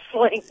couple of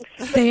slings.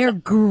 They're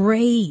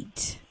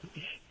great.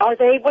 Are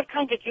they? What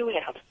kind did you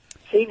have?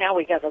 See, now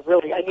we got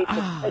I need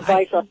some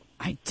advice on.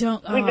 I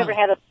don't. We've never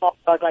had a small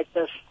dog like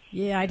this.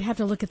 Yeah, I'd have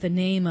to look at the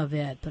name of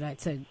it, but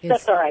that's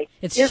all right.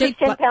 It's Is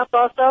shaped it 10 pounds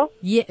also?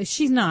 Yeah,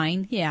 she's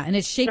 9. Yeah, and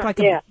it's shaped like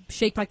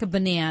a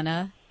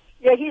banana.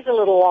 Yeah, he's a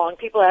little long.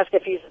 People ask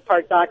if he's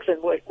part dachshund,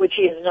 which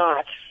he is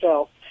not.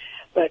 So,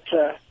 but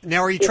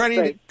now, are you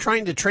trying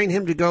to train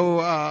him to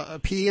go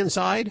pee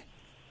inside?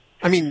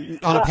 I mean,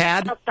 on a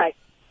pad? Outside.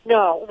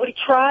 No, we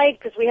tried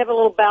because we have a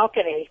little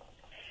balcony,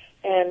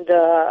 and.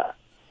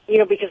 You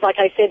know, because like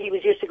I said, he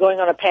was used to going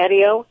on a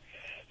patio.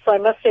 So I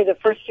must say the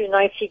first 2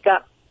 nights he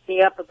got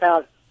me up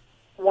about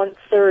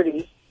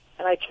 1:30,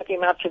 and I took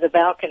him out to the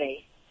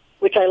balcony,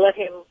 which I let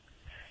him,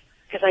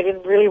 because I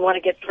didn't really want to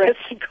get dressed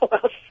and go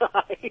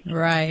outside.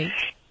 Right.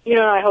 You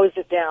know, I hosed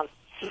it down.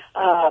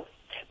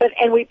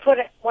 And we put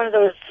one of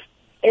those,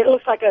 it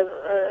looks like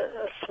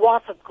a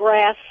swath of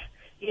grass,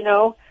 you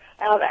know,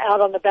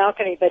 out on the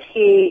balcony, but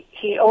he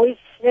always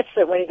sniffs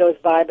it when he goes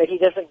by, but he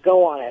doesn't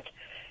go on it.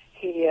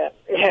 He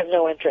has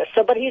no interest.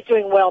 So, but he's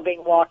doing well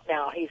being walked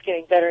now. He's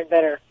getting better and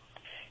better.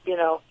 You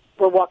know,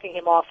 we're walking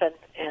him often,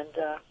 and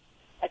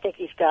I think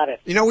he's got it.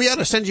 You know, we ought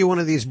to send you one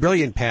of these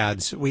Brilliant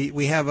pads.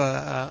 We have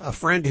a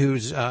friend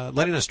who's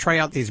letting us try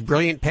out these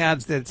Brilliant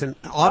pads. That's an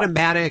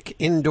automatic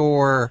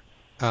indoor.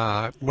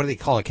 What do they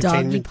call it?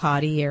 Doggy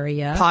potty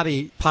area.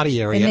 Potty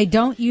area. And they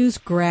don't use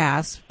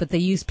grass, but they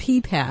use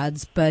pee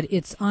pads, but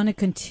it's on a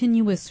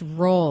continuous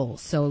roll,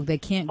 so they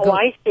can't go. Oh,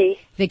 I see.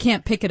 They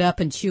can't pick it up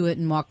and chew it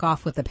and walk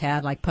off with the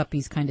pad like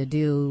puppies kind of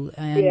do.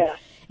 And, yeah.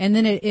 And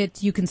then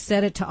you can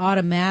set it to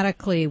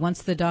automatically,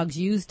 once the dog's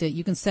used it,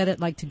 you can set it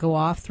like to go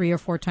off 3 or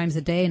 4 times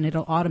a day, and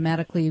it'll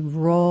automatically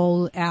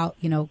roll out,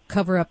 you know,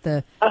 cover up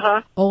the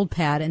old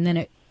pad, and then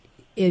it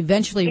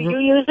eventually. Do you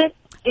use it?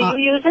 Do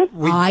you use it?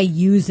 I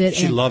use it,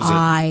 she and loves it.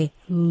 I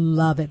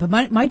love it.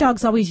 But my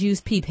dog's always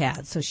used pee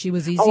pads, so she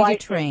was easy to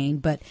train.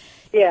 But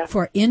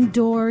for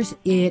indoors,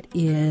 it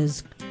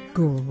is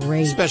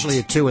great. Especially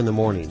at 2 in the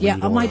morning. Yeah,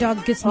 my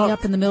dog gets me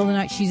up in the middle of the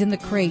night. She's in the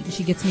crate, and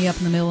she gets me up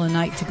in the middle of the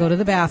night to go to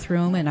the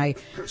bathroom, and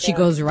she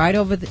goes right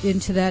over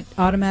into that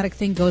automatic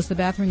thing, goes to the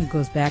bathroom, and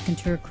goes back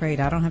into her crate.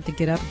 I don't have to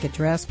get up, get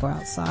dressed, go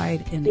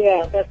outside. And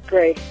yeah, that's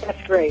great.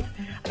 That's great.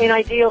 I mean,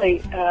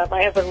 ideally,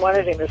 my husband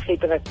wanted him to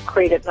sleep in a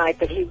crate at night,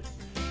 but he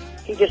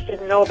just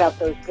didn't know about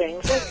those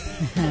things.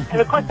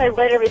 And of course, I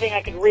read everything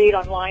I could read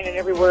online and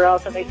everywhere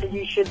else, and they said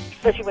you should,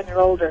 especially when they're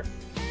older,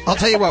 I'll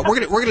tell you what,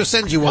 we're gonna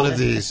send you one of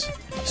these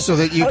so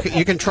that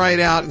you can try it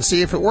out and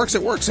see if it works.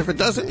 It works. If it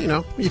doesn't,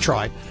 you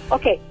tried.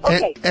 Okay.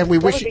 And we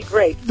wish would be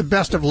great. the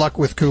best of luck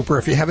with Cooper.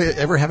 If you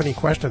ever have any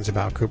questions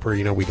about Cooper,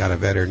 we got a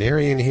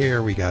veterinarian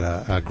here, we got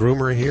a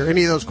groomer here.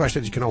 Any of those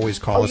questions, you can always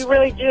call us. You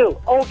really do?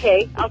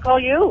 Okay, I'll call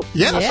you.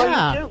 Yeah. I'll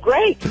call you too.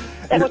 Great.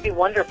 That would be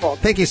wonderful.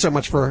 Thank you so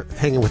much for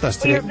hanging with us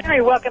today. Well, you're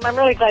very welcome. I'm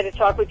really glad to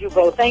talk with you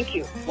both. Thank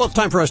you. Well, it's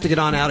time for us to get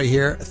on out of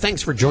here.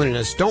 Thanks for joining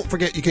us. Don't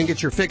forget you can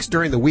get your fix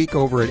during the week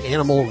over at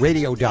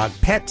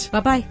animalradio.pet.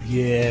 Bye-bye.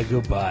 Yeah,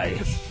 goodbye.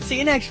 See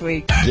you next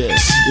week.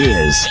 This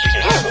is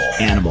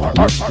Animal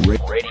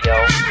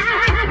Radio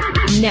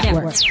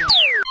Network.